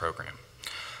assistance program.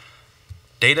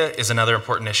 Data is another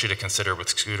important issue to consider with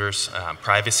scooters.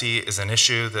 Privacy is an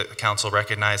issue that the council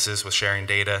recognizes with sharing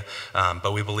data,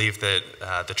 but we believe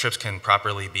that the trips can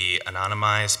properly be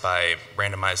anonymized by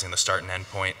randomizing the start and end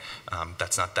point.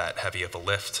 That's not that heavy of a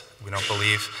lift, we don't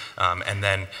believe. And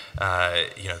then,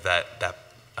 that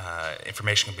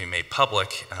information can be made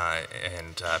public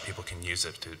and people can use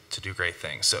it to do great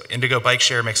things. So Indigo Bike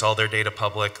Share makes all their data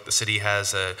public. The city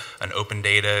has an open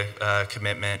data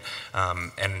commitment,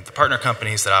 and the partner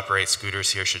companies that operate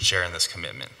scooters here should share in this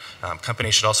commitment.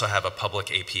 Companies should also have a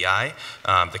public API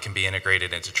that can be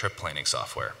integrated into trip planning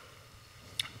software.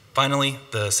 Finally,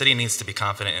 the city needs to be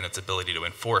confident in its ability to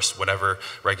enforce whatever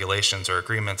regulations or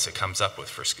agreements it comes up with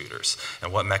for scooters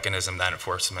and what mechanism that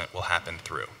enforcement will happen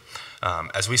through.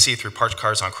 As we see through parked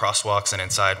cars on crosswalks and in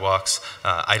sidewalks,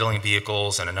 idling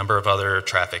vehicles, and a number of other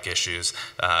traffic issues,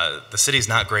 the city's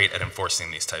not great at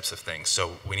enforcing these types of things,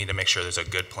 so we need to make sure there's a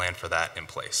good plan for that in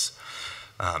place.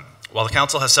 While the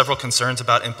council has several concerns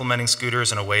about implementing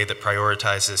scooters in a way that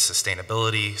prioritizes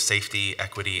sustainability, safety,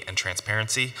 equity, and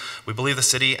transparency, we believe the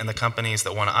city and the companies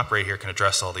that want to operate here can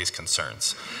address all these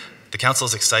concerns. The council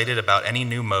is excited about any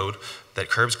new mode that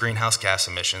curbs greenhouse gas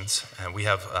emissions, and we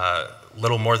have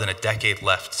little more than a decade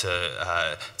left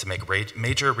to make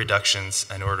major reductions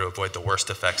in order to avoid the worst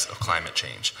effects of climate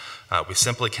change. We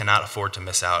simply cannot afford to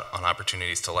miss out on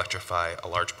opportunities to electrify a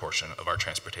large portion of our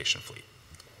transportation fleet.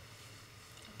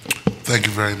 Thank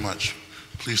you very much.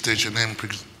 Please state your name and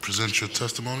present your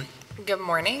testimony. Good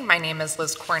morning. My name is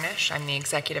Liz Cornish. I'm the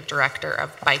Executive Director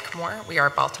of Bike More. We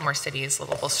are Baltimore City's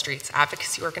Livable Streets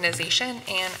Advocacy Organization,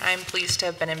 and I'm pleased to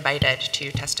have been invited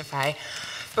to testify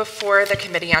before the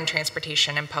Committee on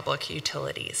Transportation and Public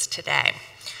Utilities today.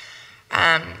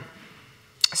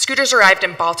 Scooters arrived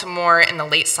in Baltimore in the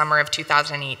late summer of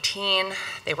 2018.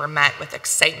 They were met with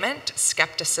excitement,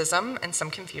 skepticism, and some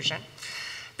confusion.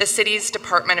 The city's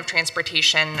Department of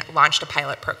Transportation launched a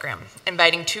pilot program,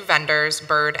 inviting 2 vendors,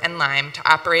 Bird and Lime, to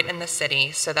operate in the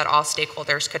city so that all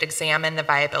stakeholders could examine the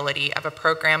viability of a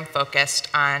program focused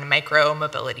on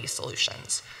micro-mobility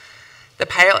solutions. The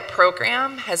pilot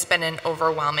program has been an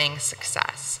overwhelming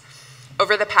success.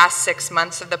 Over the past 6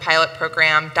 months of the pilot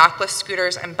program, dockless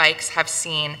scooters and bikes have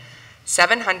seen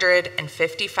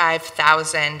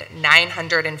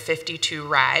 755,952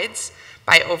 rides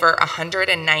by over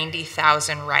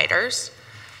 190,000 riders.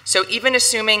 So even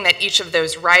assuming that each of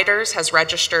those riders has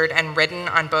registered and ridden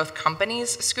on both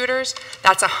companies' scooters,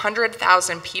 that's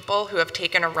 100,000 people who have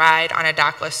taken a ride on a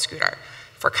dockless scooter.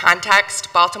 For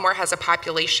context, Baltimore has a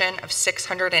population of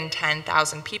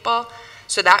 610,000 people,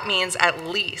 so that means at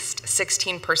least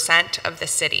 16% of the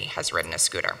city has ridden a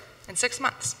scooter in 6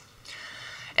 months.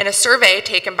 In a survey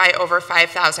taken by over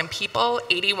 5,000 people,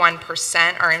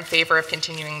 81% are in favor of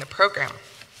continuing the program.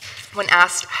 When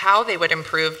asked how they would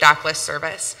improve dockless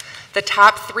service, the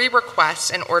top 3 requests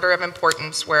in order of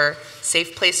importance were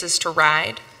safe places to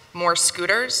ride, more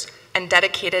scooters, and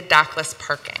dedicated dockless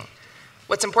parking.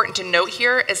 What's important to note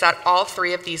here is that all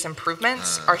 3 of these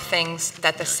improvements are things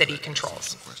that the city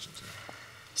controls.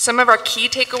 Some of our key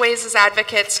takeaways as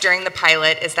advocates during the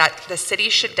pilot is that the city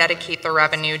should dedicate the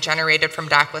revenue generated from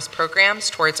dockless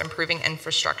programs towards improving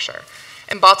infrastructure.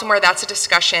 In Baltimore, that's a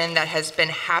discussion that has been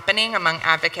happening among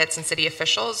advocates and city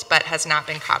officials, but has not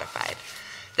been codified.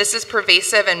 This is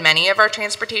pervasive in many of our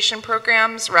transportation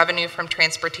programs, revenue from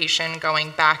transportation going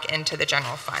back into the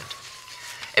general fund.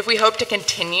 If we hope to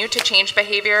continue to change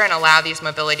behavior and allow these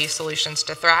mobility solutions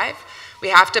to thrive, we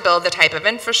have to build the type of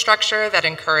infrastructure that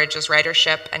encourages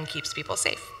ridership and keeps people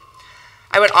safe.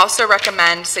 I would also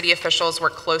recommend city officials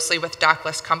work closely with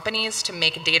dockless companies to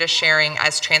make data sharing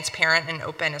as transparent and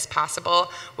open as possible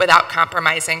without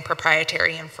compromising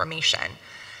proprietary information.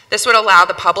 This would allow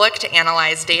the public to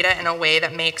analyze data in a way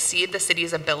that may exceed the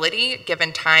city's ability,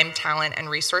 given time, talent, and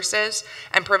resources,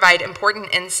 and provide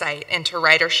important insight into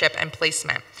ridership and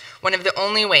placement, one of the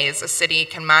only ways a city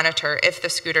can monitor if the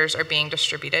scooters are being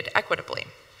distributed equitably.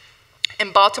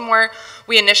 In Baltimore,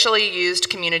 we initially used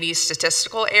community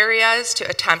statistical areas to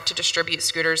attempt to distribute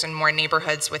scooters in more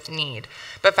neighborhoods with need,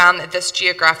 but found that this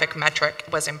geographic metric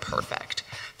was imperfect.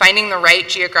 Finding the right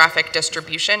geographic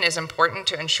distribution is important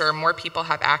to ensure more people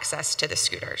have access to the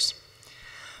scooters.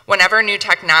 Whenever new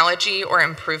technology or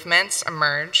improvements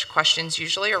emerge, questions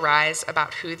usually arise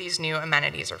about who these new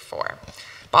amenities are for.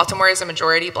 Baltimore is a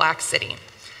majority Black city.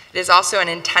 It is also an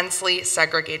intensely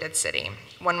segregated city,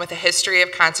 one with a history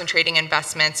of concentrating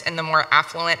investments in the more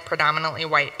affluent, predominantly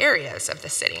white areas of the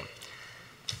city.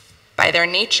 By their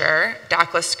nature,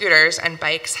 dockless scooters and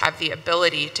bikes have the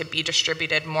ability to be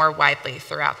distributed more widely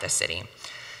throughout the city.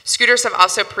 Scooters have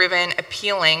also proven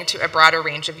appealing to a broader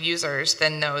range of users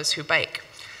than those who bike.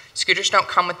 Scooters don't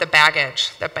come with the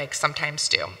baggage that bikes sometimes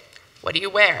do. What do you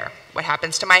wear? What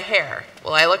happens to my hair?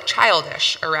 Will I look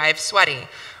childish, arrive sweaty,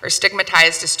 or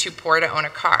stigmatized as too poor to own a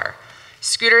car?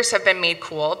 Scooters have been made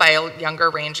cool by a younger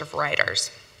range of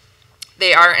riders.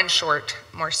 They are, in short,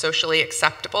 more socially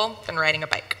acceptable than riding a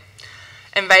bike.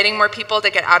 Inviting more people to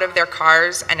get out of their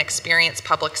cars and experience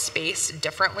public space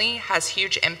differently has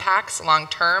huge impacts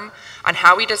long-term on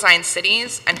how we design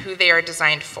cities and who they are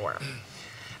designed for.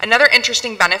 Another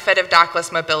interesting benefit of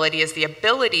dockless mobility is the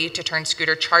ability to turn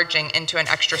scooter charging into an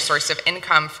extra source of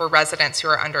income for residents who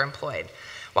are underemployed.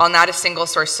 While not a single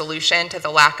source solution to the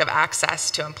lack of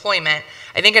access to employment,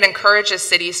 I think it encourages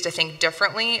cities to think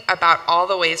differently about all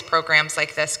the ways programs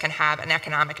like this can have an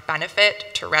economic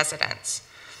benefit to residents.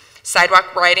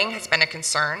 Sidewalk riding has been a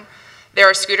concern. There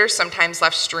are scooters sometimes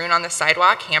left strewn on the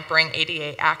sidewalk, hampering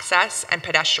ADA access, and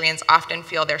pedestrians often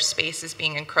feel their space is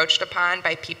being encroached upon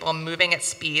by people moving at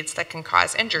speeds that can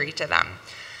cause injury to them.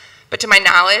 But to my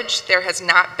knowledge, there has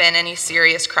not been any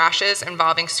serious crashes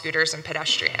involving scooters and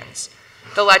pedestrians.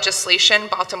 The legislation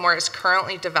Baltimore is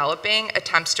currently developing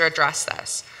attempts to address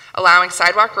this, allowing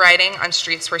sidewalk riding on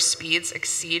streets where speeds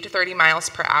exceed 30 miles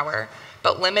per hour,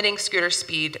 but limiting scooter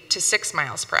speed to 6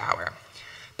 miles per hour.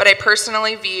 But I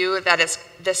personally view that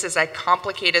this is a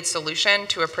complicated solution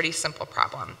to a pretty simple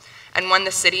problem, and one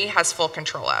the city has full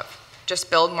control of. Just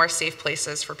build more safe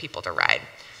places for people to ride.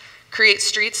 Create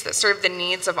streets that serve the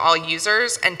needs of all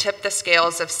users and tip the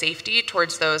scales of safety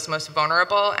towards those most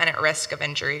vulnerable and at risk of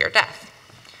injury or death.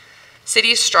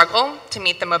 Cities struggle to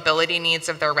meet the mobility needs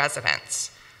of their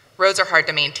residents. Roads are hard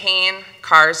to maintain,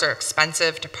 cars are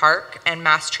expensive to park, and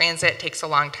mass transit takes a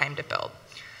long time to build.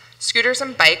 Scooters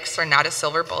and bikes are not a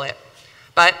silver bullet,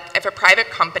 but if a private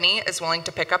company is willing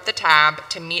to pick up the tab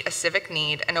to meet a civic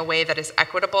need in a way that is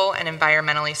equitable and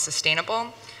environmentally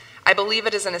sustainable, I believe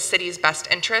it is in a city's best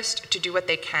interest to do what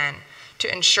they can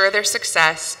to ensure their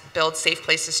success, build safe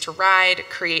places to ride,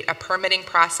 create a permitting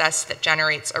process that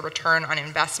generates a return on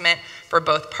investment for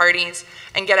both parties,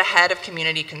 and get ahead of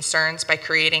community concerns by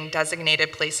creating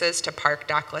designated places to park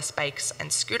dockless bikes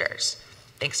and scooters.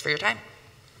 Thanks for your time.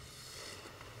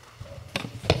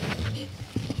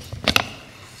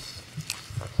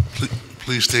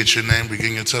 Please state your name,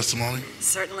 begin your testimony.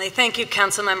 Certainly. Thank you,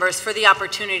 council members, for the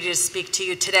opportunity to speak to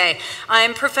you today.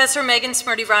 I'm Professor Megan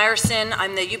Smriti Ryerson.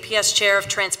 I'm the UPS Chair of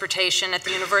Transportation at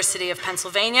the University of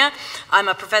Pennsylvania. I'm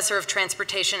a professor of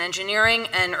transportation engineering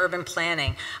and urban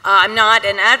planning. I'm not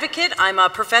an advocate. I'm a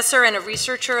professor and a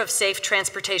researcher of safe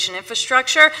transportation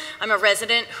infrastructure. I'm a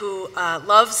resident who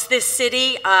loves this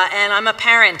city, and I'm a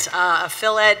parent, a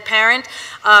Phil Ed parent,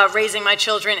 raising my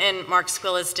children in Mark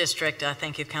Squilla's district.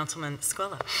 Thank you, Councilman Squilla.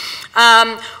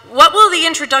 What will the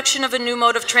introduction of a new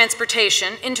mode of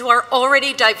transportation into our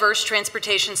already diverse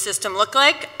transportation system look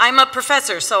like? I'm a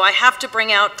professor, so I have to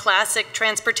bring out classic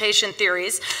transportation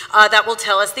theories that will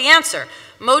tell us the answer.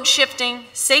 Mode shifting,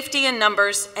 safety in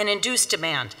numbers, and induced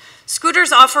demand.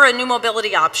 Scooters offer a new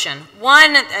mobility option.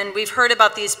 One, and we've heard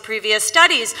about these previous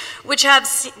studies, which have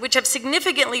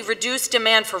significantly reduced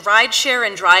demand for rideshare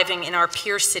and driving in our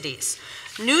peer cities.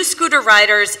 New scooter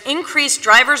riders increase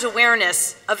drivers'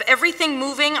 awareness of everything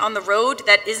moving on the road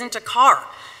that isn't a car.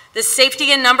 This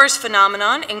safety in numbers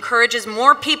phenomenon encourages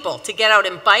more people to get out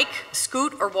and bike,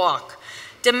 scoot, or walk.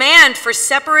 Demand for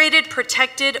separated,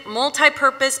 protected,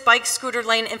 multi-purpose bike scooter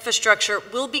lane infrastructure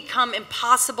will become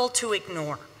impossible to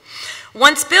ignore.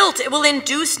 Once built, it will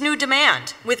induce new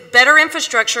demand. With better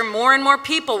infrastructure, more and more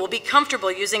people will be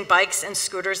comfortable using bikes and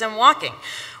scooters and walking.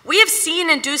 We have seen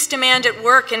induced demand at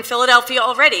work in Philadelphia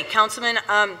already. Councilman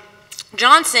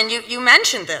Johnson, you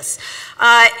mentioned this.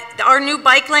 Our new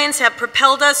bike lanes have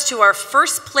propelled us to our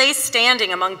first place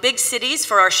standing among big cities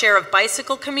for our share of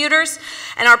bicycle commuters,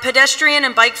 and our pedestrian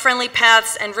and bike-friendly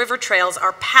paths and river trails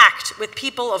are packed with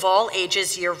people of all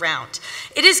ages year-round.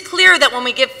 It is clear that when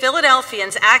we give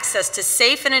Philadelphians access to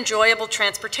safe and enjoyable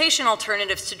transportation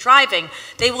alternatives to driving,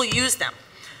 they will use them.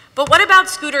 But what about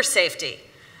scooter safety?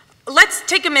 Let's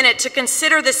take a minute to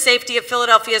consider the safety of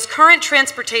Philadelphia's current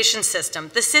transportation system,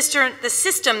 the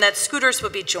system that scooters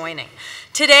would be joining.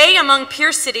 Today, among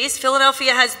peer cities,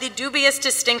 Philadelphia has the dubious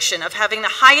distinction of having the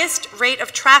highest rate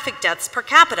of traffic deaths per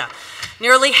capita.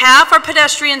 Nearly half are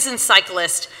pedestrians and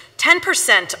cyclists,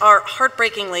 10% are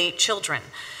heartbreakingly children.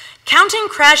 Counting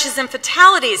crashes and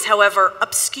fatalities, however,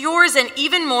 obscures an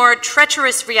even more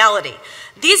treacherous reality.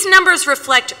 These numbers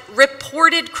reflect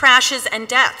reported crashes and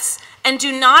deaths, and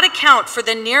do not account for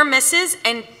the near misses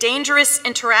and dangerous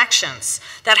interactions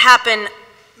that happen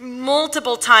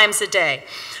multiple times a day.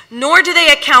 Nor do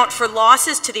they account for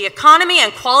losses to the economy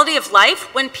and quality of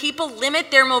life when people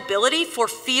limit their mobility for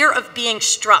fear of being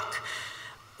struck.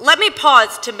 Let me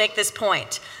pause to make this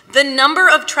point. The number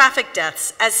of traffic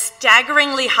deaths, as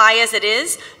staggeringly high as it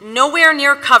is, nowhere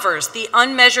near covers the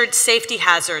unmeasured safety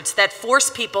hazards that force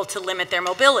people to limit their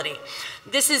mobility.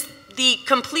 This is the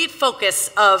complete focus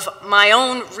of my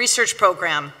own research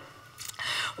program.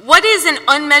 What is an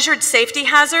unmeasured safety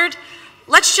hazard?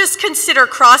 Let's just consider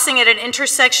crossing at an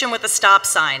intersection with a stop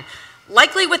sign,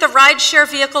 likely with a rideshare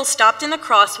vehicle stopped in the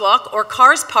crosswalk or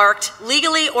cars parked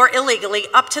legally or illegally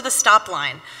up to the stop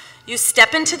line. You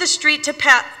step into the street to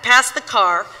pass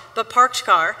the parked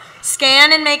car,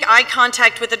 scan and make eye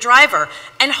contact with the driver,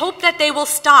 and hope that they will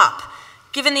stop,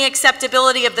 given the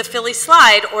acceptability of the Philly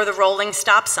slide or the rolling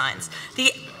stop signs.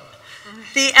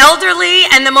 The elderly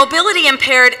and the mobility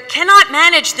impaired cannot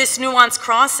manage this nuanced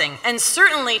crossing, and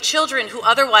certainly children who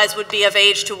otherwise would be of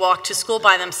age to walk to school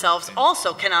by themselves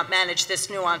also cannot manage this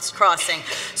nuanced crossing,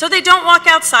 so they don't walk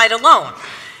outside alone.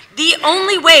 The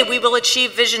only way we will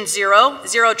achieve Vision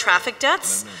Zero traffic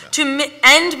deaths,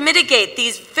 and mitigate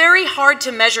these very hard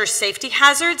to measure safety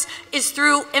hazards is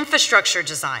through infrastructure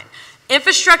design.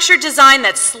 Infrastructure design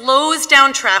that slows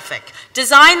down traffic,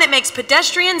 design that makes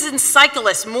pedestrians and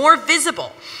cyclists more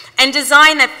visible, and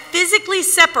design that physically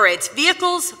separates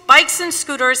vehicles, bikes and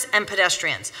scooters, and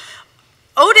pedestrians.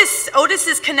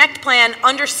 Otis's Connect plan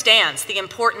understands the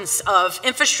importance of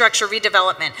infrastructure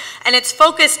redevelopment, and it's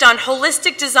focused on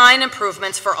holistic design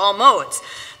improvements for all modes.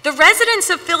 The residents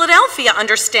of Philadelphia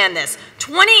understand this.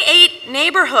 28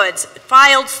 neighborhoods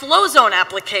filed slow zone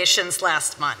applications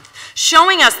last month,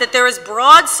 showing us that there is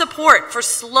broad support for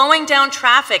slowing down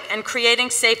traffic and creating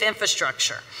safe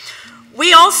infrastructure.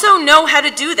 We also know how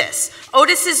to do this.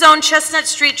 Otis's own Chestnut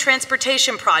Street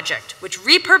Transportation Project, which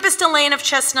repurposed a lane of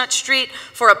Chestnut Street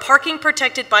for a parking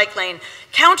protected bike lane,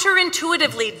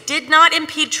 counterintuitively did not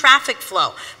impede traffic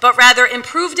flow, but rather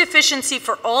improved efficiency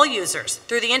for all users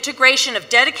through the integration of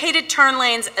dedicated turn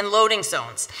lanes and loading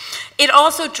zones. It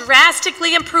also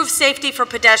drastically improved safety for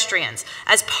pedestrians,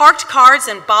 as parked cars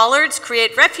and bollards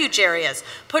create refuge areas,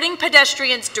 putting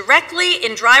pedestrians directly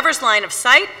in driver's line of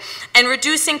sight and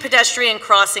reducing pedestrian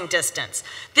crossing distance.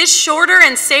 This shorter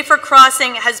and safer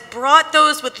crossing has brought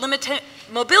those with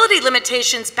mobility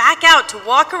limitations back out to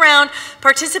walk around,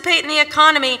 participate in the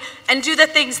economy, and do the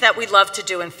things that we love to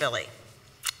do in Philly.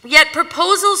 Yet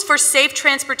proposals for safe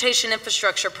transportation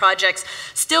infrastructure projects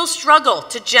still struggle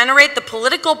to generate the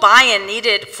political buy-in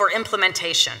needed for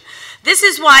implementation. This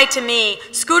is why, to me,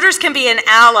 scooters can be an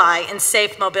ally in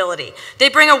safe mobility. They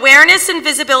bring awareness and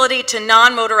visibility to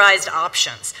non-motorized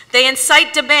options. They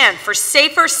incite demand for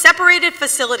safer, separated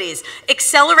facilities,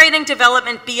 accelerating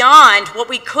development beyond what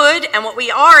we could and what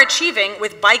we are achieving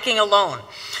with biking alone.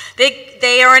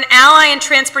 They are an ally in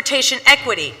transportation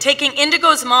equity, taking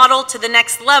Indigo's model to the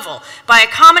next level by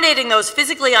accommodating those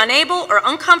physically unable or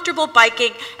uncomfortable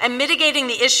biking and mitigating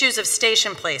the issues of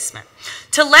station placement.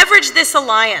 To leverage this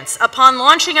alliance, upon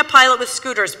launching a pilot with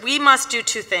scooters, we must do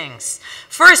two things.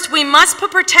 First, we must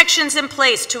put protections in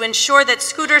place to ensure that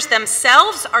scooters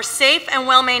themselves are safe and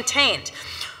well maintained,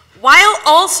 while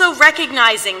also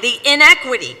recognizing the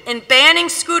inequity in banning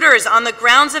scooters on the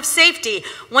grounds of safety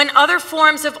when other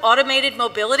forms of automated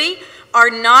mobility are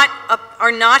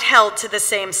not held to the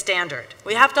same standard.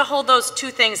 We have to hold those two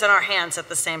things in our hands at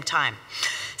the same time.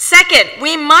 Second,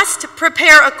 we must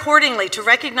prepare accordingly to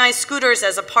recognize scooters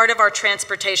as a part of our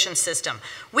transportation system.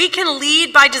 We can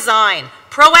lead by design,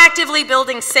 proactively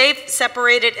building safe,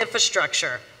 separated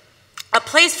infrastructure. A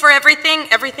place for everything,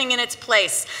 everything in its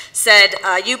place, said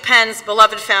UPenn's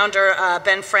beloved founder,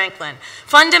 Ben Franklin.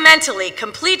 Fundamentally,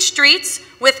 complete streets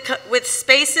with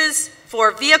spaces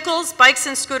for vehicles, bikes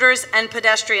and scooters, and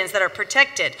pedestrians that are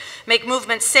protected make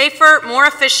movement safer, more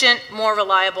efficient, more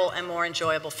reliable, and more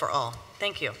enjoyable for all.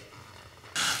 Thank you.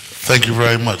 Thank you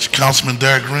very much. Councilman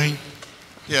Derek Green?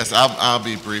 Yes, I'll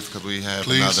be brief because we have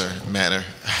another matter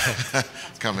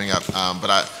coming up.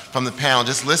 From the panel,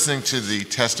 just listening to the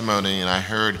testimony, and I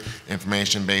heard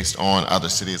information based on other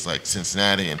cities like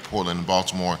Cincinnati and Portland and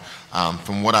Baltimore.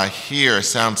 From what I hear, it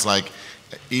sounds like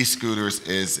e-scooters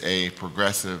is a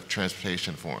progressive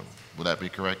transportation form. Would that be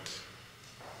correct?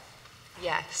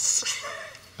 Yes.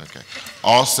 Okay.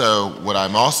 Also, what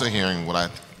I'm also hearing, what I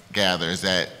gather, is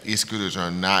that e-scooters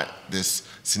are not this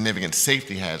significant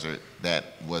safety hazard that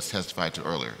was testified to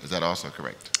earlier. Is that also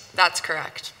correct? That's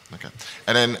correct. Okay.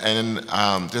 And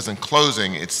then just in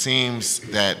closing, it seems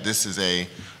that this is a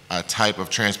type of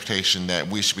transportation that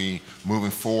we should be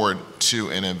moving forward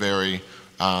to in a very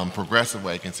progressive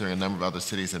way, considering a number of other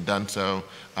cities have done so,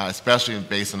 especially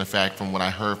based on the fact from what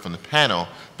I heard from the panel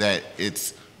that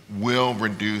it will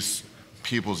reduce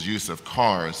people's use of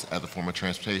cars as a form of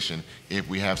transportation if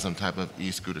we have some type of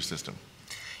e-scooter system.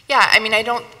 Yeah, I mean, I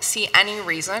don't see any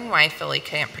reason why Philly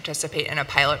can't participate in a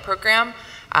pilot program.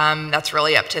 That's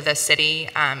really up to the city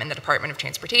and the Department of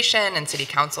Transportation and City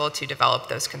Council to develop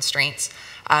those constraints.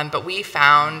 But we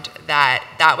found that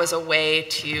that was a way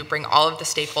to bring all of the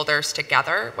stakeholders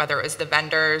together, whether it was the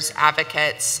vendors,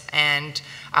 advocates, and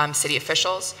city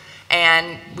officials.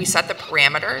 And we set the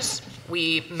parameters,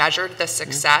 we measured the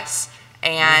success,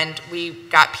 and we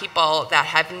got people that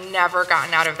have never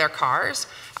gotten out of their cars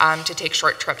to take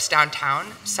short trips downtown,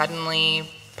 suddenly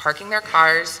parking their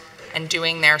cars and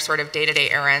doing their sort of day-to-day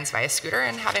errands via scooter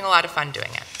and having a lot of fun doing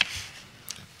it.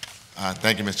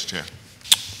 Thank you, Mr. Chair.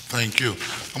 Thank you.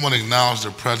 I want to acknowledge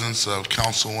the presence of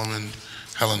Councilwoman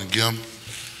Helen Gim.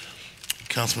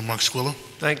 Councilman Mark Squilla.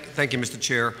 Thank you, Mr.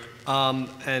 Chair.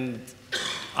 And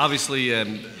obviously,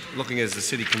 looking as the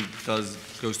city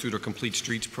goes through their Complete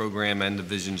Streets program and the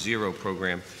Vision Zero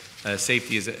program,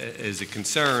 safety is a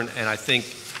concern, and I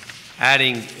think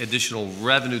adding additional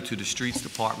revenue to the streets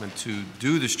department to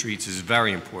do the streets is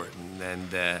very important,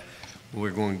 and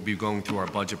we're going to be going through our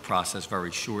budget process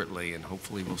very shortly, and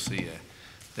hopefully we'll see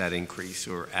that increase,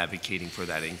 or advocating for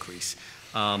that increase.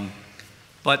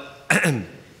 But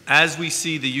as we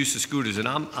see the use of scooters, and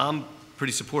I'm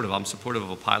pretty supportive. I'm supportive of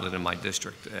a pilot in my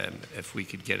district, if we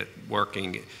could get it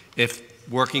working,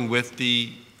 working with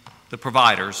the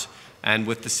providers and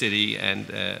with the city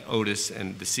and Otis,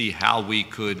 and to see how we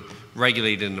could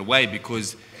regulate it in a way,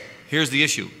 because here's the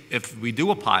issue. If we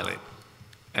do a pilot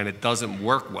and it doesn't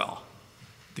work well,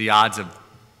 the odds of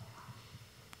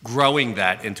growing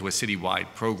that into a citywide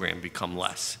program become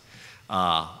less.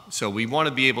 So we want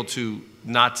to be able to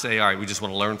not say, all right, we just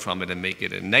want to learn from it and make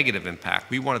it a negative impact.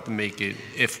 We want it to make it,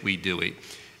 if we do it,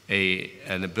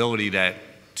 an ability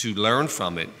to learn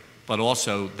from it, but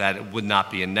also that it would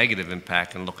not be a negative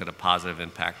impact, and look at a positive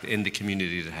impact in the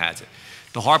community that has it.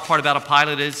 The hard part about a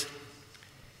pilot is,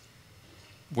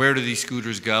 where do these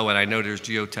scooters go? And I know there's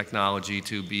geotechnology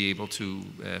to be able to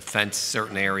fence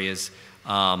certain areas,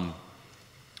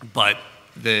 but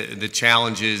the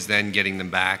challenge is then getting them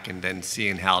back and then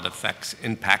seeing how it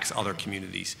impacts other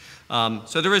communities.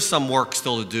 So there is some work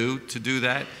still to do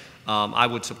that. I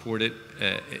would support it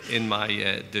in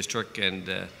my district,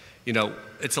 and you know,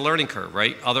 it's a learning curve,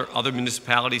 right? Other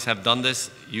municipalities have done this.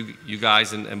 You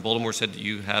guys in Baltimore said that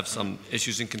you have some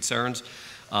issues and concerns.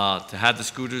 To have the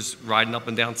scooters riding up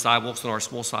and down sidewalks on our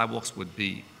small sidewalks would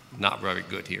be not very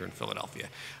good here in Philadelphia.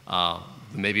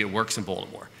 Maybe it works in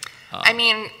Baltimore. I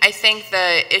mean, I think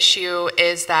the issue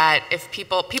is that if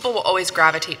people will always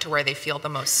gravitate to where they feel the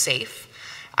most safe.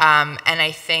 And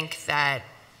I think that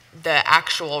the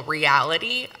actual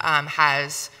reality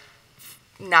has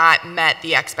not met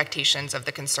the expectations of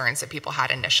the concerns that people had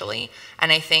initially.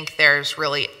 And I think there's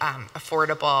really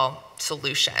affordable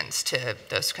solutions to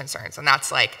those concerns. And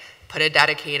that's like, put a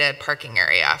dedicated parking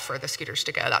area for the scooters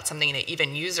to go. That's something that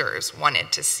even users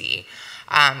wanted to see.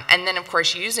 And then, of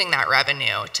course, using that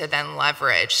revenue to then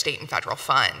leverage state and federal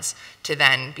funds to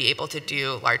then be able to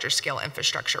do larger scale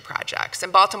infrastructure projects. In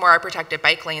Baltimore, our protected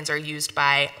bike lanes are used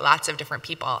by lots of different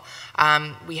people.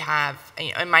 We have,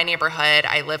 in my neighborhood,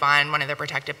 I live on one of the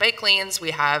protected bike lanes.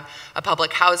 We have a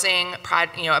public housing,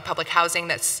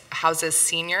 that houses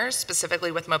seniors,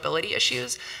 specifically with mobility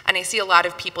issues. And I see a lot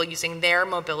of people using their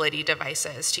mobility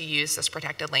devices to use this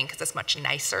protected lane because it's much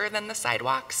nicer than the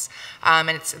sidewalks.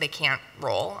 And they can't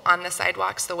roll on the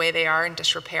sidewalks the way they are in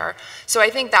disrepair. So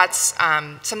I think that's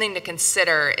something to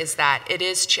consider, is that it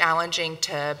is challenging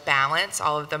to balance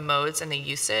all of the modes and the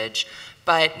usage,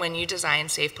 but when you design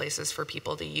safe places for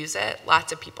people to use it,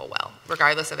 lots of people will,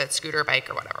 regardless of it's scooter, bike,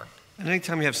 or whatever. And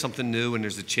anytime you have something new and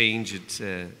there's a change,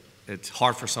 it's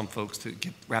hard for some folks to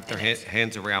wrap their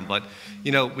hands around, but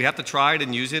you know, we have to try it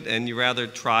and use it, and you rather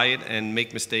try it and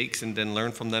make mistakes and then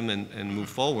learn from them and move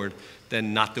forward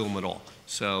than not do them at all.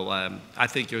 So I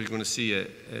think you're going to see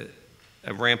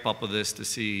a ramp up of this to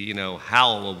see, you know,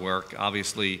 how it will work.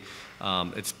 Obviously,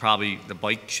 it's probably the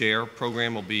bike share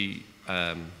program will be,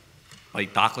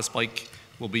 dockless bike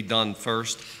will be done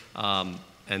first,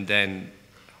 and then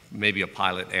maybe a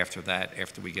pilot after that,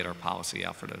 after we get our policy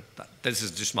out for this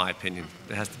is just my opinion.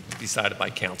 It has to be decided by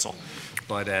council.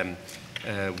 But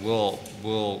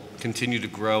we'll continue to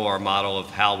grow our model of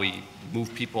how we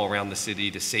move people around the city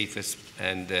the safest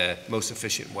and most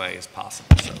efficient way as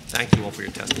possible. So thank you all for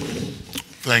your testimony.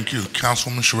 Thank you.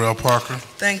 Councilwoman Sherelle Parker.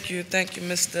 Thank you,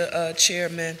 Mr.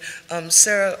 Chairman.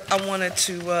 Sarah, I wanted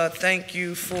to thank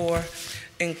you for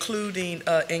including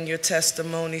in your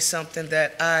testimony something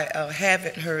that I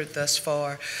haven't heard thus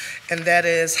far, and that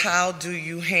is, how do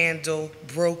you handle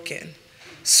broken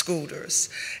scooters,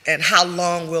 and how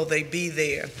long will they be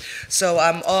there? So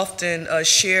I'm often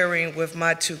sharing with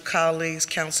my two colleagues,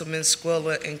 Councilman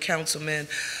Squilla and Councilman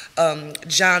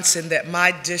Johnson, that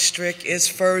my district is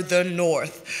further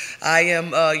north. I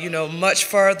am, much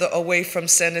further away from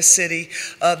Center City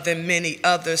than many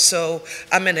others. So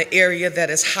I'm in an area that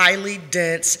is highly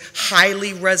dense,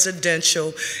 highly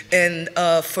residential, and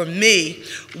for me,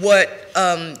 what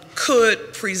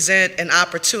could present an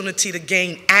opportunity to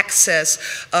gain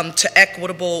access to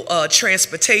equitable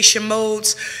transportation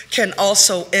modes can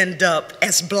also end up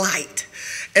as blight.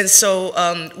 And so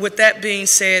with that being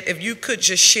said, if you could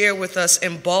just share with us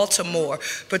in Baltimore,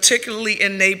 particularly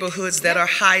in neighborhoods that are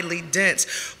highly dense,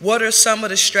 what are some of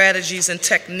the strategies and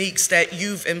techniques that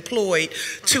you've employed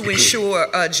to ensure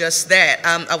just that?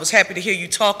 I was happy to hear you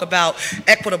talk about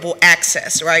equitable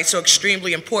access, right? So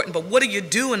extremely important, but what do you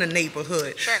do in a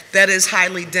neighborhood that is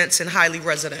highly dense and highly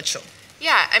residential?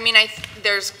 Yeah, I mean,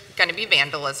 there's going to be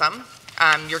vandalism.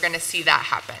 You're going to see that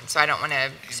happen. So I don't want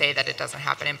to say that it doesn't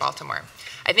happen in Baltimore.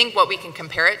 I think what we can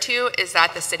compare it to is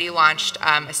that the city launched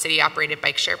a city-operated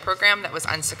bike share program that was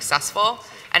unsuccessful,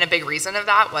 and a big reason of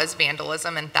that was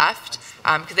vandalism and theft,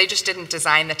 because they just didn't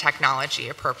design the technology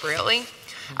appropriately.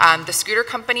 The scooter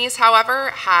companies,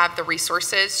 however, have the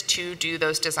resources to do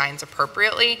those designs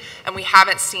appropriately, and we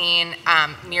haven't seen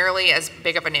nearly as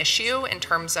big of an issue in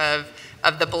terms of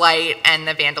the blight and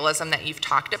the vandalism that you've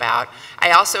talked about.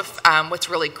 I also, what's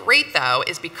really great though,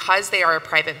 is because they are a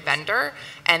private vendor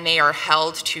and they are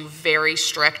held to very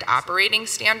strict operating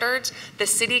standards, the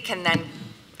city can then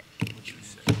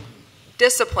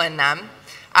discipline them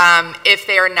if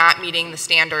they are not meeting the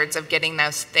standards of getting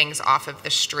those things off of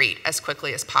the street as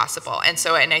quickly as possible. And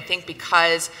so, and I think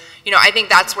because, I think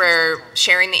that's where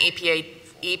sharing the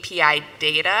EPI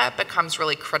data becomes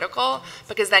really critical,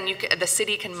 because then the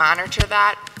city can monitor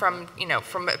that from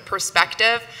a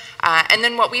perspective. And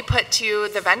then what we put to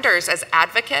the vendors as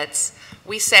advocates,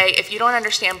 we say, if you don't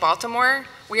understand Baltimore,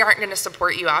 we aren't going to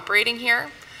support you operating here.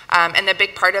 And the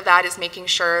big part of that is making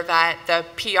sure that the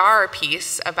PR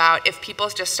piece about if people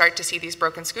just start to see these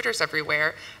broken scooters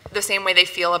everywhere, the same way they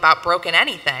feel about broken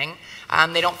anything,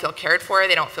 they don't feel cared for,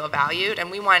 they don't feel valued, and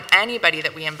we want anybody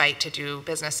that we invite to do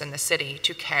business in the city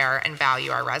to care and value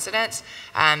our residents.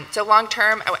 So long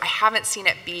term, I haven't seen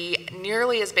it be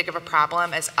nearly as big of a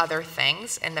problem as other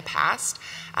things in the past.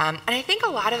 And I think a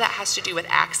lot of that has to do with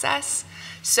access.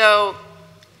 So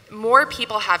more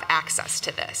people have access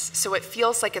to this, so it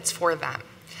feels like it's for them.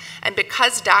 And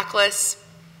because dockless,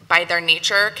 by their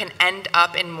nature, can end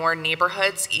up in more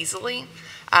neighborhoods easily,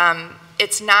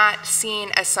 it's not seen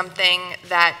as something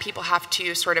that people have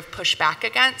to sort of push back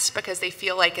against because they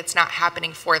feel like it's not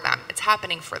happening for them. It's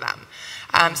happening for them.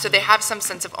 So they have some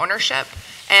sense of ownership,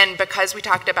 and because we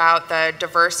talked about the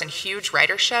diverse and huge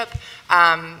ridership,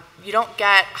 you don't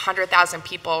get 100,000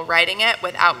 people riding it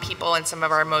without people in some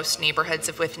of our most neighborhoods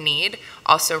with need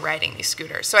also riding these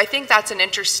scooters. So I think that's an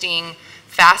interesting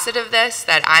facet of this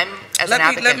that I'm, as an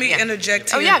advocate. Let me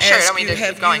interject here and ask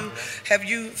you, have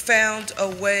you found a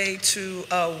way to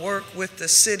work with the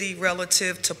city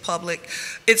relative to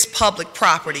it's public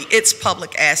property, it's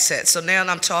public assets. So now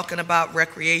I'm talking about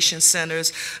recreation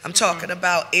centers, I'm talking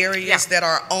about areas that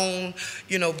are owned,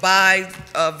 by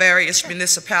various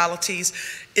municipalities.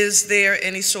 Is there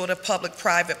any sort of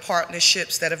public-private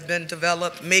partnerships that have been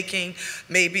developed, making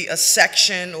maybe a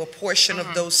section or portion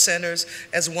of those centers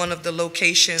as one of the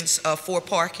locations for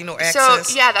parking or access?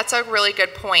 So, yeah, that's a really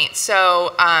good point.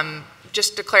 So,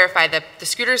 just to clarify, the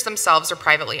scooters themselves are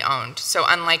privately owned. So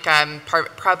unlike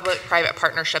public-private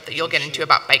partnership that you'll get into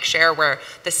about bike share, where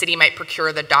the city might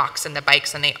procure the docks and the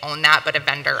bikes and they own that, but a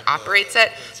vendor operates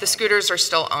it, the scooters are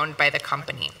still owned by the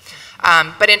company.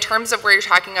 But in terms of where you're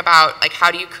talking about, like, how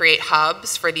do you create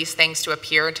hubs for these things to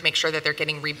appear and to make sure that they're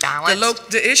getting rebalanced?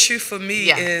 The issue for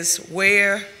me is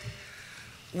where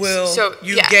will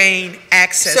you gain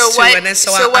access to? And then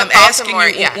I'm asking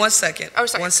you, one second. Oh,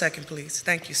 sorry. 1 second, please.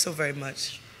 Thank you so very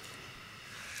much.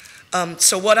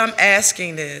 So what I'm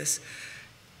asking is,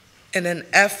 in an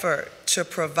effort to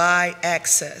provide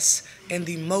access in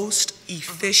the most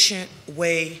efficient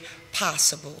way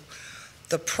possible,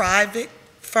 the private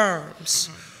firms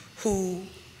who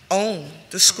own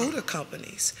the scooter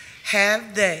companies,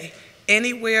 have they,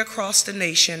 anywhere across the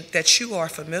nation that you are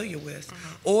familiar with,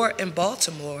 or in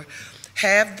Baltimore,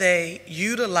 have they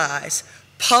utilized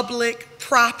public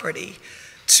property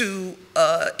to,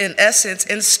 in essence,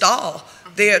 install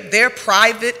their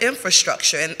private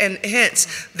infrastructure? And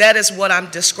hence, that is what I'm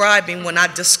describing when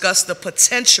I discuss the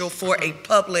potential for a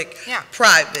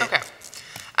public-private. Okay.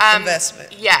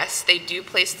 investment? Yes, they do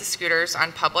place the scooters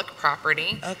on public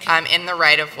property, Okay. in the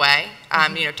right-of-way.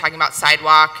 You know, talking about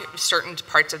sidewalk, certain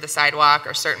parts of the sidewalk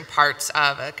or certain parts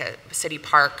of like a city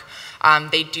park.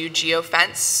 They do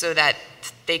geofence so that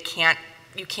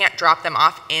you can't drop them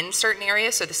off in certain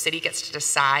areas, so the city gets to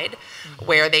decide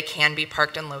where they can be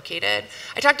parked and located.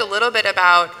 I talked a little bit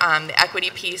about the equity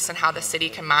piece and how the city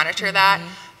can monitor that.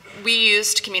 We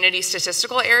used community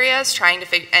statistical areas trying to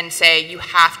and say you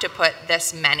have to put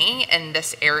this many in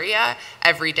this area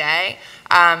every day,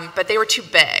 but they were too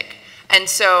big. And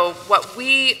so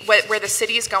where the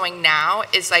city is going now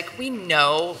is like, we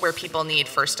know where people need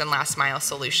first and last mile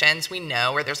solutions. We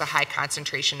know where there's a high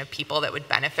concentration of people that would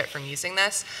benefit from using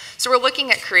this. So we're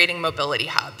looking at creating mobility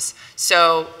hubs.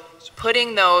 So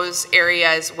putting those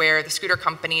areas where the scooter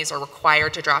companies are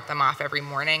required to drop them off every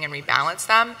morning and rebalance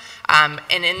them. And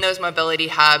in those mobility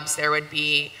hubs, there would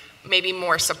be maybe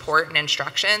more support and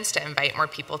instructions to invite more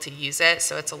people to use it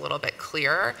so it's a little bit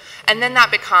clearer. And then that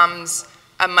becomes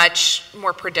a much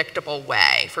more predictable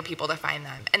way for people to find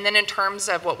them. And then in terms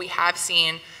of what we have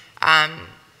seen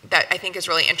that I think is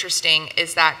really interesting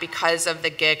is that because of the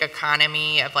gig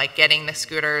economy of like getting the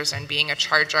scooters and being a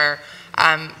charger,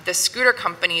 the scooter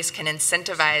companies can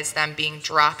incentivize them being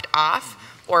dropped off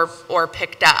or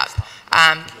picked up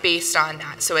based on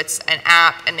that. So it's an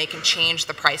app and they can change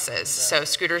the prices. So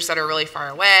scooters that are really far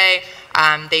away,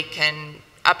 they can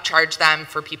upcharge them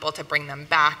for people to bring them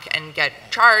back and get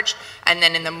charged. And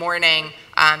then in the morning,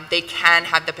 they can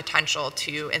have the potential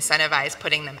to incentivize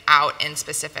putting them out in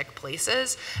specific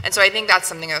places. And so I think that's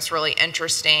something that's really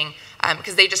interesting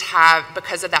because they just have,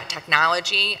 because of that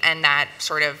technology and that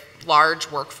sort of large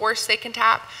workforce they can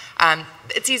tap,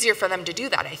 it's easier for them to do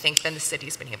that, I think, than the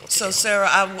city's been able to do. So, Sarah,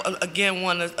 I again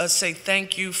want to say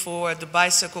thank you for the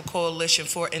Bicycle Coalition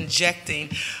for injecting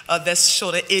this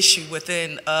sort of issue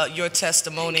within your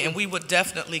testimony, and we would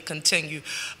definitely continue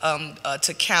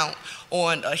to count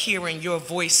on hearing your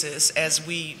voices as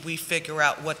we figure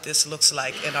out what this looks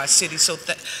like in our city. So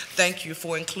thank you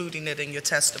for including it in your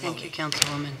testimony. Thank you,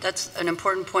 Councilwoman. That's an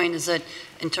important point, is that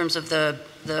in terms of the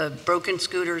broken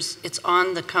scooters, it's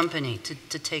on the company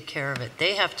to take care of it.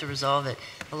 They have to resolve it.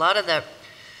 A lot of that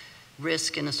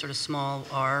risk in a sort of small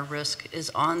R risk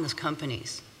is on the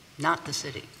companies, not the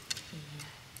city.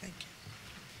 Thank you.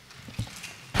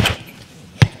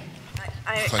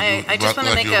 I just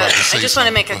want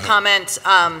to make a comment,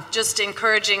 just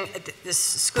encouraging this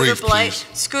scooter blight.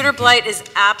 Scooter blight is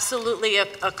absolutely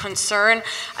a concern.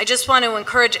 I just want to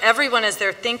encourage everyone as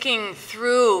they're thinking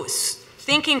through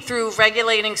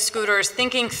regulating scooters,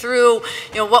 thinking through,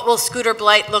 what will scooter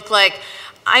blight look like.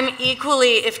 I'm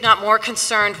equally, if not more,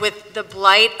 concerned with the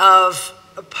blight of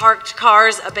parked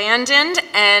cars abandoned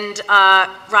and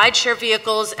rideshare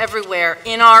vehicles everywhere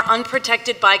in our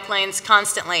unprotected bike lanes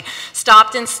constantly,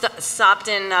 stopped in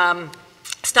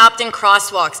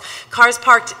crosswalks, cars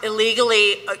parked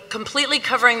illegally, completely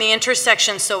covering the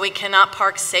intersection so we cannot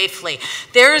park safely.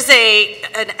 There's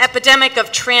an epidemic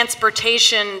of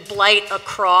transportation blight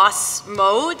across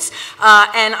modes,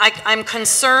 and I'm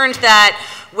concerned that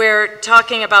we're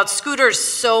talking about scooters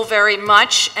so very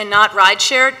much and not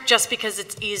rideshare just because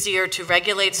it's easier to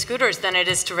regulate scooters than it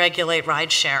is to regulate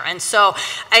rideshare. And so,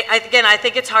 again, I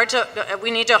think it's hard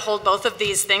we need to hold both of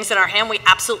these things in our hand. We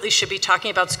absolutely should be talking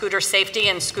about scooter safety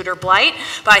and scooter blight,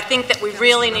 but I think that we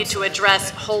really need to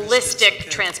address holistic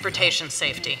transportation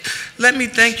safety. Let me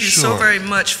thank you so very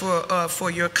much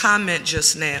for your comment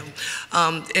just now.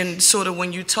 And sort of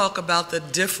when you talk about the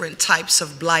different types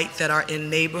of blight that are in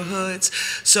neighborhoods,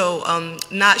 so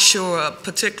not sure,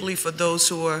 particularly for those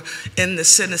who are in the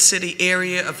Center City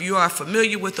area, if you are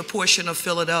familiar with the portion of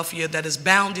Philadelphia that is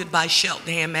bounded by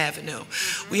Cheltenham Avenue.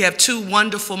 We have two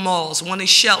wonderful malls. One is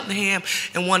Cheltenham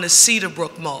and one is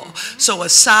Cedarbrook Mall. So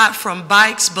aside from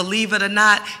bikes, believe it or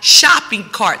not, shopping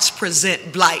carts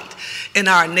present blight in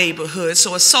our neighborhood.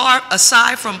 So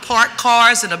aside from parked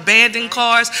cars and abandoned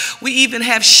cars, we even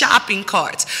have shopping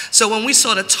carts. So when we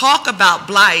sort of talk about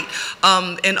blight,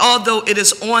 and although it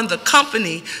is on the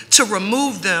company to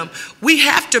remove them, we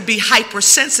have to be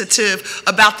hypersensitive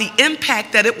about the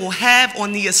impact that it will have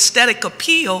on the aesthetic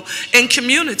appeal in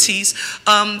communities,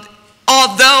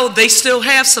 although they still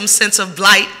have some sense of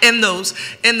blight in those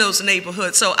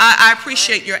neighborhoods. So I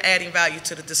appreciate your adding value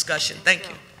to the discussion. Thank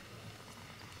you.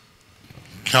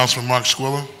 Councilman Mark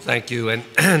Squilla. Thank you.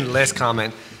 And last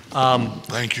comment.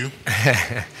 Thank you.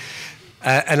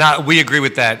 And we agree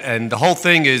with that. And the whole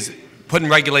thing is putting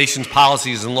regulations,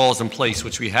 policies, and laws in place,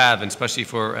 which we have, and especially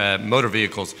for motor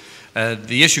vehicles.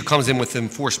 The issue comes in with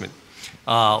enforcement.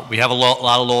 We have a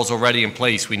lot of laws already in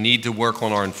place. We need to work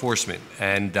on our enforcement.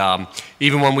 And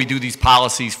even when we do these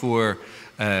policies for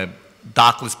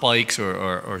dockless bikes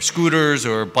or scooters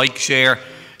or bike share,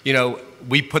 you know,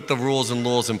 we put the rules and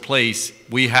laws in place.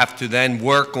 We have to then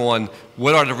work on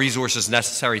what are the resources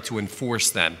necessary to enforce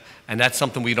them. And that's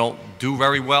something we don't do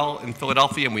very well in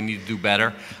Philadelphia, and we need to do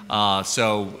better.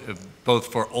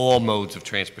 Both for all modes of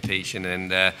transportation.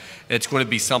 And it's going to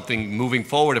be something moving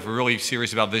forward. If we're really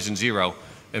serious about Vision Zero,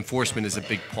 enforcement is a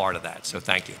big part of that. So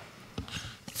thank you.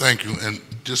 Thank you. And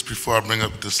just before I bring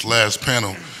up this last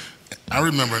panel, I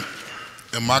remember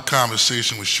in my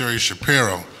conversation with Sherry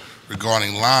Shapiro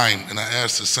regarding Lime, and I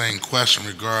asked the same question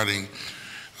regarding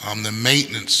the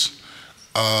maintenance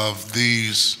of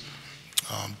these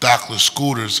dockless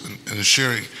scooters. And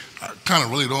Sherry, I kind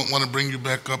of really don't want to bring you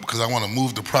back up because I want to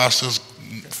move the process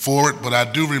forward, but I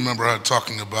do remember her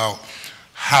talking about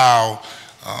how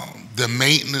the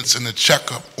maintenance and the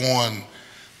checkup on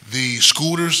the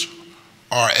scooters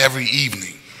are every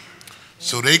evening.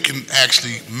 So they can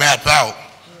actually map out,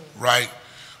 right,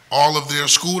 all of their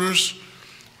scooters,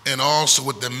 and also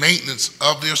with the maintenance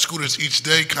of their scooters each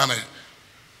day, kind of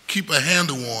keep a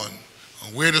handle on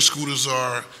where the scooters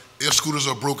are, if scooters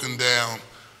are broken down,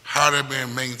 how they're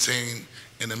being maintained,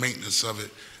 and the maintenance of it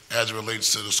as it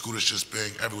relates to the scooters just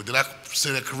being everywhere. Did I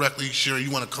say that correctly? Sherry, you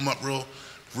want to come up real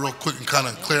quick and kind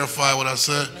of clarify what I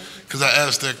said? Because I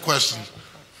asked that question.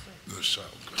 Good shot.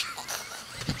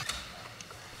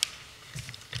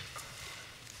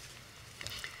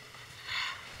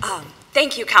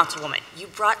 Thank you, Councilwoman. You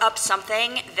brought up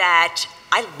something that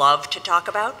I love to talk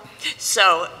about.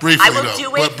 So briefly, I will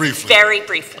do it very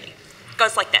briefly. It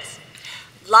goes like this.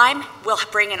 Lime will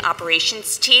bring an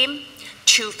operations team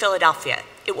to Philadelphia.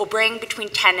 It will bring between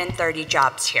 10 and 30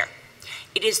 jobs here.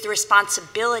 It is the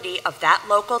responsibility of that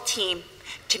local team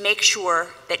to make sure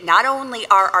that not only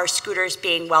are our scooters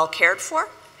being well cared for,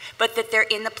 but that they're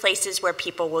in the places where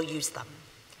people will use them.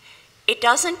 It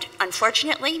doesn't,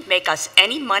 unfortunately, make us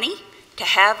any money to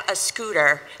have a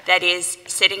scooter that is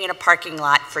sitting in a parking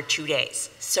lot for 2 days.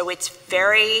 So it's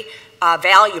very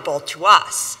valuable to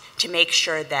us to make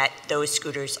sure that those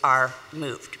scooters are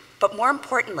moved. But more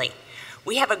importantly,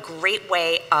 we have a great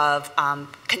way of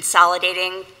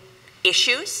consolidating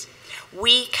issues.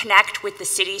 We connect with the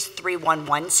city's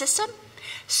 311 system.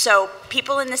 So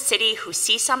people in the city who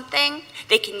see something,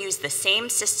 they can use the same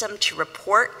system to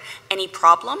report any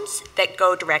problems that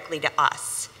go directly to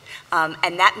us.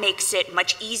 And that makes it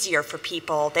much easier for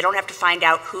people. They don't have to find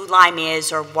out who Lime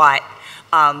is or what,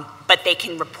 but they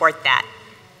can report that.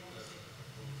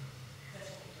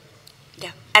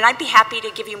 Yeah, and I'd be happy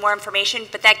to give you more information,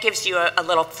 but that gives you a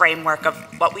little framework of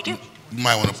what we do. You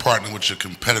might want to partner with your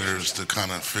competitors to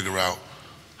kind of figure out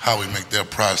how we make their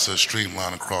process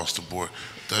streamlined across the board.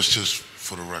 That's just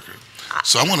for the record.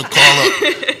 So I want to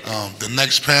call up the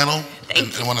next panel,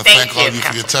 and I want to thank all of you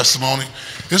for your testimony.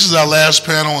 This is our last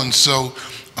panel, and so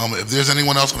if there's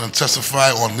anyone else going to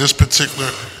testify on this particular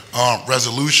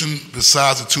resolution,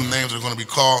 besides the two names that are going to be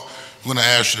called, we're going to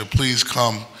ask you to please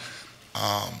come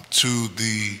to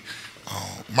the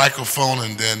microphone,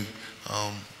 and then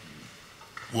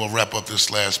we'll wrap up this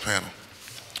last panel.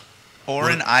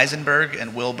 Orrin Eisenberg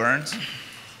and Will Burns.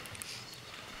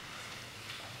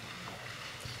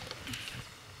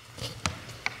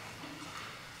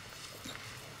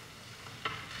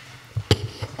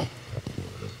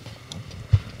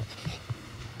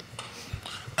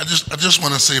 I just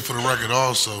want to say for the record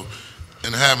also,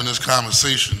 in having this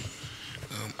conversation,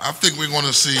 I think we're going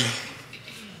to see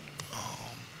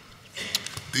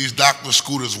these dockless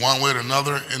scooters one way or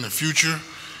another in the future,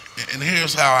 and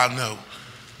here's how I know.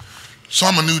 So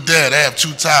I'm a new dad. I have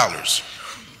 2 toddlers,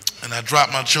 and I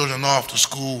drop my children off to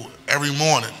school every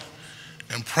morning,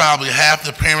 and probably half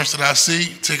the parents that I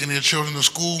see taking their children to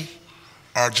school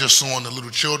are just on the little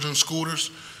children's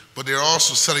scooters, but they're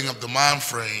also setting up the mind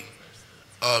frame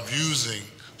of using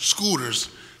scooters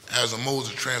as a mode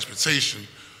of transportation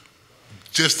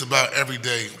just about every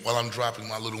day while I'm dropping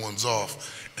my little ones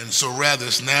off. And so rather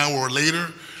it's now or later,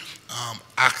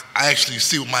 I actually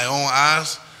see with my own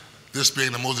eyes this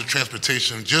being the mode of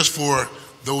transportation just for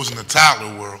those in the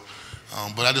toddler world.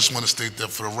 But I just want to state that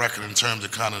for the record in terms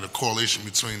of kind of the correlation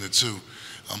between the two.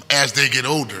 As they get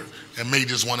older and may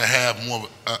just want to have more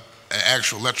of an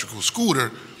actual electrical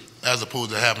scooter as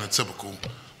opposed to having a typical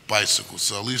bicycle.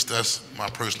 So at least that's my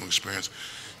personal experience.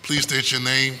 Please state your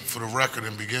name for the record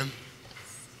and begin.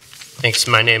 Thanks.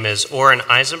 My name is Orrin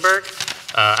Eisenberg.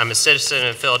 I'm a citizen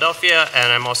in Philadelphia,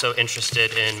 and I'm also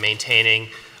interested in maintaining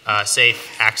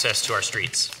safe access to our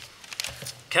streets.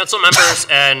 Council members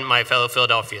and my fellow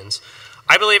Philadelphians,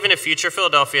 I believe in a future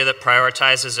Philadelphia that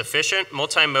prioritizes efficient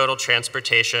multimodal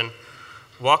transportation,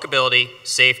 walkability,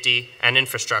 safety, and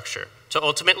infrastructure to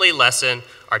ultimately lessen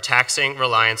our taxing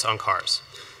reliance on cars.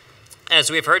 As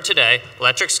we've heard today,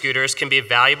 electric scooters can be a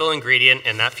valuable ingredient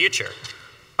in that future.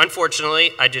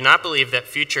 Unfortunately, I do not believe that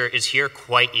future is here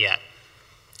quite yet.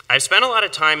 I've spent a lot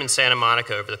of time in Santa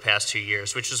Monica over the past 2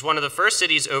 years, which was one of the first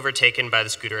cities overtaken by the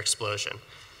scooter explosion.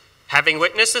 Having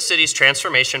witnessed the city's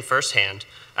transformation firsthand,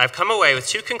 I've come away with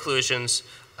 2 conclusions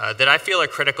that I feel are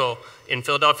critical in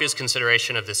Philadelphia's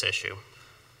consideration of this issue.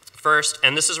 First,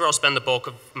 and this is where I'll spend the bulk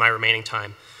of my remaining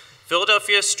time,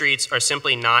 Philadelphia's streets are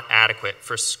simply not adequate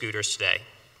for scooters today.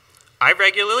 I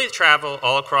regularly travel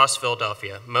all across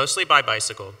Philadelphia, mostly by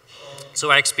bicycle,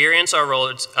 so I experience our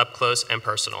roads up close and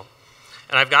personal.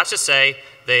 And I've got to say,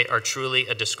 they are truly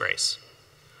a disgrace.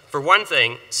 For one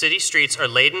thing, city streets are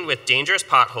laden with dangerous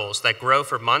potholes that grow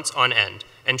for months on end,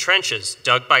 and trenches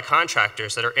dug by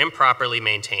contractors that are improperly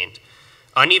maintained.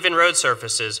 Uneven road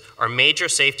surfaces are major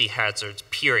safety hazards,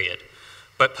 period,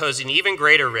 but pose an even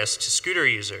greater risk to scooter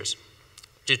users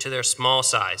due to their small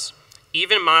size.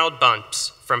 Even mild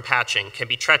bumps from patching can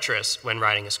be treacherous when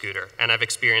riding a scooter, and I've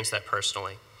experienced that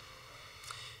personally.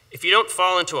 If you don't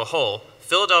fall into a hole,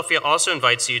 Philadelphia also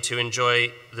invites you to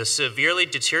enjoy the severely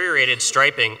deteriorated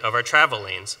striping of our travel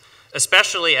lanes,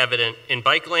 especially evident in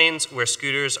bike lanes where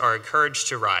scooters are encouraged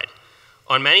to ride.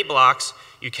 On many blocks,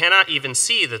 you cannot even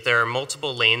see that there are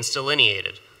multiple lanes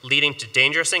delineated, leading to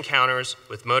dangerous encounters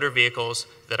with motor vehicles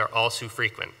that are all too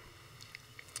frequent.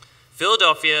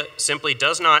 Philadelphia simply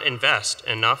does not invest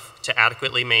enough to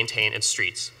adequately maintain its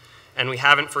streets, and we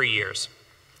haven't for years.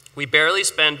 We barely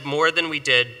spend more than we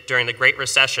did during the Great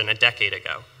Recession a decade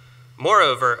ago.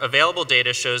 Moreover, available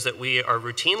data shows that we are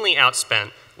routinely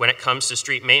outspent when it comes to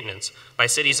street maintenance by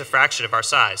cities a fraction of our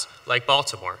size, like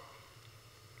Baltimore.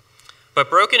 But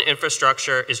broken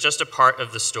infrastructure is just a part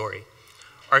of the story.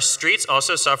 Our streets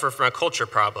also suffer from a culture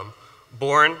problem,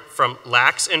 born from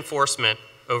lax enforcement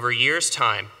over years'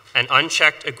 time and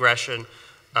unchecked aggression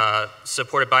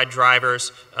supported by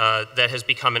drivers that has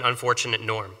become an unfortunate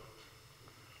norm.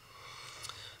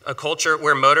 A culture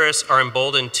where motorists are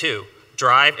emboldened to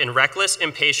drive in reckless,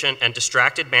 impatient, and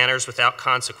distracted manners without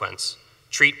consequence,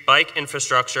 treat bike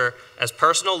infrastructure as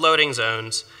personal loading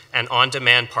zones and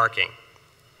on-demand parking,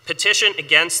 petition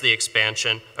against the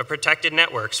expansion of protected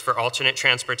networks for alternate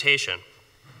transportation,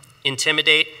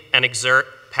 intimidate and exert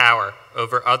power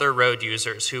over other road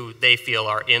users who they feel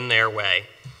are in their way.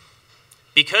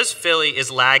 Because Philly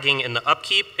is lagging in the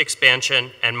upkeep,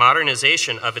 expansion, and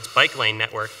modernization of its bike lane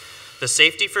network, the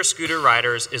safety for scooter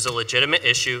riders is a legitimate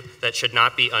issue that should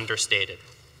not be understated.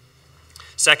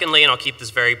 Secondly, and I'll keep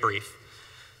this very brief,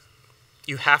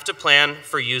 you have to plan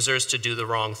for users to do the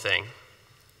wrong thing.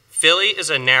 Philly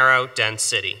is a narrow, dense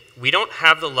city. We don't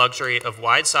have the luxury of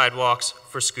wide sidewalks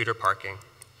for scooter parking,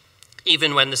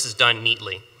 even when this is done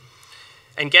neatly.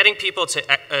 And getting people to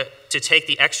take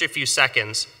the extra few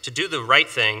seconds to do the right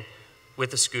thing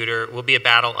with a scooter will be a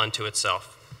battle unto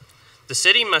itself. The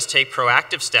city must take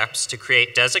proactive steps to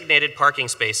create designated parking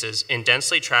spaces in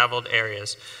densely traveled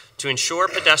areas to ensure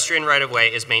pedestrian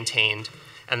right-of-way is maintained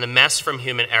and the mess from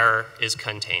human error is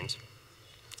contained.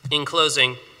 In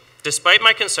closing, despite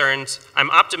my concerns, I'm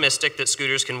optimistic that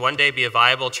scooters can one day be a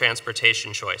viable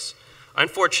transportation choice.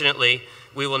 Unfortunately,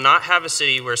 we will not have a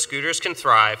city where scooters can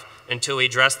thrive until we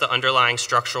address the underlying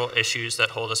structural issues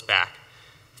that hold us back.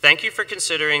 Thank you for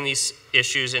considering these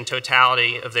issues in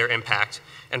totality of their impact,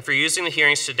 and for using the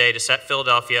hearings today to set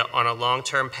Philadelphia on a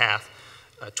long-term path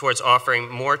towards offering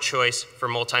more choice for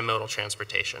multimodal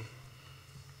transportation.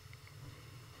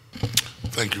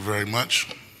 Thank you very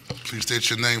much. Please state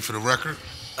your name for the record.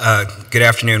 Good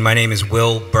afternoon. My name is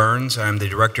Will Burns. I'm the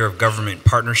Director of Government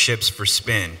Partnerships for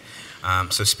SPIN.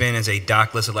 So SPIN is a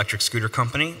dockless electric scooter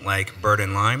company like Bird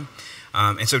and Lime.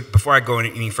 And so before I go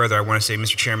any further, I want to say,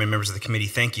 Mr. Chairman, members of the committee,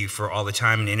 thank you for all the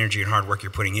time and energy and hard work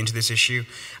you're putting into this issue.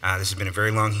 This has been a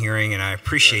very long hearing, and I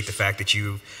appreciate the fact that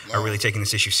you are really taking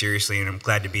this issue seriously, and I'm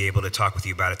glad to be able to talk with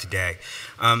you about it today.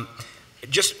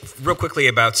 Just real quickly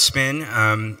about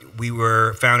SPIN, we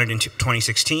were founded in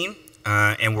 2016.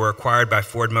 And were acquired by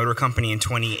Ford Motor Company in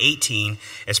 2018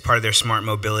 as part of their Smart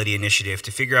Mobility Initiative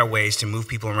to figure out ways to move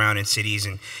people around in cities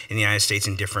and in the United States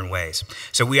in different ways.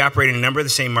 So we operate in a number of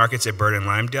the same markets that Bird and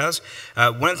Lime does.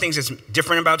 One of the things that's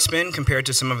different about SPIN compared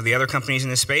to some of the other companies in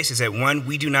this space is that, one,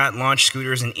 we do not launch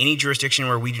scooters in any jurisdiction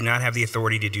where we do not have the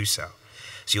authority to do so.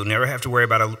 so you'll never have to worry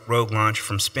about a rogue launch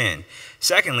from Spin.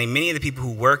 Secondly, many of the people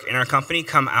who work in our company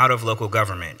come out of local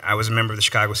government. I was a member of the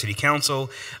Chicago City Council.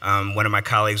 One of my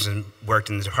colleagues worked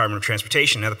in the Department of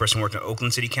Transportation. Another person worked in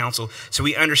Oakland City Council. So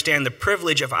we understand the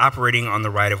privilege of operating on the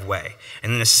right-of-way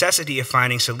and the necessity of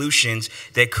finding solutions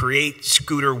that create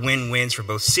scooter win-wins for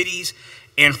both cities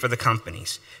and for the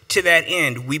companies. To that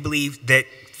end, we believe that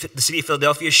the City of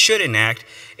Philadelphia should enact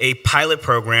a pilot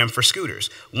program for scooters.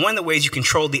 One of the ways you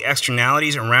control the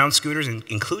externalities around scooters,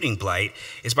 including blight,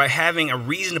 is by having a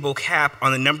reasonable cap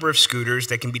on the number of scooters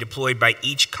that can be deployed by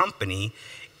each company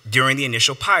during the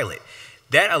initial pilot.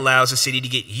 That allows the city to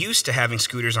get used to having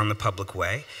scooters on the public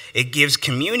way. It gives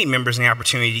community members an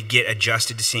opportunity to get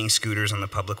adjusted to seeing scooters on the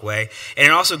public way. And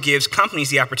it also gives companies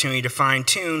the opportunity to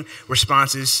fine-tune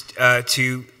responses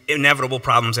to inevitable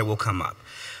problems that will come up.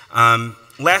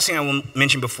 Last thing I will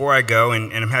mention before I go,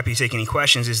 and I'm happy to take any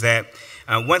questions, is that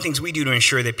one of the things we do to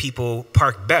ensure that people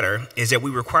park better is that we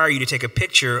require you to take a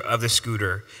picture of the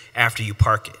scooter after you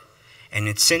park it. And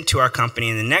it's sent to our company,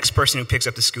 and the next person who picks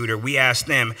up the scooter, we ask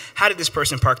them, how did this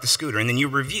person park the scooter? And then you're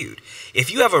reviewed. If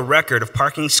you have a record of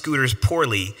parking scooters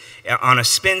poorly on a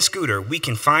Spin scooter, we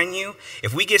can fine you.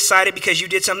 If we get cited because you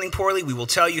did something poorly, we will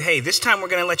tell you, hey, this time we're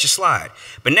gonna let you slide.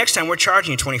 But next time we're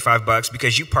charging you $25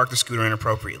 because you parked the scooter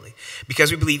inappropriately.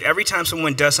 Because we believe every time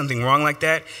someone does something wrong like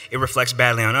that, it reflects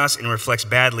badly on us and it reflects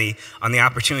badly on the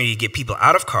opportunity to get people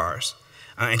out of cars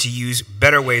and to use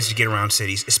better ways to get around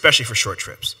cities, especially for short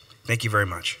trips. Thank you very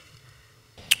much.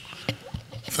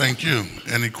 Thank you.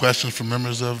 Any questions from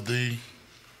members of the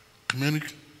community?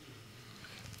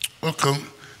 Okay.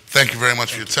 Thank you very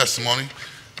much for your testimony.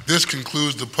 This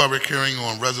concludes the public hearing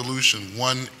on Resolution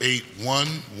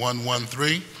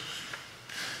 181-113.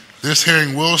 This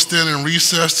hearing will stand in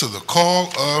recess to the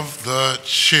call of the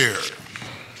chair.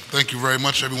 Thank you very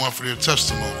much, everyone, for your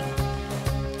testimony.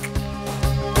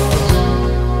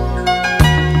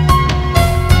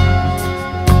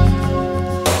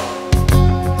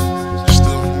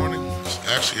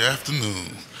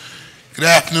 Afternoon. Good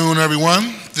afternoon,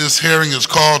 everyone. This hearing is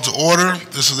called to order.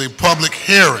 This is a public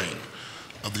hearing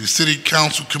of the City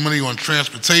Council Committee on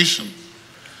Transportation.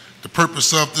 The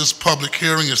purpose of this public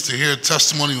hearing is to hear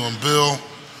testimony on Bill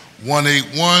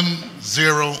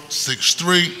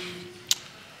 181063.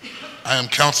 I am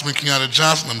Councilman Kenyatta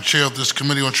Johnson. I'm chair of this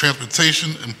Committee on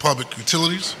Transportation and Public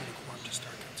Utilities.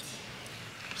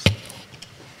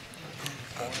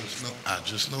 I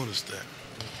just noticed that.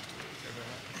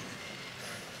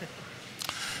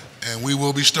 And we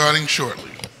will be starting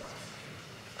shortly.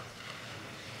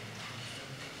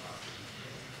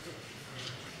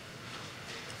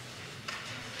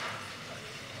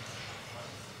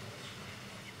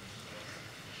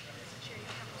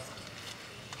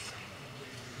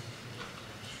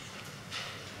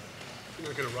 You're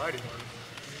not going to ride it, are you?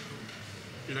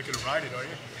 You're not going to ride it, are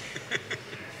you? Are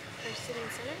you sitting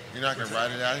center? You're not going to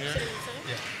ride it out here? Sitting center?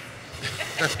 Yeah.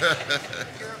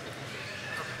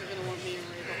 You're going to want me in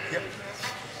right behind you.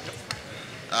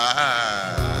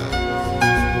 Ah.